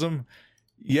capitalism.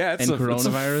 Yeah, And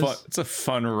coronavirus? It's a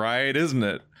fun ride, isn't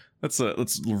it?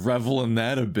 Let's revel in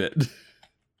that a bit.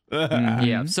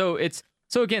 Yeah. So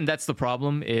again, that's the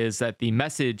problem, is that the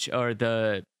message or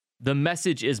the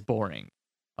message is boring,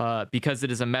 because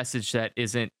it is a message that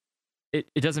isn't.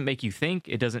 It doesn't make you think.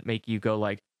 It doesn't make you go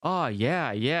like, oh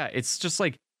yeah. It's just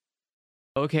like,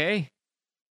 okay,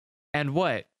 and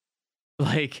what,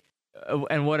 like,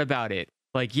 and what about it?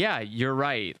 Like, yeah, you're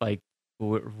right. Like,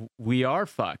 we are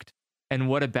fucked. And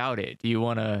what about it? Do you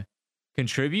want to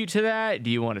contribute to that? Do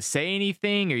you want to say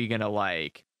anything? Are you gonna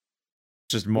like?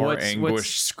 Just more What's-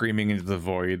 anguish screaming into the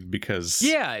void because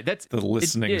Yeah, that's the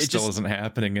listening it still just- isn't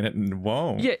happening and it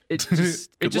won't. yeah. It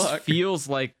just Good luck. feels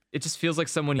like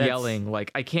someone That's- yelling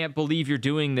like, I can't believe you're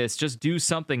doing this. Just do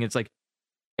something. It's like,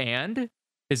 and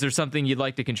is there something you'd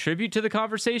like to contribute to the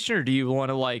conversation, or do you want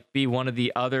to like be one of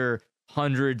the other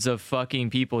hundreds of fucking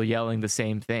people yelling the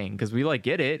same thing? Because we like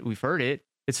get it, we've heard it.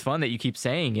 It's fun that you keep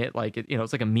saying it. Like it,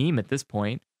 it's like a meme at this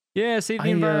point. Yeah, save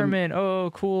the environment.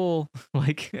 Oh, cool.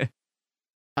 Like.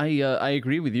 I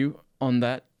agree with you on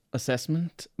that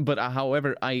assessment, but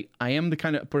however, I am the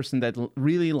kind of person that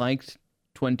really liked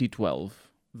 2012,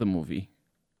 the movie.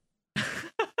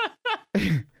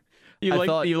 You I like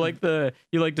thought-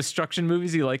 you like destruction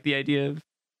movies. You like the idea of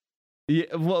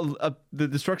Yeah, well, the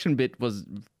destruction bit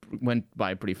went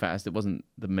by pretty fast. It wasn't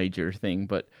the major thing,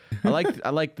 but I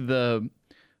liked the,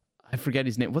 I forget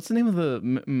his name. What's the name of the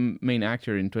main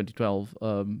actor in 2012?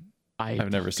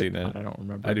 I've never seen it. I don't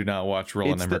remember. I do not watch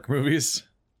Roland It's the- Emmerich movies.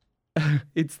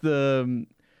 It's the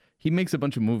he makes a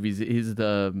bunch of movies. He's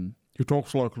the He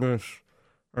talks like this,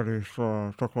 and he's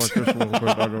talk like this a little bit.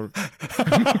 I don't.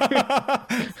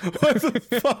 What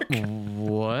the fuck?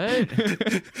 What?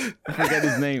 I forget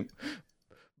his name,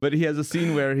 but he has a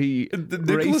scene where he Nicholas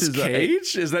races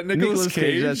Cage? Is that Nicholas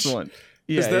Cage? That's the one.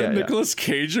 Yeah, Is that yeah, a Nicolas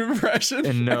Cage impression?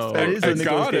 And no. That is I a Nicolas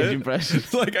got Cage it. impression.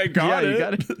 Like I got Yeah, it. you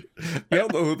got it. I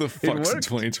don't know who the fuck's in worked.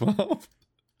 2012.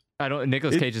 I don't.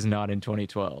 Nicolas Cage is not in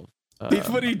 2012.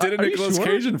 But he did a Are you Nicolas sure?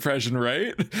 Cage impression,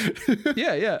 right?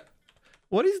 Yeah, yeah.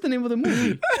 What is the name of the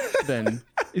movie then?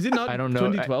 Is it not I don't know.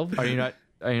 2012? Are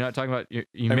you not talking about? You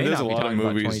I may mean, there's not a be lot of talking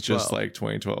about movies 2012. just like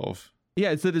 2012.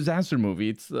 Yeah, it's a disaster movie.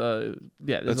 It's yeah,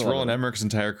 there's That's a lot Roland of Emmerich's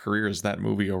entire career is that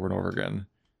movie over and over again.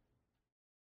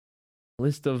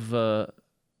 list of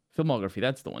filmography.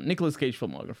 That's the one. Nicolas Cage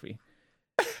filmography.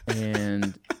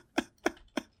 And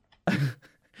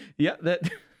yeah, that's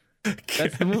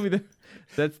the movie.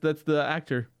 That's the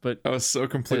actor. But I was so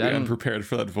completely I don't- unprepared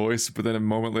for that voice, but then a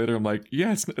moment later, I'm like,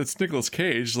 yeah, it's Nicolas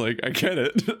Cage. Like, I get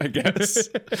it, I guess.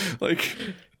 Like,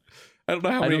 I don't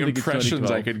know how I many don't think it's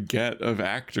impressions I 2012. could get of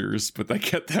actors, but I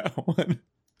get that one.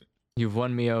 You've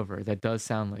won me over. That does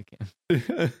sound like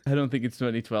him. I don't think it's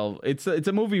 2012. It's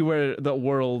a movie where the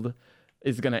world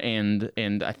is gonna end,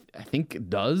 and I think it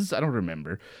does. I don't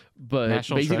remember, but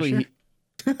National basically,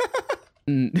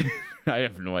 I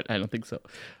have no. I don't think so.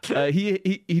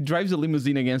 He drives a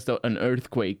limousine against an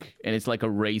earthquake, and it's like a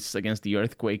race against the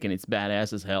earthquake, and it's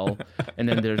badass as hell. And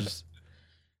then there's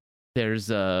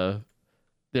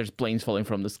planes falling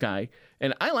from the sky,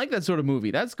 and I like that sort of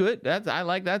movie. That's good. I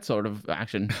like that sort of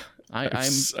action. I'm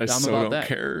so about don't that.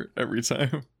 care every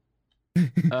time. So, yeah,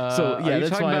 are you that's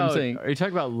talking why I'm about, saying- Are you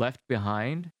talking about Left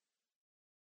Behind?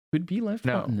 Could be Left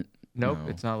No. Behind. Nope, No.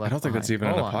 it's not Left I don't think that's Behind. even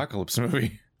an Hold on. apocalypse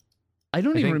movie. I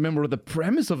don't I even think- remember what the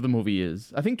premise of the movie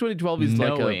is. I think 2012 is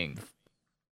Knowing.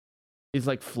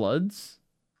 like floods.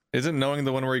 Isn't knowing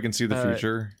the one where you can see the Uh,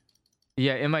 future?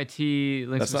 Yeah, MIT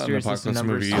links That's not an mysterious list of apocalypse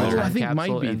numbers. movie to a either. time I think it might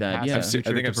capsule be and that, past yeah. the I've seen- I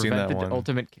future think to I've seen prevent that the one.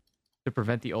 ultimate to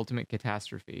prevent the ultimate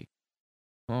catastrophe.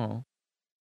 Oh,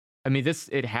 I mean,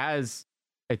 it has.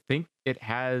 I think it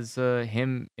has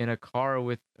him in a car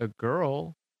with a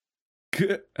girl. I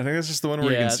think that's just the one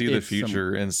where you Yeah, can see the it's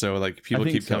future, and so like people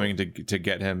think keep so. coming to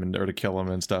get him or to kill him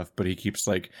and stuff, but he keeps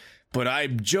like, but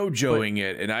I'm JoJoing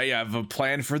it, and I have a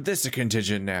plan for this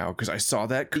contingent now because I saw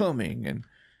that coming. And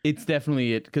It's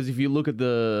definitely it, because if you look at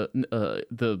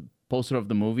the poster of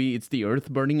the movie, it's the Earth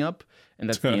burning up, and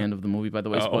that's the end of the movie. By the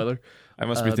way, Oh. spoiler. I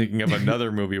must be thinking of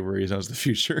another movie where he knows the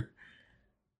future.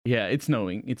 Yeah, it's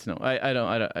snowing. It's snow. I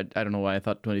don't know why I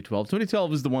thought 2012.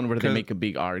 2012 is the one where they make a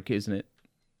big arc, isn't it?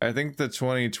 I think the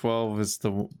 2012 is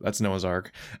that's Noah's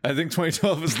Ark. I think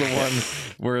 2012 is the one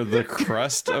where the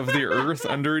crust of the Earth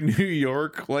under New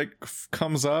York like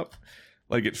comes up,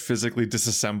 like it physically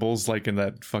disassembles, like in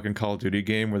that fucking Call of Duty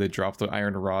game where they drop the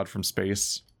iron rod from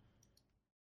space.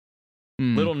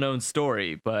 Hmm. Little known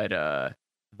story, but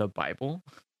the Bible.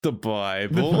 The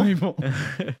Bible. The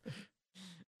Bible.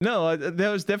 No,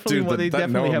 that was definitely Dude, what they that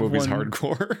definitely Noah have movie's one.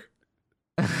 hardcore.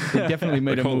 They definitely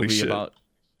made Like, a holy movie shit.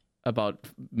 about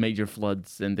major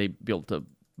floods, and they built a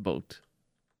boat.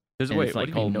 There's And wait, it's what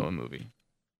like do you mean all- Noah movie?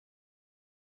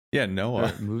 Yeah,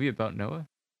 Noah. A movie about Noah?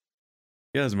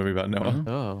 Yeah, there's a movie about Noah.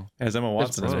 Uh-huh. Oh, It has Emma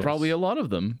Watson in There's it. probably a lot of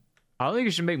them. I don't think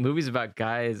you should make movies about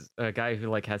a guy who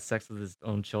like has sex with his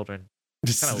own children.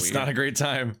 It's kinda weird. not a great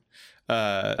time.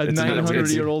 A It's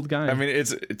 900-year-old guy. I mean,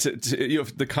 it's you know,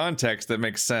 the context that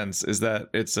makes sense is that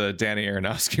it's a Danny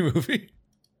Aronofsky movie.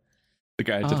 The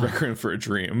guy did Ah. Requiem for a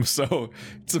Dream, so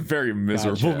it's a very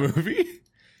miserable Gotcha. movie.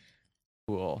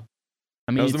 Cool.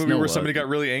 I mean, That was the it's movie where Noah. somebody got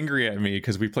really angry at me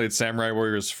because we played Samurai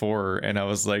Warriors 4, and I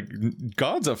was like,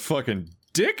 God's a fucking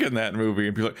dick in that movie,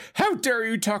 and people were like, how dare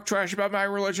you talk trash about my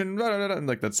religion? Blah, blah, blah. And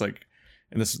like that's like,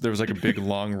 and there was like a big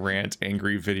long rant,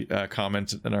 angry video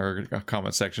comment in our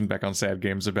comment section back on Sad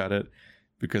Games about it,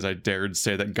 because I dared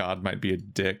say that God might be a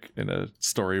dick in a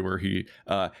story where he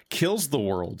kills the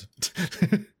world.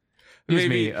 Excuse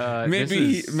me,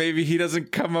 Maybe he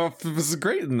doesn't come off as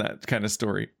great in that kind of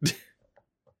story.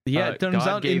 Yeah, it turns God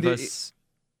out gave in the, us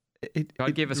it,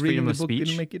 gave us reading freedom the of book speech.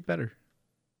 Didn't make it better.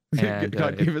 And,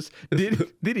 God gave us.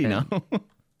 Did he now?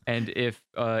 and if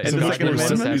And if the God Second gave us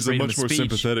Amendment? that He's a freedom much of more speech,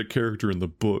 sympathetic character in the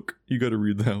book. You got to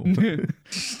read that one.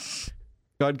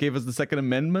 God gave us the Second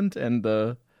Amendment and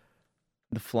the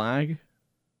flag.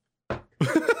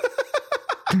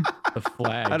 the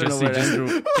flag. I don't know he where just,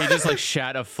 Andrew. he just like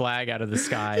shot a flag out of the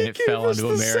sky and it fell onto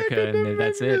America, and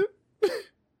that's it.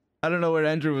 I don't know where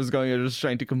Andrew was going. I was just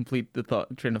trying to complete the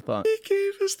train of thought. He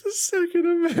gave us the Second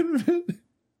Amendment.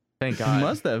 Thank He God.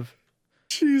 must have.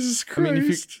 Jesus I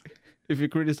Christ. mean, if you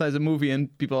criticize a movie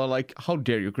and people are like, "How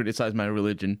dare you criticize my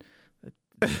religion?"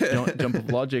 Jump of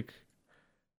logic.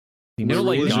 You know,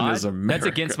 like Religion God, is that's America.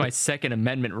 against my Second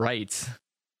Amendment rights.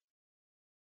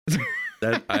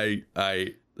 That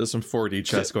I there's some 4D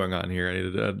chess going on here. I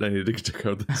needed to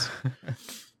code this.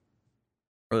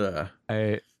 But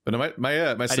no, my sleep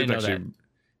didn't know actually, that.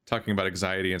 talking about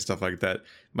anxiety and stuff like that,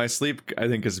 my sleep I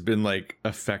think has been like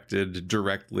affected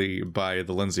directly by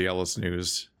the Lindsay Ellis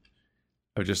news.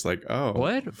 Of just like, oh,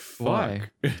 What? fuck. Why?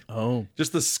 Oh,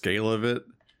 Just the scale of it,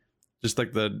 just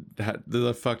like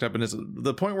the fucked up, and it's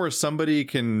the point where somebody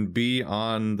can be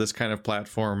on this kind of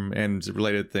platform and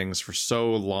related things for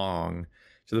so long,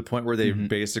 to the point where they Mhm.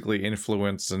 basically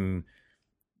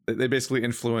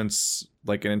influence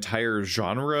like an entire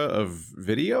genre of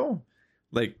video,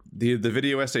 like the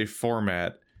video essay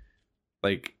format.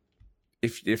 Like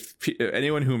if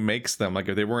anyone who makes them, like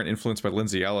if they weren't influenced by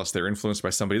Lindsay Ellis, they're influenced by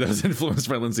somebody that was influenced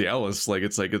by Lindsay Ellis. Like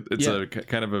it's Yeah. a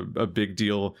kind of a big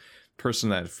deal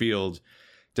person in that field.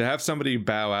 To have somebody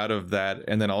bow out of that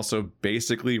and then also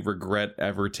basically regret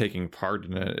ever taking part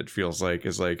in it, it feels like,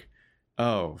 is like,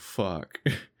 oh fuck.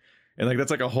 And like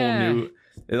that's like a whole new,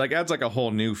 it like adds like a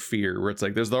whole new fear where it's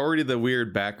like there's already the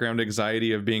weird background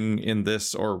anxiety of being in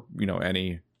this, or you know,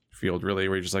 any field really,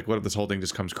 where you're just like, what if this whole thing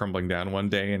just comes crumbling down one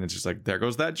day, and it's just like, there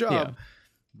goes that job. Yeah.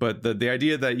 But the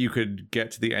idea that you could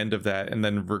get to the end of that and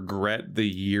then regret the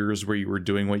years where you were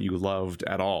doing what you loved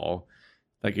at all,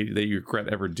 like that you regret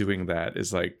ever doing that,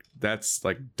 is like, that's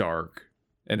like dark.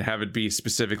 And have it be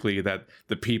specifically that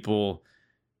the people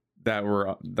that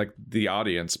were like the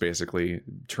audience basically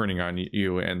turning on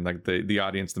you, and like the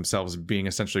audience themselves being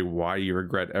essentially why you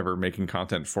regret ever making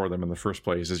content for them in the first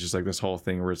place, is just like this whole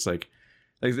thing where it's like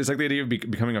it's like the idea of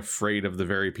becoming afraid of the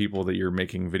very people that you're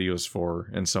making videos for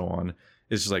and so on.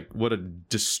 It's just like, what a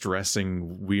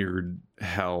distressing, weird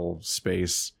hell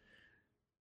space.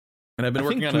 And I've been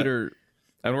working on Twitter.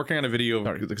 I'm working on a video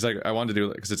Sorry. because I wanted to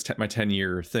do it because it's my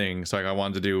 10-year thing. So I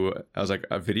wanted to do, I was like,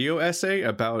 a video essay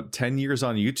about 10 years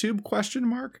on YouTube ?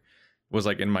 Was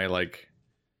like in my like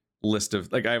list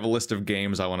of like I have a list of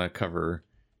games I want to cover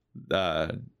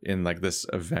in like this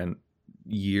event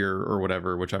year or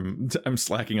whatever, which I'm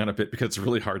slacking on a bit because it's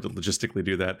really hard to logistically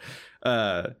do that.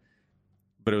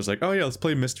 But it was like, oh yeah, let's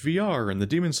play Myst VR and the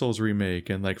Demon Souls remake,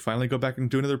 and like finally go back and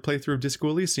do another playthrough of Disco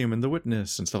Elysium and The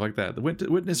Witness and stuff like that. The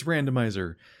Witness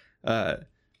randomizer. But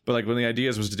like one of the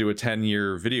ideas was to do a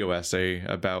 10-year video essay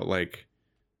about like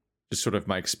just sort of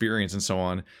my experience and so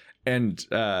on. And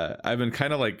I've been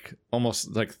kind of like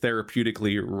almost like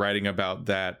therapeutically writing about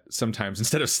that sometimes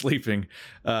instead of sleeping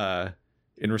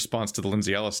in response to the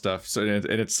Lindsay Ellis stuff. So and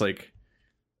it's like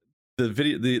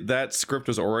that script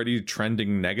was already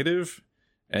trending negative,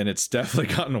 and it's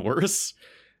definitely gotten worse,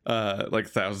 like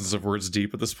thousands of words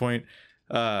deep at this point.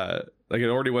 Like it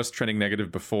already was trending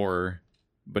negative before,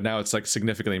 but now it's like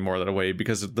significantly more that way,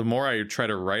 because the more I try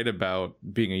to write about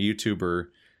being a YouTuber,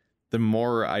 the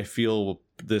more I feel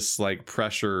this like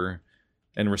pressure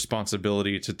and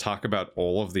responsibility to talk about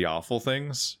all of the awful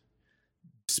things,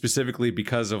 specifically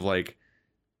because of like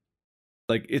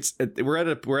it's we're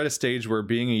at a stage where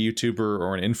being a YouTuber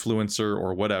or an influencer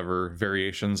or whatever,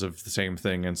 variations of the same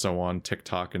thing and so on,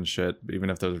 TikTok and shit, even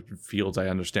if they're fields I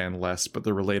understand less, but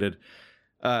they're related.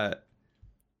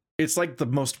 It's like the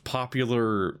most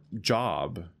popular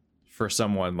job for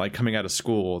someone like coming out of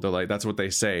school. They're like, that's what they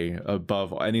say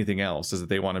above anything else, is that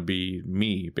they want to be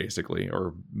me, basically,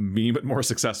 or me but more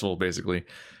successful, basically.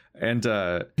 And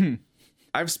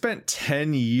I've spent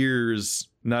 10 years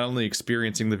not only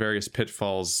experiencing the various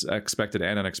pitfalls, expected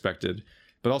and unexpected,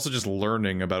 but also just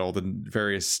learning about all the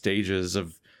various stages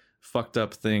of fucked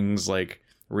up things like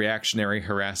reactionary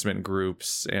harassment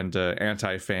groups and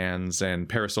anti-fans and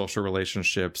parasocial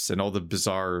relationships and all the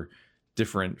bizarre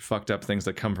different fucked up things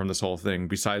that come from this whole thing,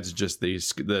 besides just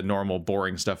the normal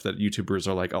boring stuff that YouTubers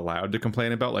are like allowed to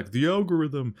complain about, like the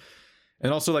algorithm,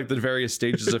 and also like the various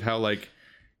stages of how like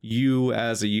you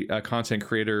as a content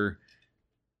creator,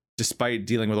 despite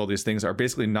dealing with all these things, are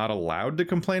basically not allowed to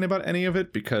complain about any of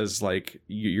it, because like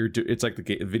it's like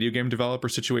the video game developer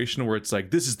situation where it's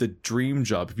like, this is the dream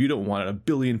job. If you don't want it, 1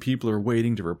 billion people are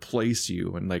waiting to replace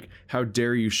you, and like, how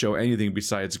dare you show anything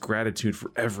besides gratitude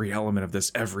for every element of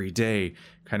this every day,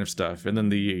 kind of stuff. And then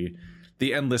the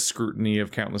endless scrutiny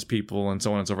of countless people and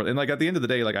so on and so forth. And like at the end of the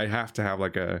day, like I have to have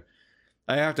like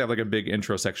a big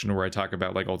intro section where I talk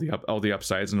about like all the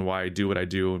upsides and why I do what I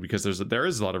do, because there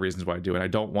is a lot of reasons why I do, and I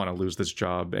don't want to lose this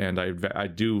job, and I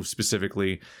do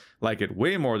specifically like it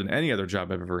way more than any other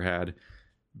job I've ever had.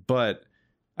 But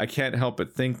I can't help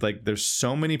but think like there's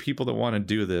so many people that want to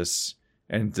do this,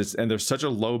 and there's such a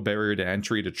low barrier to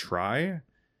entry to try,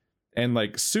 and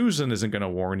like Susan isn't gonna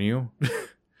warn you.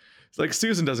 It's like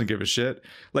Susan doesn't give a shit.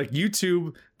 Like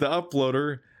YouTube, the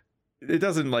uploader, it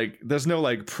doesn't like, there's no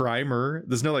like primer,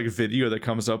 there's no like video that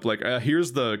comes up like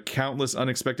here's the countless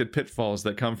unexpected pitfalls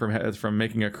that come from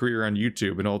making a career on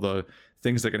YouTube and all the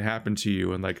things that can happen to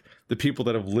you, and like the people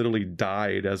that have literally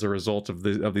died as a result of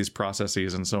these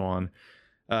processes and so on.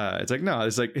 It's like, no,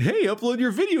 it's like, hey, upload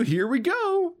your video, here we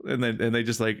go, and they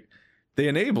just like, they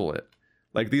enable it.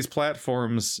 Like these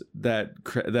platforms that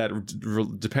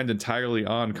depend entirely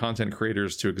on content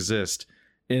creators to exist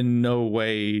in no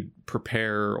way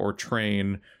prepare or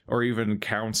train or even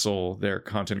counsel their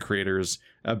content creators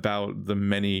about the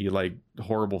many like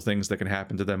horrible things that can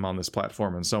happen to them on this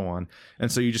platform and so on.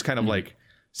 And so you just kind of like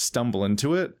stumble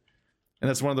into it. And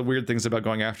that's one of the weird things about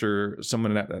going after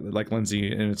someone like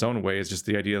Lindsay in its own way, is just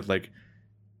the idea of like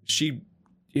she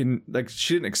didn't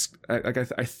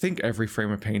I think every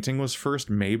frame of painting was first,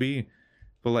 maybe.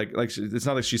 But like it's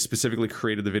not like she specifically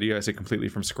created the video, I say, completely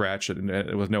from scratch and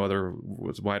with no other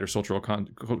wider cultural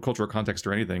context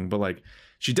or anything. But like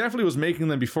she definitely was making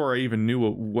them before I even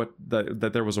knew that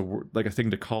there was a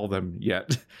thing to call them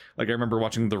yet. Like I remember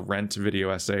watching the Rent video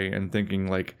essay and thinking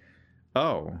like,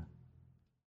 oh,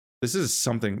 this is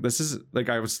like,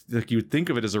 I was like, you would think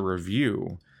of it as a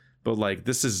review, but like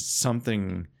this is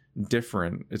something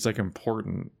different. It's like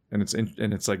important, and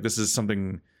it's like, this is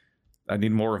something. I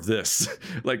need more of this.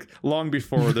 Like long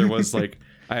before there was like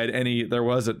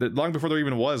long before there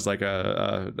even was like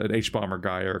an H-Bomber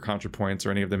guy or ContraPoints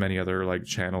or any of the many other like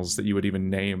channels that you would even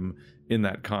name in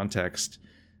that context.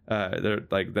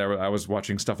 I was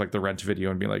watching stuff like the Rent video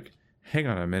and being like, hang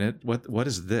on a minute, what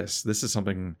is this? This is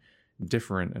something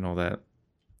different and all that.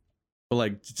 But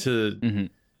like to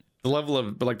the level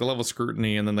of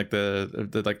scrutiny, and then like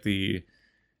the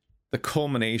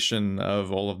culmination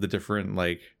of all of the different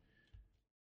like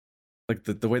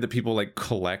the way that people like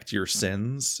collect your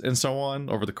sins and so on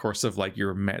over the course of like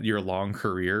your long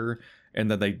career, and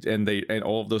then and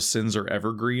all of those sins are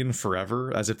evergreen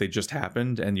forever, as if they just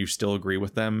happened, and you still agree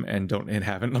with them and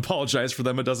haven't apologized for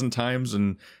them a dozen times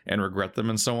and regret them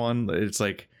and so on. It's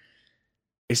like,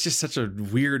 it's just such a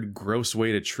weird, gross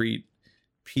way to treat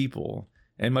people.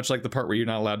 And much like the part where you're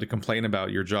not allowed to complain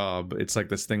about your job, it's like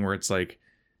this thing where it's like,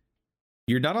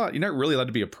 you're not really allowed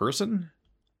to be a person.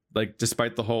 Like,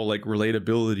 despite the whole like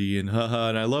relatability and haha,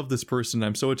 and I love this person,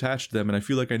 I'm so attached to them and I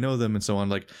feel like I know them and so on.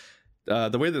 Like,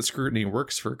 the way that scrutiny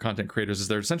works for content creators is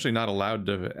they're essentially not allowed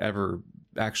to ever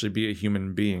actually be a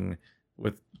human being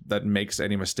that makes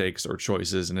any mistakes or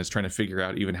choices and is trying to figure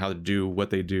out even how to do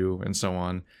what they do and so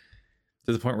on,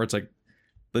 to the point where it's like,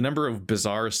 the number of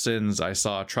bizarre sins I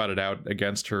saw trotted out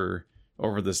against her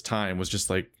over this time was just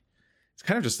like, it's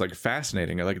kind of just like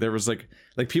fascinating. Like, there was like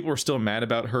people were still mad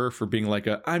about her for being like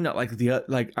I'm not like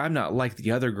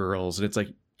the other girls, and it's like,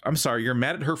 I'm sorry, you're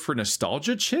mad at her for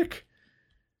nostalgia chick,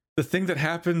 the thing that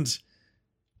happened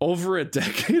over a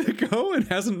decade ago and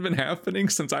hasn't been happening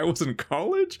since I was in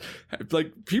college.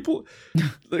 Like, people,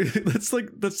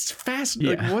 that's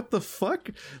fascinating. Yeah. Like, what the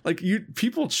fuck? Like,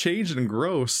 people change and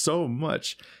grow so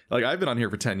much. Like, I've been on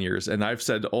here for 10 years and I've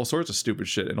said all sorts of stupid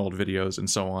shit in old videos and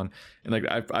so on. And like,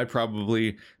 I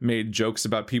probably made jokes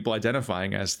about people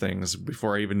identifying as things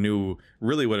before I even knew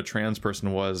really what a trans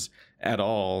person was at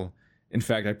all. In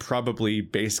fact, I probably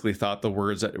basically thought the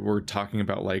words that we're talking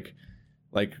about, like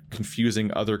confusing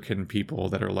otherkin people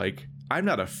that are like, I'm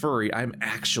not a furry, I'm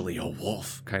actually a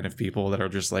wolf kind of people that are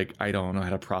just like, I don't know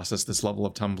how to process this level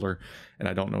of Tumblr, and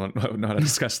I don't know how to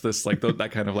discuss this, like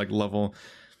that kind of like level.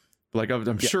 Like,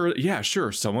 I'm sure, yeah,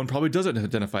 sure, someone probably doesn't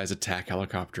identify as a TAC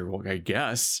helicopter. Well, I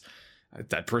guess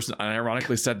that person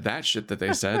unironically said that shit that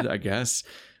they said, I guess.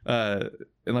 And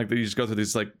like, you just go through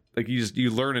these like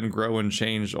you learn and grow and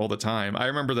change all the time. I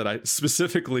remember that I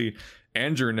specifically,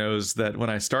 Andrew knows that when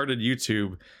I started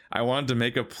YouTube, I wanted to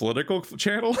make a political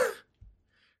channel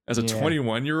as a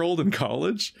 21-year-old in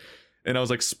college, and I was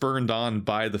like spurned on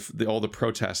by all the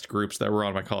protest groups that were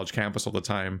on my college campus all the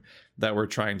time that were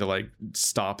trying to like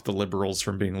stop the liberals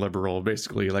from being liberal,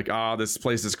 basically like, this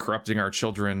place is corrupting our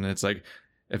children. And it's like,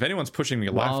 if anyone's pushing me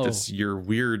left, it's your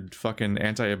weird fucking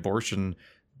anti-abortion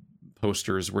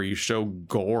posters where you show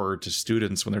gore to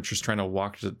students when they're just trying to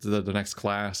walk to the next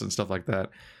class and stuff like that.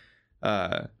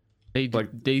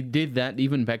 They did that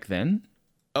even back then.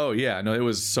 Oh yeah, no, it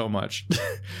was so much.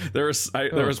 there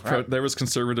was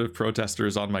conservative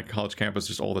protesters on my college campus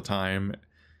just all the time,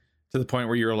 to the point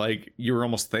where you were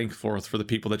almost thankful for the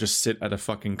people that just sit at a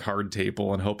fucking card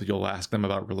table and hope you'll ask them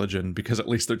about religion, because at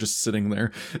least they're just sitting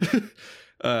there.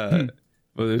 But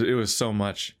it was so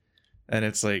much, and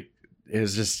it's like, it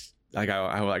was just like,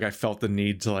 I felt the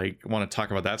need to like want to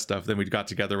talk about that stuff. Then we got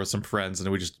together with some friends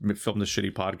and we just filmed a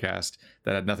shitty podcast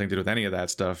that had nothing to do with any of that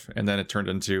stuff, and then it turned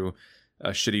into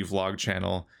a shitty vlog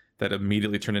channel that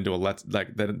immediately turned into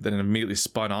that immediately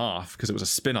spun off, because it was a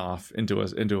spin-off into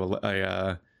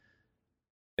a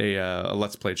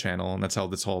let's play channel, and that's how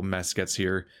this whole mess gets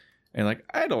here. And like,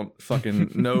 I don't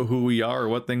fucking know who we are or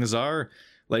what things are.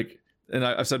 Like, and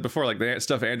I've said before, like, the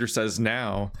stuff Andrew says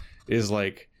now is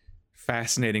like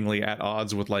fascinatingly at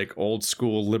odds with like old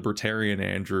school libertarian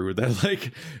Andrew, that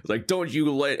like don't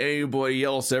you let anybody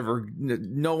else ever,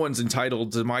 no one's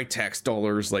entitled to my tax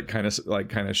dollars, like kind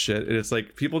of shit. And it's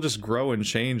like, people just grow and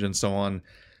change and so on.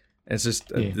 It's just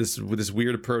this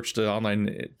weird approach to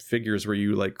online figures where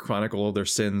you like chronicle all their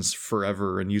sins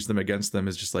forever and use them against them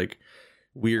is just like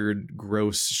weird,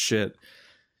 gross shit.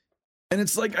 And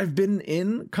it's like, I've been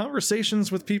in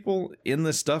conversations with people in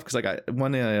this stuff, because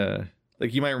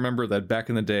like, you might remember that back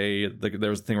in the day, like, there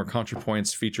was a thing where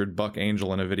ContraPoints featured Buck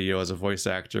Angel in a video as a voice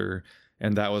actor,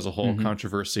 and that was a whole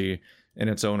controversy in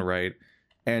its own right.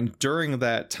 And during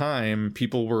that time,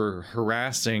 people were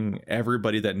harassing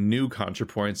everybody that knew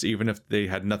ContraPoints, even if they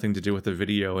had nothing to do with the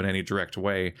video in any direct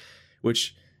way,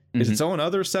 which is its own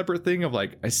other separate thing of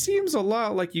like, it seems a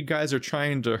lot like you guys are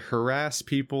trying to harass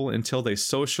people until they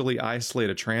socially isolate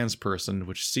a trans person,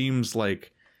 which seems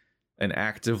like an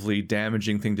actively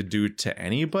damaging thing to do to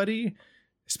anybody,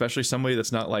 especially somebody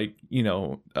that's not like,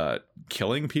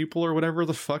 killing people or whatever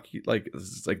the fuck.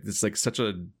 It's like such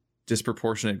a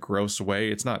disproportionate, gross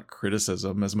way. It's not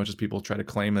criticism as much as people try to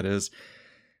claim it is.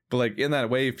 But like, in that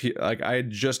way, like, I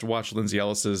had just watched Lindsay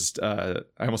Ellis's I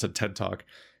almost said TED Talk,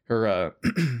 her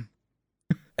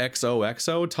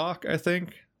XOXO talk, I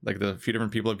think. Like, the few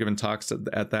different people have given talks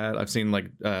at that. I've seen like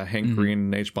Hank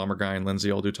Green, H Bomber Guy, and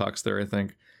Lindsay all do talks there, I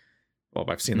think. Well,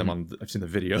 I've seen them I've seen the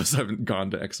videos. I haven't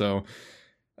gone to XO.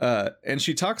 And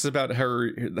she talks about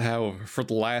how for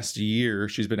the last year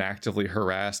she's been actively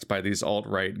harassed by these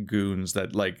alt-right goons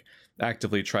that like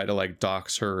actively try to like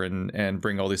dox her and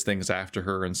bring all these things after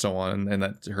her and so on, and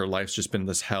that her life's just been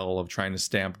this hell of trying to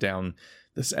stamp down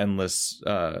this endless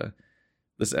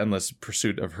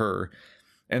pursuit of her.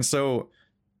 And so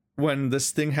when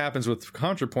this thing happens with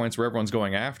ContraPoints where everyone's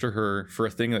going after her for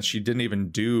a thing that she didn't even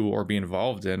do or be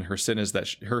involved in, her sin is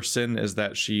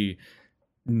that she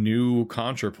knew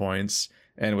ContraPoints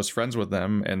and was friends with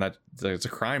them, and that it's a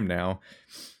crime now.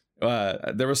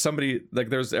 There was somebody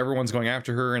like everyone's going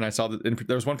after her, and I saw that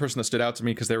there was one person that stood out to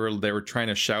me because they were trying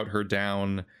to shout her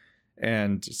down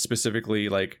and specifically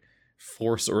like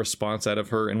force a response out of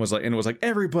her, and was like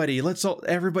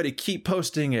everybody keep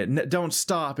posting it, don't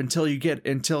stop until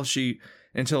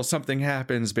something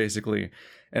happens, basically.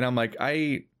 And I'm like,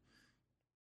 I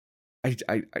made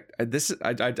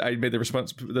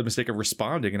the mistake of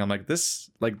responding, and I'm like,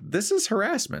 this is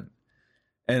harassment.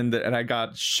 And I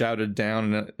got shouted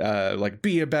down, like,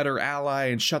 be a better ally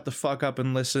and shut the fuck up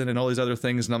and listen and all these other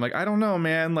things. And I'm like, I don't know,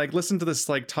 man. Like, listen to this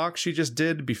like talk she just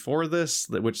did before this,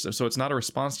 so it's not a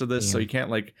response to this. Yeah. So you can't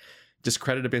like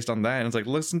discredit it based on that. And it's like,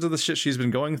 listen to the shit she's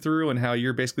been going through and how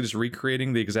you're basically just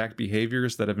recreating the exact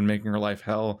behaviors that have been making her life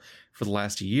hell for the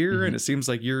last year. Mm-hmm. And it seems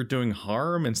like you're doing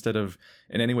harm instead of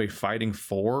in any way fighting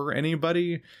for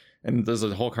anybody. And there's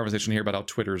a whole conversation here about how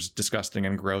Twitter's disgusting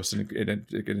and gross, and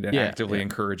it actively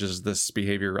encourages this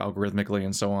behavior algorithmically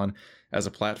and so on as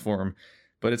a platform.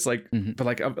 But it's like, but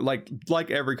like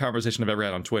every conversation I've ever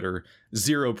had on Twitter,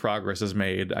 zero progress is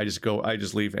made. I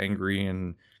just leave angry,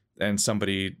 and I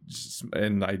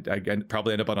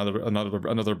probably end up on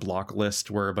another block list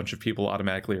where a bunch of people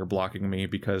automatically are blocking me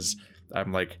because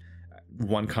I'm like,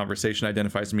 one conversation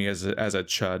identifies me as a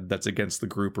chud that's against the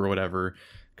group or whatever,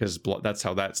 because that's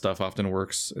how that stuff often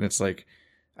works. And it's like,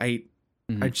 I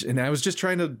was just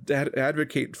trying to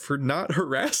advocate for not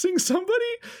harassing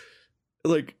somebody,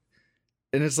 like,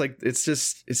 and it's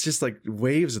just like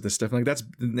waves of this stuff. Like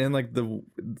and like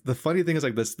the funny thing is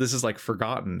like this is like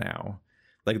forgotten now.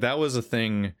 Like that was a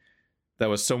thing that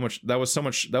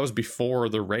was before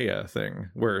the Rhea thing,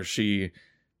 where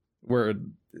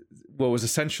what was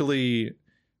essentially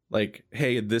like,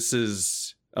 hey, this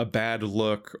is a bad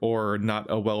look or not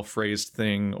a well-phrased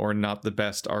thing or not the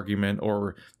best argument,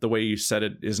 or the way you said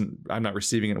it isn't, I'm not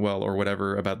receiving it well, or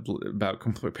whatever, about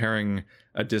comparing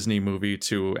a Disney movie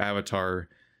to Avatar.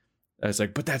 It's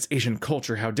like, but that's Asian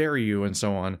culture, how dare you, and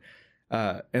so on.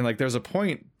 And like there's a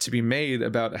point to be made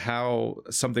about how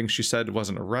something she said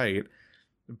wasn't right,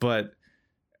 but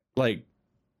like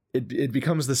it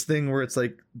becomes this thing where it's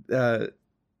like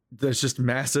there's just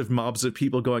massive mobs of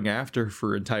people going after her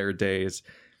for entire days,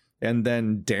 and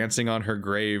then dancing on her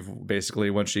grave basically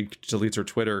when she deletes her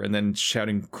Twitter, and then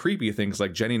shouting creepy things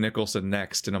like Jenny Nicholson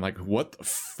next. And I'm like, what the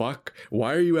fuck?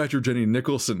 Why are you after Jenny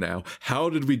Nicholson now? How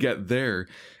did we get there?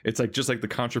 It's like, just like the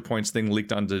ContraPoints thing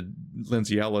leaked onto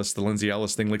Lindsay Ellis, the Lindsay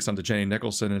Ellis thing leaks onto Jenny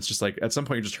Nicholson. And it's just like, at some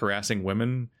point you're just harassing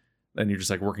women, and you're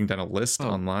just like working down a list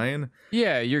online.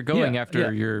 Yeah, you're going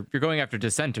after you're going after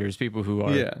dissenters, people who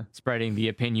are spreading the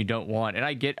opinion you don't want. And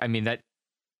I mean that,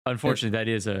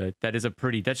 unfortunately,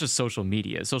 that's just social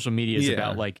media. Social media is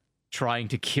about like trying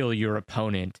to kill your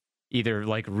opponent, either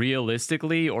like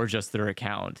realistically or just their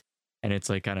account. And it's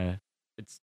like kind of,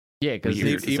 it's because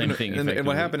it's the same thing. And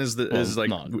what happened is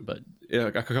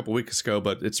a couple weeks ago,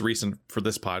 but it's recent for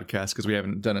this podcast because we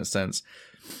haven't done it since.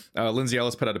 Lindsay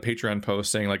Ellis put out a Patreon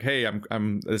post saying like, hey,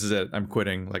 this is it, I'm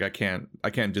quitting. Like I can't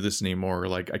do this anymore.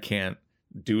 Like I can't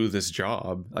do this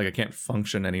job. Like I can't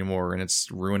function anymore, and it's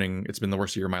been the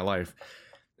worst year of my life.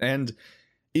 And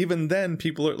even then,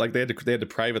 people are like, they had to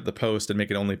private the post and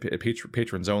make it only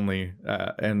patrons only.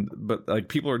 But like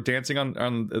people are dancing on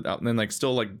and like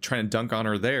still like trying to dunk on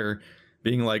her there,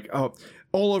 being like, oh,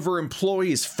 all of her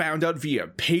employees found out via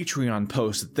Patreon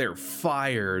post that they're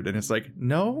fired. And it's like,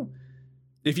 no.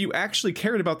 If you actually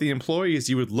cared about the employees,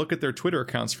 you would look at their Twitter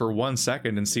accounts for 1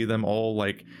 second and see them all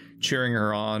like cheering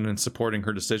her on and supporting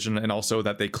her decision, and also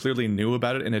that they clearly knew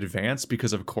about it in advance,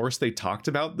 because of course they talked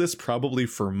about this probably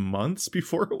for months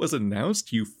before it was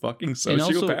announced. You fucking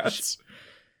sociopaths. Also,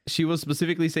 she was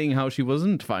specifically saying how she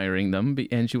wasn't firing them,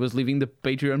 and she was leaving the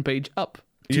Patreon page up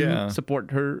to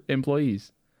support her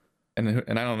employees. And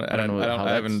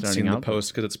I haven't seen the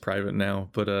post because it's private now,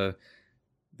 but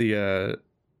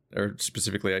or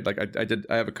specifically, I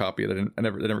have a copy of it. I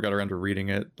never got around to reading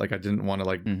it. Like I didn't want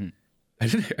to I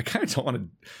kind of don't want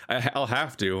to. I'll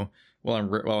have to while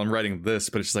I'm writing this,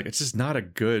 but it's just not a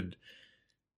good,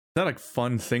 not a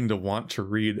fun thing to want to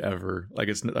read ever. Like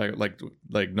it's like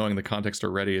knowing the context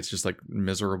already, it's just like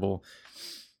miserable.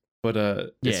 But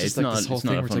it's not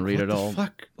a fun read at all.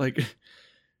 Fuck, like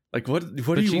Like, what do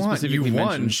But you she want? You specifically won.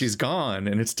 mentions- She's gone,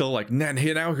 and it's still like, now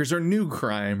here's our new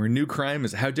crime. Her new crime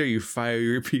is, how dare you fire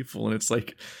your people? And it's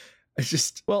like, it's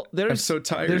just, Well, I'm there's so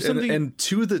tired. there's something- And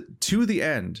to the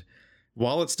end,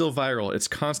 while it's still viral, it's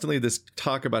constantly this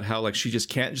talk about how like she just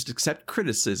can't just accept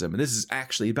criticism, and this is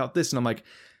actually about this. And I'm like,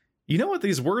 you know what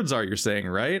these words are you're saying,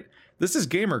 right? This is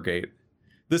Gamergate.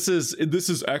 This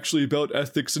is actually about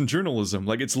ethics and journalism.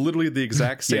 Like, it's literally the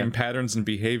exact same patterns and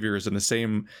behaviors and the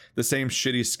same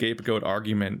shitty scapegoat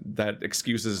argument that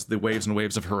excuses the waves and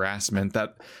waves of harassment,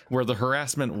 that where the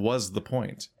harassment was the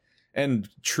point. And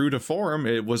true to form,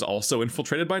 it was also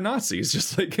infiltrated by Nazis,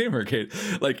 just like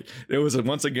Gamergate. Like, it was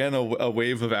once again a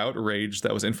wave of outrage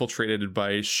that was infiltrated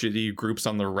by shitty groups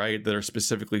on the right that are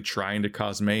specifically trying to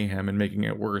cause mayhem and making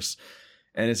it worse.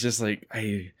 And it's just like,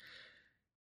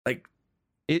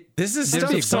 this is There's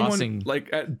stuff exhausting- someone, like,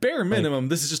 at bare minimum,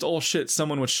 this is just all shit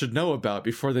someone should know about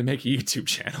before they make a YouTube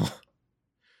channel.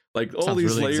 Like, all Sounds these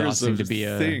really layers exhausting of to be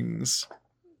a- things.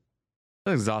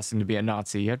 It's exhausting to be a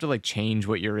Nazi. You have to like change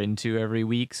what you're into every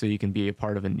week so you can be a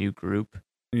part of a new group.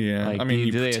 Yeah, Like, I mean,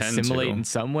 you do they pretend assimilate to. in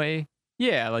some way?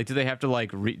 Yeah, like do they have to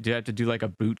like do they have to do like a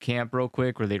boot camp real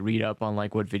quick where they read up on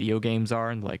like what video games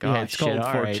are and like, yeah, oh it's shit, called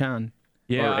all right. 4chan.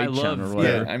 Yeah, or I 8chan love or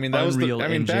whatever. Yeah, I mean that was Unreal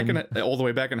back Engine. all the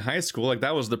way back in high school, like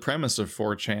that was the premise of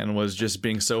 4chan, was just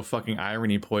being so fucking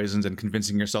irony poisoned and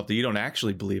convincing yourself that you don't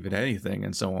actually believe in anything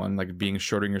and so on, like being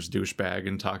Schrodinger's douchebag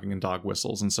and talking in dog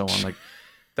whistles and so on. Like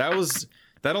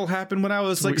that'll happen when I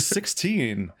was like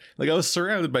 16. Like, I was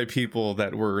surrounded by people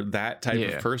that were that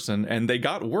type of person, and they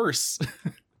got worse.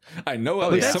 I know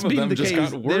at least That's some of been them the just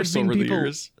case. got worse over the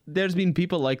years. There's been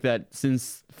people like that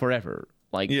since forever.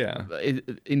 Like, Yeah.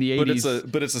 in the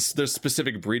 80s. But there's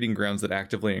specific breeding grounds that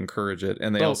actively encourage it,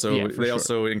 and they Oh, yeah, for sure.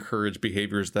 also encourage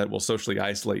behaviors that will socially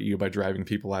isolate you by driving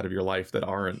people out of your life that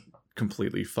aren't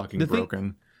completely fucking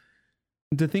broken.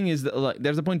 The thing is that, like,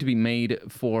 there's a point to be made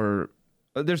for.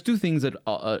 There's two things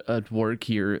at work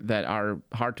here that are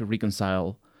hard to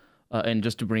reconcile, and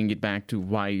just to bring it back to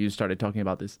why you started talking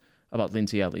about this, about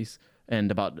Lindsay Ellis and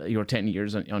about your 10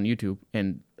 years on YouTube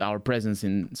and our presence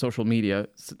in social media,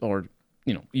 or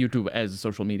YouTube as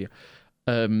social media.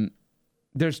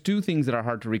 There's two things that are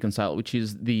hard to reconcile, which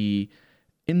is the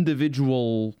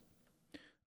individual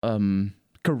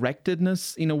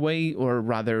correctedness in a way, or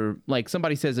rather, like,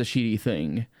 somebody says a shitty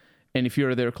thing, and if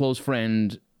you're their close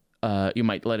friend, you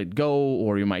might let it go,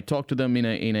 or you might talk to them in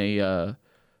a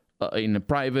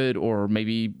private, or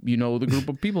maybe the group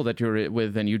of people that you're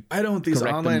with, and you. I don't. These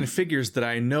correct online them. figures that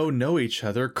I know each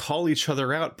other call each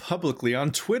other out publicly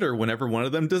on Twitter whenever one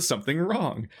of them does something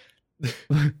wrong.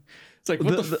 It's like,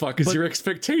 what the fuck is but- your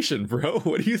expectation, bro?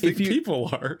 What do you think people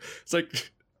are? It's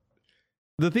like,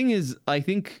 The thing is, I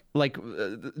think, like,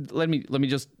 let me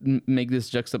just make this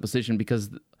juxtaposition, because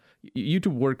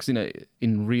YouTube works in a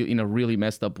really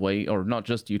messed up way, or not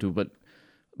just YouTube, but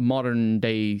modern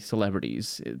day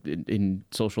celebrities in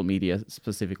social media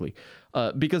specifically.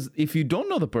 Because if you don't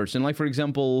know the person, like, for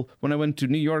example, when I went to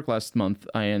New York last month,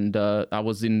 and I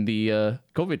was in the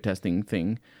COVID testing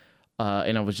thing,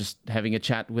 and I was just having a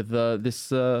chat with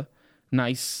this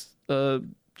nice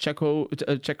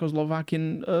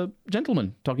Czechoslovakian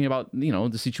gentleman, talking about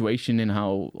the situation and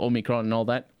how Omicron and all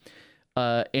that,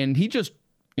 and he just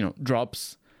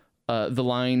drops the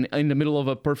line in the middle of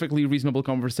a perfectly reasonable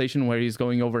conversation where he's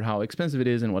going over how expensive it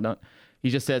is and whatnot. He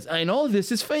just says, "And all of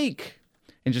this is fake,"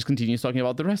 and just continues talking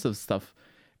about the rest of the stuff.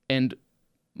 And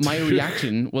my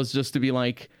reaction was just to be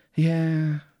like,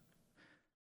 yeah.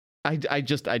 I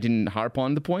didn't harp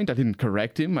on the point. I didn't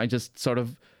correct him. I just sort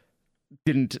of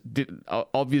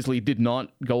obviously did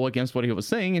not go against what he was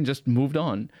saying, and just moved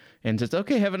on, and just,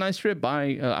 okay, have a nice trip,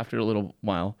 bye, after a little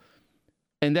while.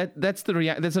 And that's that's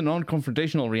a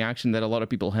non-confrontational reaction that a lot of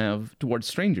people have towards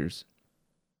strangers.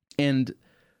 And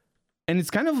it's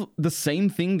kind of the same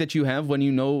thing that you have when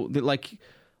that, like,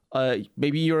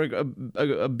 maybe you're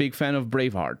a big fan of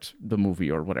Braveheart, the movie,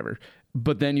 or whatever,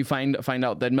 but then you find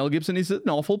out that Mel Gibson is an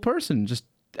awful person, just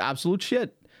absolute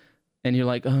shit, and you're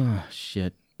like, oh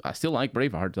shit, I still like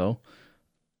Braveheart though.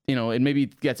 And maybe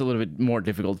it gets a little bit more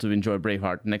difficult to enjoy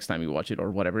Braveheart next time you watch it, or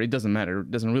whatever. It doesn't matter.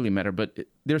 It doesn't really matter. But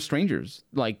they're strangers.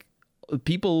 Like,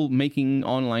 people making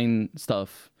online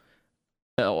stuff,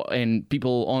 and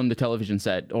people on the television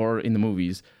set or in the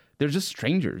movies, they're just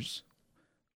strangers.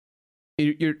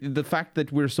 The fact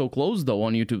that we're so close, though,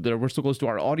 on YouTube, that we're so close to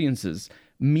our audiences,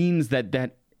 means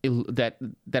that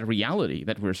reality,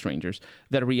 that we're strangers,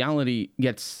 that reality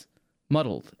gets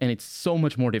muddled, and it's so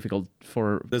much more difficult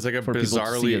for there's like a for people to see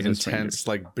bizarrely us as intense, strangers.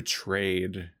 like,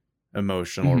 betrayed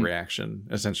emotional Mhm. reaction,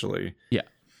 essentially. Yeah.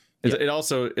 It's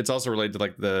also related to,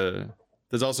 like, the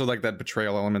there's also like that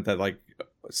betrayal element that like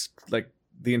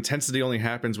the intensity only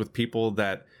happens with people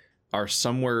that are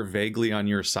somewhere vaguely on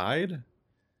your side.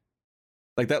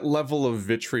 Like that level of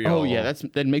vitriol. Oh yeah,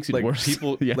 that makes it like worse.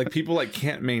 People yeah. like people like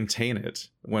can't maintain it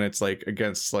when it's like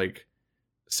against like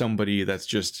somebody that's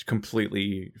just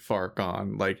completely far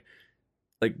gone. Like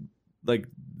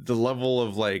the level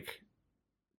of like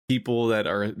people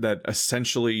that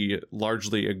essentially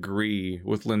largely agree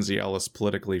with Lindsay Ellis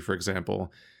politically, for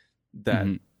example, that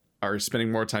are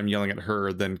spending more time yelling at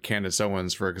her than Candace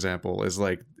Owens, for example, is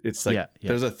like, it's like,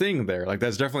 there's a thing there. Like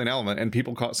that's definitely an element.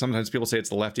 And sometimes people say it's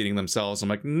the left eating themselves. I'm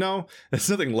like, no, there's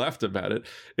nothing left about it.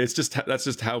 It's just, that's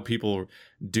just how people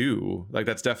do. Like,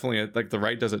 that's definitely like the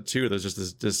right does it too. There's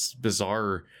just this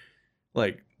bizarre,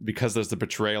 like, because there's the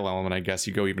betrayal element, I guess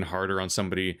you go even harder on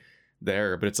somebody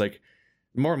there. But it's like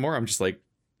more and more, I'm just like,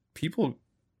 people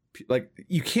like,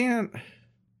 you can't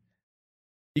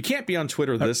be on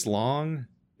Twitter this long.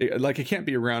 Like it can't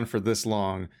be around for this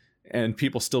long and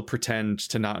people still pretend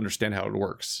to not understand how it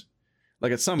works.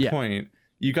 Like at some point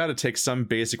you got to take some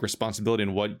basic responsibility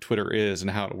in what Twitter is and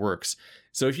how it works.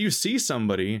 So if you see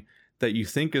somebody that you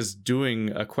think is doing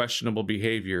a questionable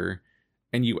behavior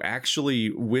and you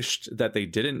actually wished that they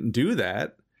didn't do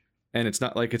that, and it's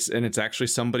not like it's actually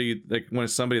somebody, like when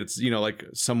it's somebody that's, you know, like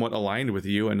somewhat aligned with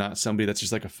you and not somebody that's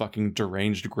just like a fucking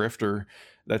deranged grifter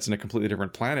that's in a completely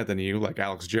different planet than you, like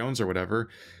Alex Jones or whatever,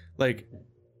 like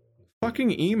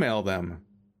fucking email them.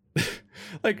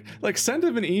 like send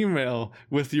them an email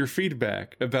with your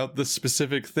feedback about the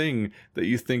specific thing that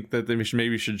you think that they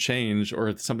maybe should change,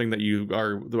 or something that you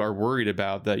are worried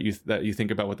about that you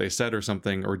think about what they said or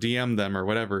something, or DM them or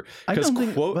whatever. Because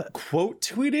quote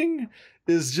tweeting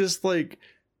is just like,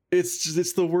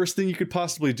 it's the worst thing you could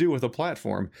possibly do with a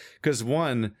platform. Because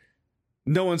one,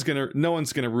 no one's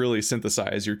gonna really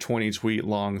synthesize your 20 tweet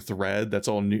long thread that's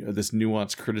all this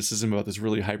nuanced criticism about this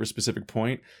really hyper specific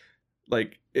point.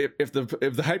 Like if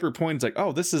the hyper point is like,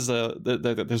 oh, this is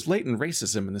there's latent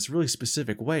racism in this really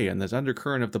specific way, and there's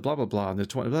undercurrent of the blah blah blah and the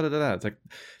blah, blah, blah, blah. It's like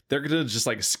they're gonna just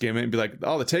like skim it and be like,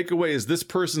 oh, the takeaway is this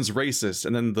person's racist,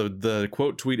 and then the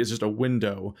quote tweet is just a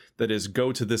window that is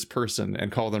go to this person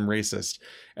and call them racist,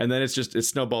 and then it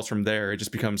snowballs from there. It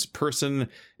just becomes person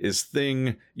is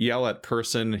thing, yell at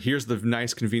person, here's the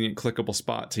nice convenient clickable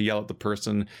spot to yell at the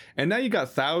person, and now you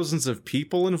got thousands of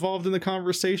people involved in the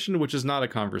conversation, which is not a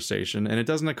conversation, and it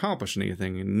doesn't accomplish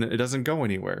anything, and it doesn't go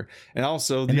anywhere. And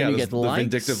also, the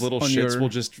vindictive little shits will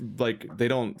just like, they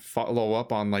don't follow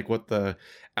up on like what the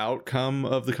outcome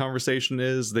of the conversation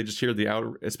is. They just hear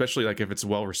especially like if it's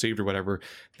well received or whatever,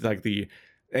 like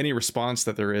any response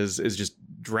that there is just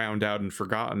drowned out and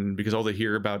forgotten, because all they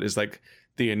hear about is like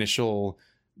the initial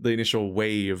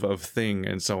wave of thing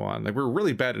and so on. Like we're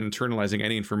really bad at internalizing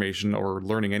any information or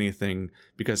learning anything,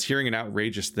 because hearing an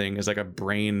outrageous thing is like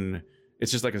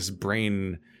it's just like this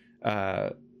brain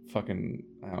fucking,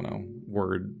 I don't know,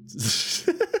 word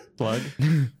plug.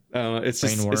 It's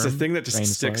a thing that just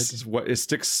sticks. It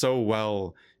sticks so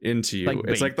well into you. Like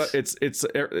it's like it's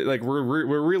like we're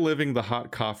reliving the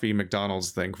hot coffee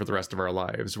McDonald's thing for the rest of our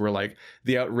lives. Where like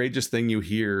the outrageous thing you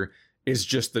hear is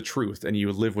just the truth, and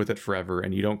you live with it forever,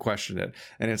 and you don't question it.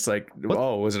 And it's like,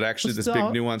 oh, was it actually this big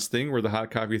nuanced thing where the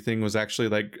hot coffee thing was actually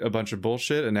like a bunch of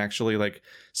bullshit, and actually like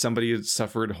somebody had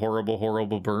suffered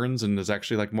horrible burns, and there's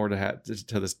actually like more to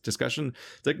this discussion?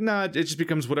 It's like, nah, it just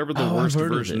becomes whatever the worst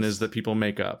version is that people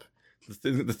make up.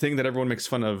 The thing that everyone makes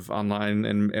fun of online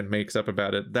and makes up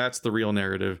about it, that's the real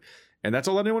narrative, and that's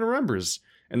all anyone remembers.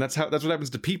 And that's what happens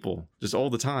to people just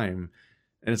all the time.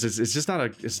 And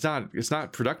it's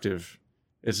not productive.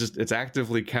 It's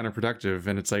actively counterproductive.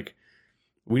 And it's like,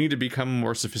 we need to become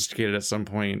more sophisticated at some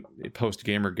point post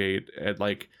Gamergate at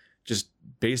like just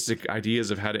basic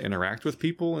ideas of how to interact with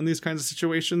people in these kinds of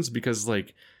situations, because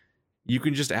like you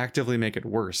can just actively make it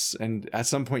worse. And at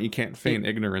some point you can't feign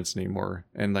ignorance anymore.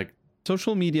 And like,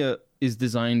 social media is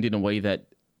designed in a way that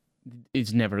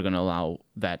it's never going to allow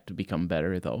that to become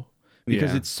better though,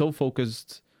 because it's so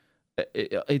focused.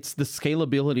 It's the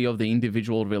scalability of the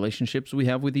individual relationships we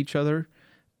have with each other.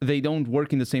 They don't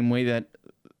work in the same way that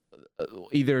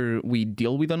either we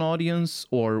deal with an audience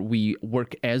or we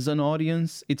work as an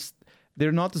audience.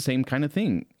 They're not the same kind of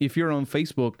thing. If you're on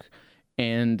Facebook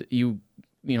and you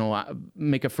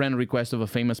make a friend request of a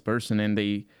famous person and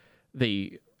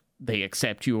they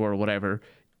accept you or whatever,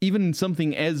 even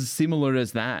something as similar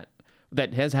as that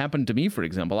has happened to me, for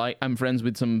example. I'm friends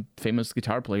with some famous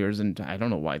guitar players, and I don't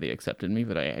know why they accepted me,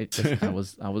 but I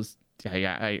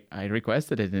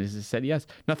requested it and they said yes.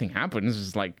 Nothing happened. It's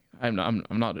just like I'm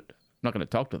not going to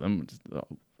talk to them.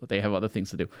 They have other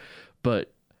things to do.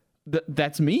 But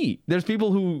that's me. There's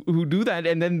people who do that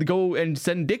and then go and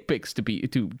send dick pics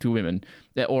to women,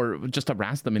 or just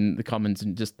harass them in the comments,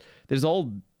 and just there's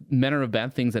all manner of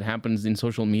bad things that happens in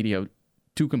social media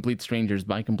to complete strangers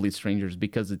by complete strangers,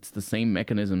 because it's the same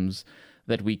mechanisms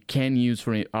that we can use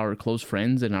for our close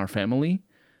friends and our family,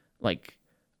 like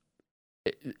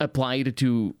applied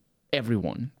to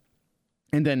everyone.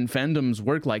 And then fandoms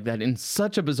work like that in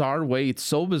such a bizarre way. It's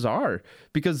so bizarre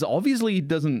because obviously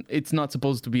it's not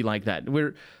supposed to be like that.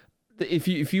 If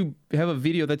you have a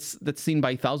video that's seen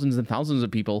by thousands and thousands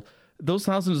of people, those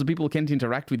thousands of people can't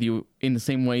interact with you in the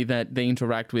same way that they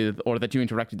interact with, or that you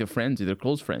interact with your friends, with your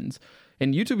close friends.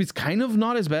 And YouTube is kind of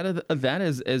not as bad at that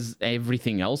as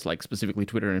everything else, like specifically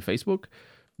Twitter and Facebook,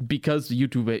 because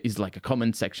YouTube is like a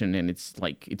comment section, and it's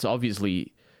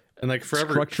obviously. And like for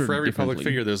every public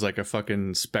figure, there's like a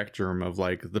fucking spectrum of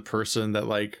like the person that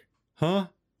like, huh?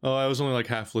 Oh, I was only like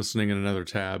half listening in another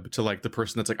tab, to like the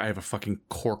person that's like, I have a fucking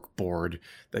cork board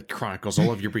that chronicles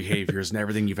all of your behaviors and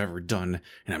everything you've ever done,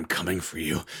 and I'm coming for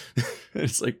you.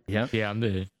 It's like, yeah, I'm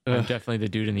definitely the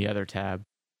dude in the other tab.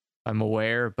 I'm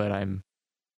aware, but I'm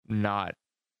not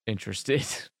interested.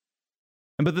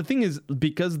 But the thing is,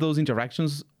 because those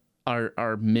interactions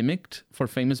are mimicked for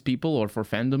famous people or for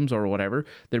fandoms or whatever,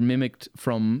 they're mimicked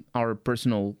from our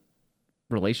personal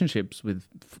relationships with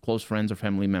close friends or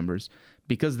family members,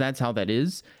 because that's how that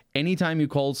is. Anytime you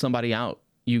call somebody out,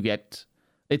 you get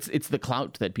it's the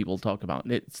clout that people talk about.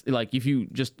 It's like if you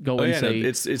just go say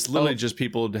it's literally just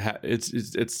people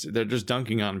it's they're just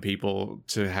dunking on people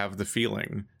to have the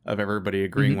feeling of everybody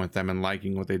agreeing with them and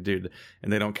liking what they did,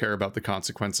 and they don't care about the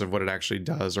consequence of what it actually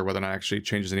does or whether or not it actually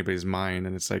changes anybody's mind.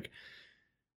 And it's like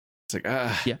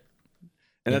yeah.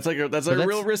 And that's a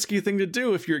real risky thing to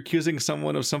do if you're accusing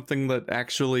someone of something that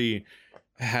actually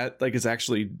is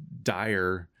actually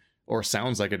dire or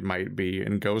sounds like it might be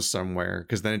and goes somewhere,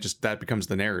 because then that becomes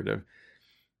the narrative.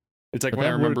 It's like when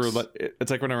I remember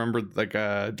like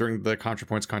during the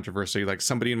ContraPoints controversy, like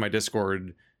somebody in my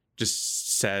Discord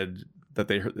just said that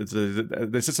they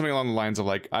said something along the lines of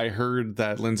like, I heard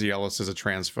that Lindsay Ellis is a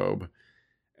transphobe,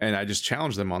 and I just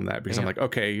challenged them on that because I'm like,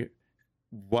 okay,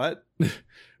 what?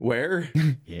 Where?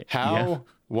 How? Yeah.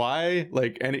 Why?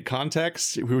 Like, any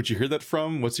context? Who would you hear that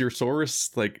from? What's your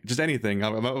source? Like, just anything. I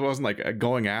wasn't like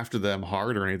going after them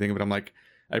hard or anything, but I'm like,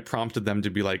 I prompted them to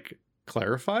be like,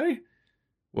 clarify?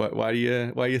 Why are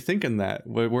you thinking that?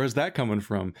 Where's that coming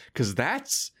from? Because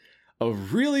that's a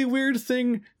really weird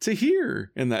thing to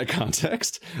hear in that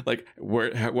context. Like,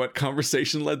 what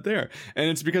conversation led there? And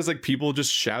it's because like people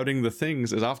just shouting the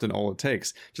things is often all it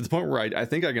takes, to the point where I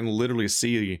think I can literally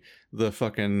see the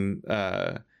fucking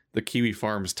the Kiwi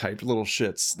Farms type little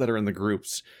shits that are in the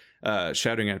groups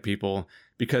shouting at people,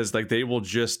 because like they will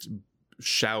just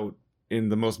shout in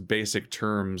the most basic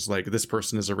terms, like this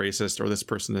person is a racist, or this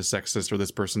person is sexist, or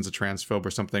this person's a transphobe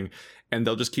or something, and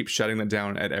they'll just keep shutting that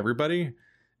down at everybody.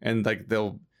 And like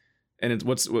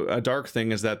what's a dark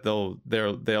thing is that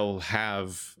they'll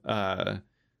have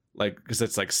like, because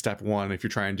it's like step one if you're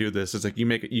trying to do this, it's like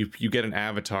you get an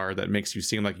avatar that makes you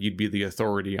seem like you'd be the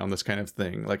authority on this kind of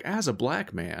thing, like as a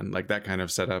black man, like that kind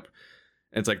of setup.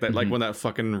 And it's like that, like when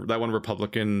that one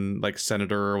Republican like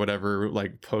senator or whatever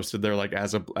like posted there like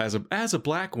as a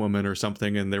black woman or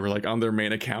something, and they were like on their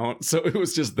main account, so it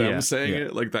was just them saying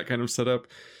it, like that kind of setup.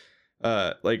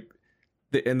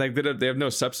 They have no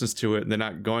substance to it, and they're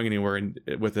not going anywhere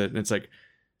with it. And it's like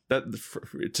that,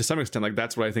 to some extent, like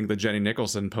that's what I think the Jenny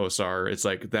Nicholson posts are. It's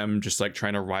like them just like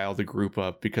trying to rile the group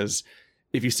up, because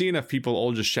if you see enough people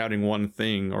all just shouting one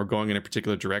thing or going in a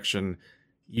particular direction,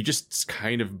 you just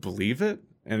kind of believe it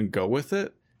and go with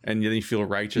it, and then you feel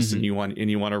righteous and you want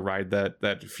to ride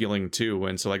that feeling too.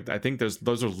 And so like I think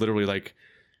those are literally like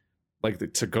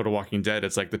to go to Walking Dead,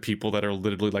 it's like the people that are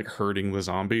literally like herding the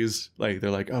zombies. Like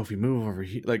they're like, oh, if we move over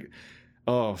here, like,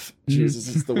 oh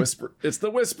Jesus, it's the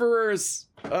whisperers.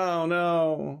 Oh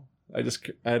no, I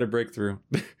had a breakthrough.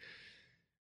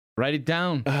 Write it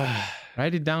down.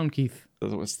 Write it down, Keith.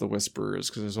 It's the whisperers,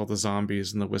 because there's all the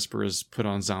zombies, and the whisperers put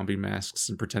on zombie masks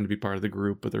and pretend to be part of the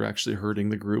group, but they're actually herding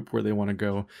the group where they want to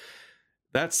go.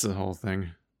 That's the whole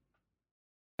thing.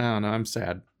 I don't know, I'm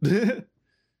sad.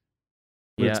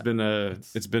 It's been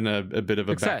a bit of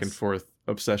a back and forth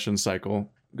obsession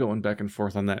cycle, going back and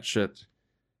forth on that shit.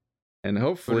 And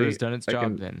hopefully it's done its job,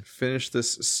 can then finish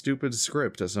this stupid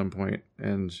script at some point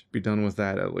and be done with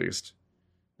that at least.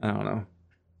 I don't know.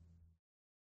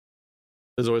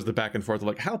 There's always the back and forth of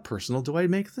like, how personal do I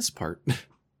make this part?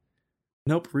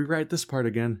 Nope, rewrite this part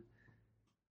again.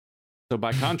 So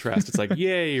by contrast, it's like,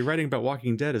 yay, writing about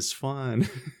Walking Dead is fun.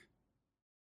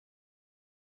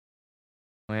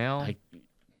 Well,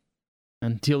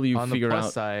 until you On the figure plus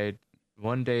out. side,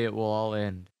 one day it will all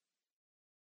end.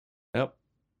 Yep.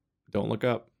 Don't look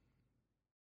up.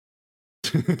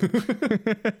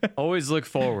 Always look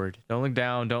forward. Don't look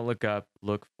down. Don't look up.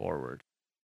 Look forward.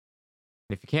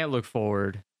 And if you can't look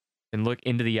forward, then look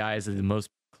into the eyes of the most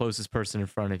closest person in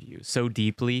front of you so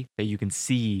deeply that you can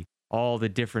see all the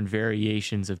different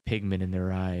variations of pigment in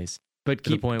their eyes. But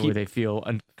To the point where they feel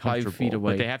uncomfortable. 5 feet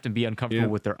away. But they have to be uncomfortable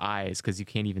Yeah. with their eyes because you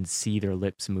can't even see their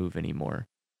lips move anymore.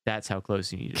 That's how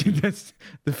close you need to be. That's,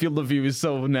 the field of view is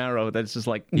so narrow that's just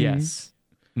like Yes.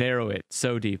 Narrow it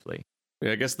so deeply.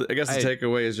 Yeah, I guess the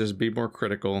takeaway is just be more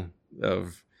critical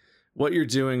of what you're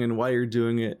doing and why you're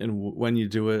doing it and when you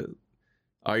do it.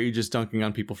 Are you just dunking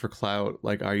on people for clout?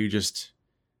 Like, are you just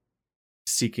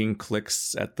seeking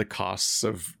clicks at the costs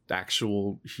of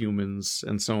actual humans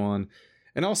and so on?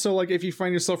 And also, like, if you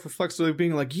find yourself reflexively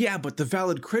being like, yeah, but the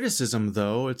valid criticism,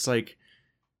 though, it's like,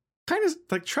 kind of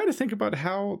like try to think about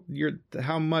how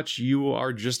much you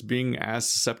are just being as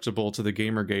susceptible to the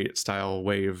Gamergate style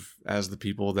wave as the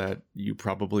people that you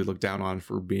probably look down on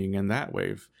for being in that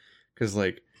wave. Because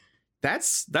like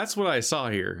that's what I saw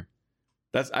here.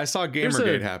 I saw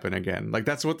Gamergate happen again. Like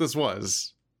that's what this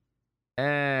was.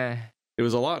 It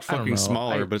was a lot I don't fucking know.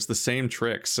 smaller, but it's the same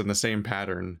tricks and the same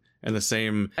pattern and the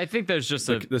same. I think there's just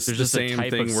a This there's the just a same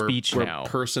type thing of where speech now. a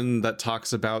person that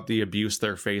talks about the abuse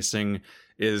they're facing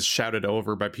is shouted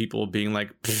over by people being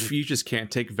like, you just can't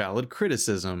take valid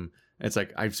criticism. It's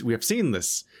like we have seen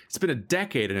this. It's been a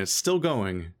decade and it's still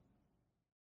going.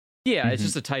 Yeah, it's Mhm.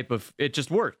 just a type of. It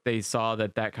just worked. They saw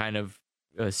that kind of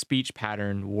speech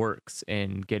pattern works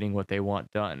in getting what they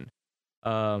want done.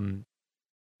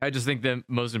 I just think the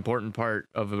most important part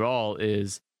of it all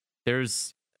is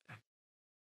there's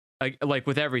like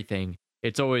with everything,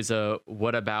 it's always a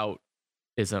what about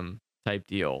ism type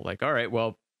deal. Like, all right,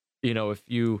 well, if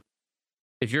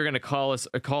you're gonna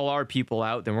call our people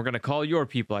out, then we're gonna call your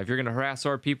people out. If you're gonna harass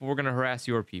our people, we're gonna harass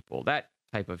your people. That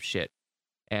type of shit.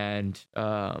 And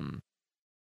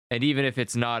even if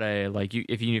it's not even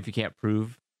if you can't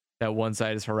prove that one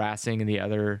side is harassing and the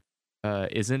other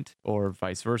isn't, or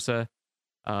vice versa,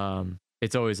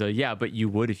 it's always a yeah, but you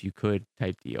would if you could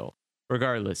type deal.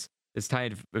 Regardless, this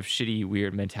kind of shitty,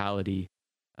 weird mentality.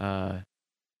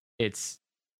 It's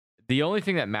the only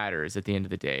thing that matters at the end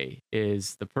of the day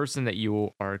is the person that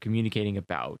you are communicating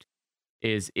about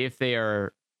is if they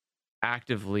are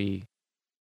actively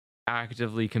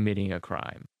committing a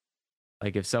crime.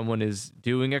 Like if someone is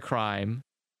doing a crime,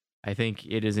 I think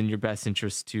it is in your best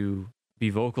interest to be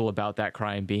vocal about that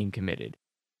crime being committed,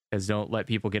 because don't let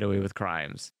people get away with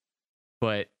crimes.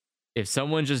 But if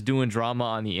someone's just doing drama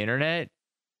on the internet,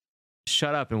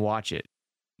 shut up and watch it.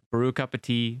 Brew a cup of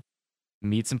tea,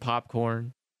 eat some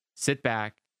popcorn, sit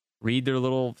back, read their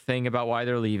little thing about why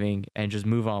they're leaving, and just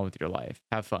move on with your life.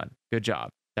 Have fun. Good job.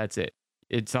 That's it.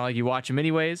 It's not like you watch them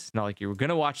anyways. Not like you were going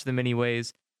to watch them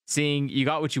anyways. Seeing you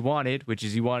got what you wanted, which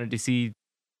is you wanted to see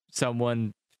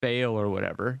someone fail or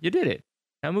whatever. You did it.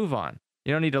 Now move on.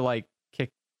 You don't need to like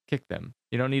kick them.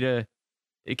 You don't need to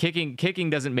kicking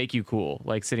doesn't make you cool.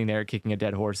 Like sitting there kicking a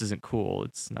dead horse isn't cool.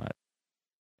 It's not.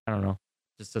 I don't know.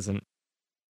 It just doesn't.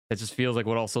 It just feels like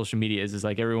what all social media is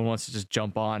like everyone wants to just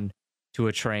jump on to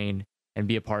a train and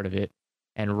be a part of it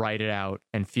and write it out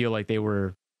and feel like they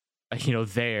were,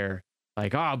 there.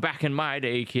 Like, oh, back in my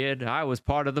day, kid, I was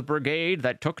part of the brigade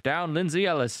that took down Lindsay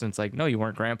Ellis. And it's like, no, you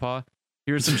weren't, Grandpa.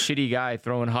 Here's some shitty guy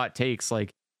throwing hot takes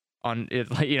like on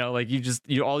it. Like,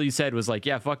 all you said was like,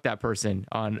 yeah, fuck that person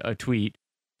on a tweet.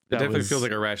 It definitely feels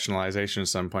like a rationalization at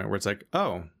some point where it's like,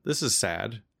 oh, this is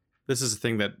sad. This is a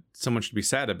thing that someone should be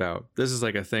sad about. This is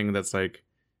like a thing that's like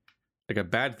a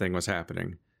bad thing was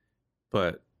happening.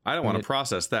 But I don't want to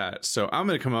process that. So I'm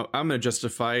going to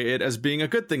justify it as being a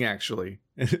good thing, actually.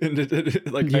 I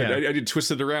did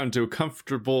twist it around to a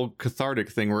comfortable,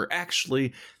 cathartic thing where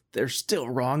actually they're still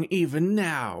wrong even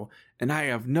now. And I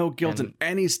have no guilt in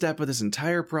any step of this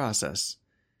entire process.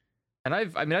 And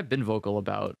I've been vocal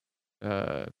about,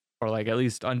 or like at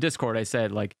least on Discord, I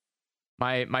said like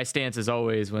my stance is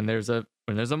always when there's a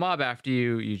mob after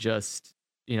you, you just,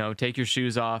 take your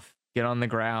shoes off, get on the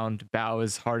ground, bow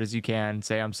as hard as you can,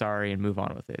 say I'm sorry, and move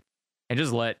on with it. And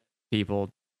just let people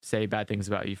say bad things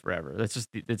about you forever.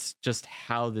 It's just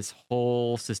how this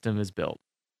whole system is built.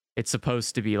 It's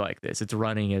supposed to be like this. It's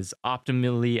running as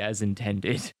optimally as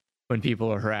intended when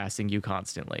people are harassing you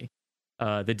constantly.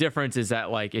 The difference is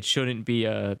that like it shouldn't be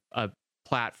a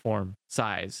platform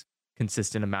size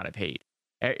consistent amount of hate.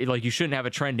 Like you shouldn't have a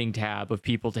trending tab of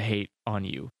people to hate on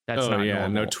you. That's not normal.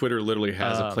 No, Twitter literally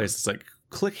has a place that's like,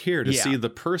 click here to see the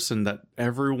person that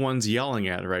everyone's yelling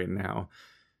at right now.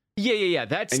 Yeah.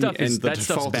 That stuff and is the that stuff's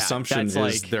default bad. assumption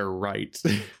That's is like, they're right.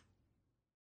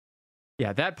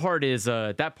 yeah, that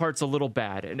part's a little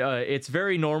bad, and it's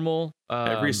very normal.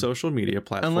 Every social media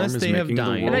platform unless is they have making the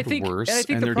died. world And I think- worse, and I think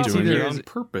and the they're problem doing it there on is-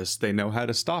 purpose. They know how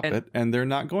to stop And- it, and they're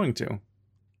not going to.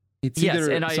 It's Yes,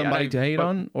 either and I- somebody to hate but-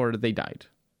 on or they died.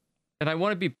 And I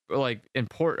want to be like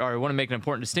important, or I want to make an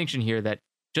important distinction here that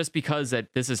just because that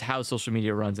this is how social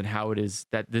media runs and how it is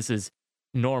that this is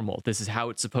normal, this is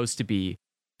how it's supposed to be,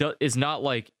 is not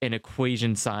like an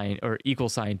equation sign or equal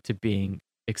sign to being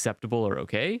acceptable or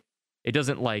okay. It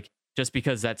doesn't like just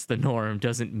because that's the norm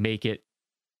doesn't make it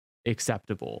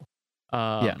acceptable.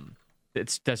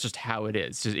 That's just how it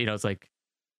is. Just, it's like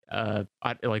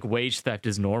like wage theft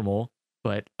is normal,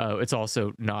 but it's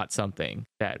also not something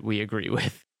that we agree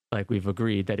with. Like we've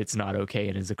agreed that it's not okay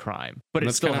and is a crime, but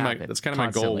it's still happens. That's kind of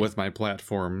my goal with my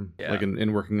platform, like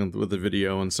in working with the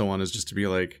video and so on, is just to be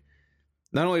like,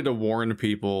 not only to warn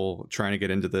people trying to get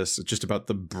into this, it's just about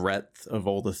the breadth of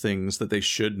all the things that they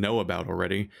should know about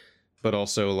already, but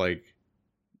also like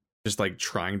just like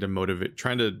trying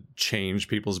to change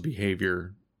people's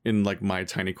behavior in like my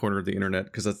tiny corner of the internet,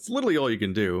 because that's literally all you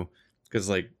can do. Because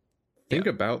like, think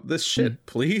about this shit,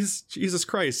 please, Jesus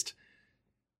Christ.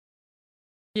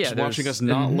 Yeah, just watching us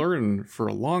not learn for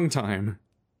a long time.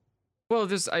 Well,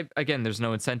 there's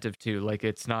no incentive to, like,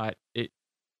 it's not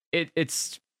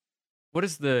it's what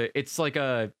is it's like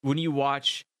when you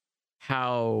watch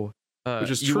how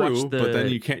which is true, but then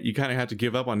you kind of have to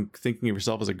give up on thinking of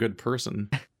yourself as a good person.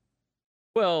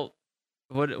 Well,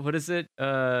 what is it?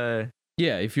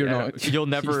 Yeah, if you're not, you'll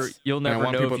never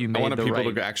know if you made the right. I want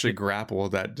people to actually grapple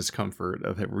with that discomfort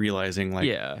of realizing, like,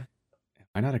 am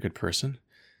I not a good person?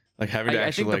 Like having to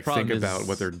actually like think about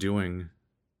what they're doing.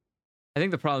 I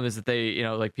think the problem is that they,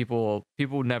 like people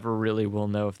never really will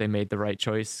know if they made the right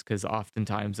choice, because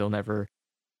oftentimes it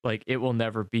will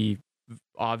never be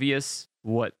obvious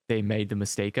what they made the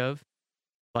mistake of.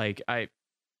 Like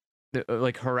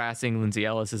harassing Lindsay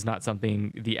Ellis is not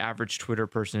something the average Twitter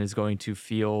person is going to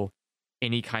feel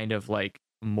any kind of like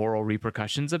moral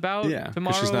repercussions about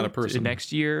tomorrow, she's not a person.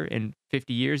 Next year, in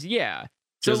 50 years. Yeah.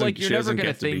 So like you're never going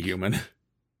to think to be human.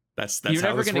 That's you're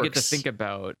never going to get to think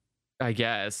about, I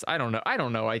guess. I don't know. I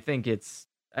don't think it's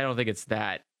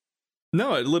that.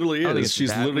 No, it literally is.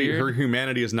 She's literally weird. Her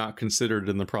humanity is not considered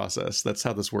in the process. That's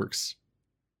how this works.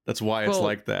 That's why it's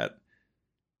like that.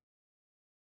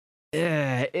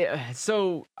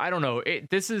 So I don't know.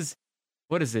 This is,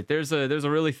 what is it? There's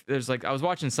like, I was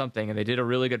watching something and they did a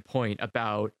really good point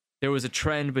about, there was a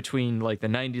trend between like the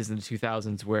 90s and the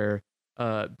 2000s where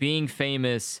being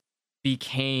famous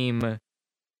became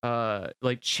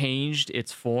like changed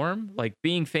its form. Like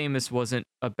being famous wasn't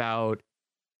about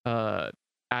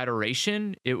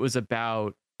adoration, it was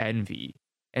about envy.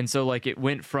 And so like it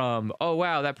went from, oh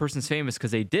wow, that person's famous because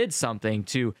they did something,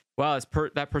 to, wow,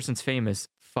 that person's famous,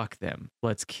 fuck them,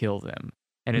 let's kill them.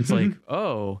 And it's like,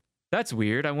 oh, that's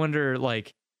weird. I wonder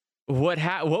like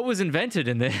what was invented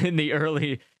in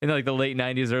the like the late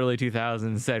 90s, early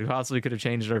 2000s that possibly could have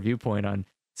changed our viewpoint on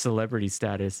celebrity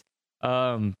status.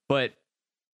 But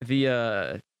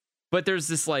there's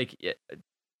this like,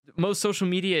 most social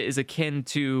media is akin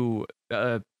to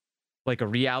like a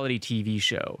reality TV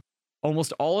show.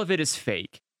 Almost all of it is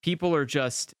fake. People are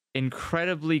just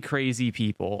incredibly crazy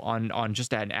people on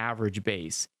just an average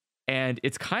base. And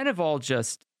it's kind of all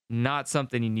just not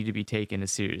something you need to be taken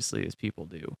as seriously as people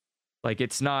do. Like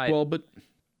it's not, well, but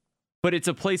it's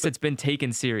a place that's been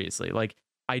taken seriously. Like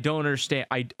I don't understand.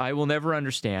 I will never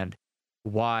understand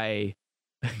why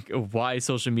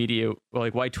social media,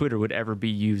 like why Twitter would ever be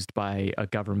used by a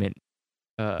government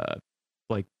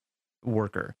like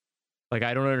worker. Like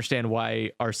I don't understand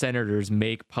why our senators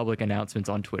make public announcements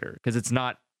on Twitter, because that's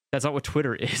not what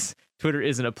Twitter is. Twitter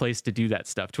isn't a place to do that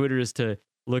stuff. Twitter is to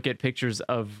look at pictures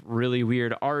of really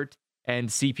weird art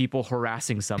and see people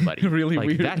harassing somebody. Really like,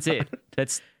 weird. That's it.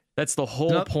 That's the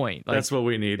whole point. Like, that's what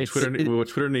we need. What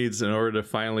Twitter needs in order to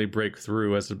finally break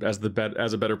through as a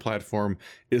better platform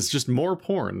is just more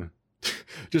porn.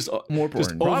 just more porn.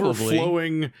 Just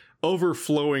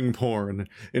overflowing porn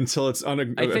until it's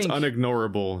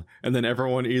unignorable, and then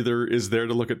everyone either is there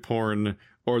to look at porn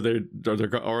or they're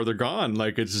gone.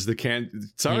 Like it's just you can't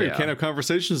have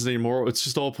conversations anymore. It's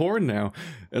just all porn now,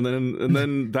 and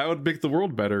then that would make the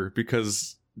world better,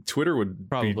 because Twitter would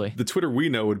probably the Twitter we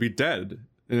know would be dead,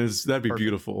 and that'd be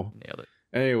beautiful. Nailed it.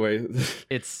 Anyway,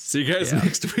 see you guys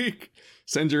next week.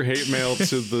 Send your hate mail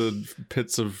to the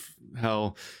pits of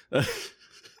hell.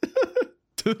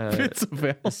 Pits of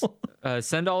hell.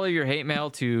 Send all of your hate mail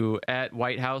to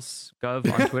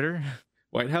 @WhiteHouseGov on Twitter.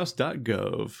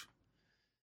 Whitehouse.gov.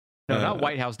 No, not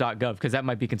whitehouse.gov, because that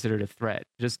might be considered a threat.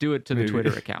 Just do it to the Maybe.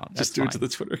 Twitter account. Just do it to the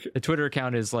Twitter account. The Twitter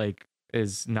account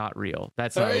is not real.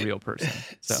 That's not a real person.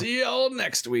 So See y'all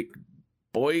next week,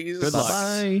 boys. Good luck.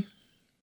 Bye.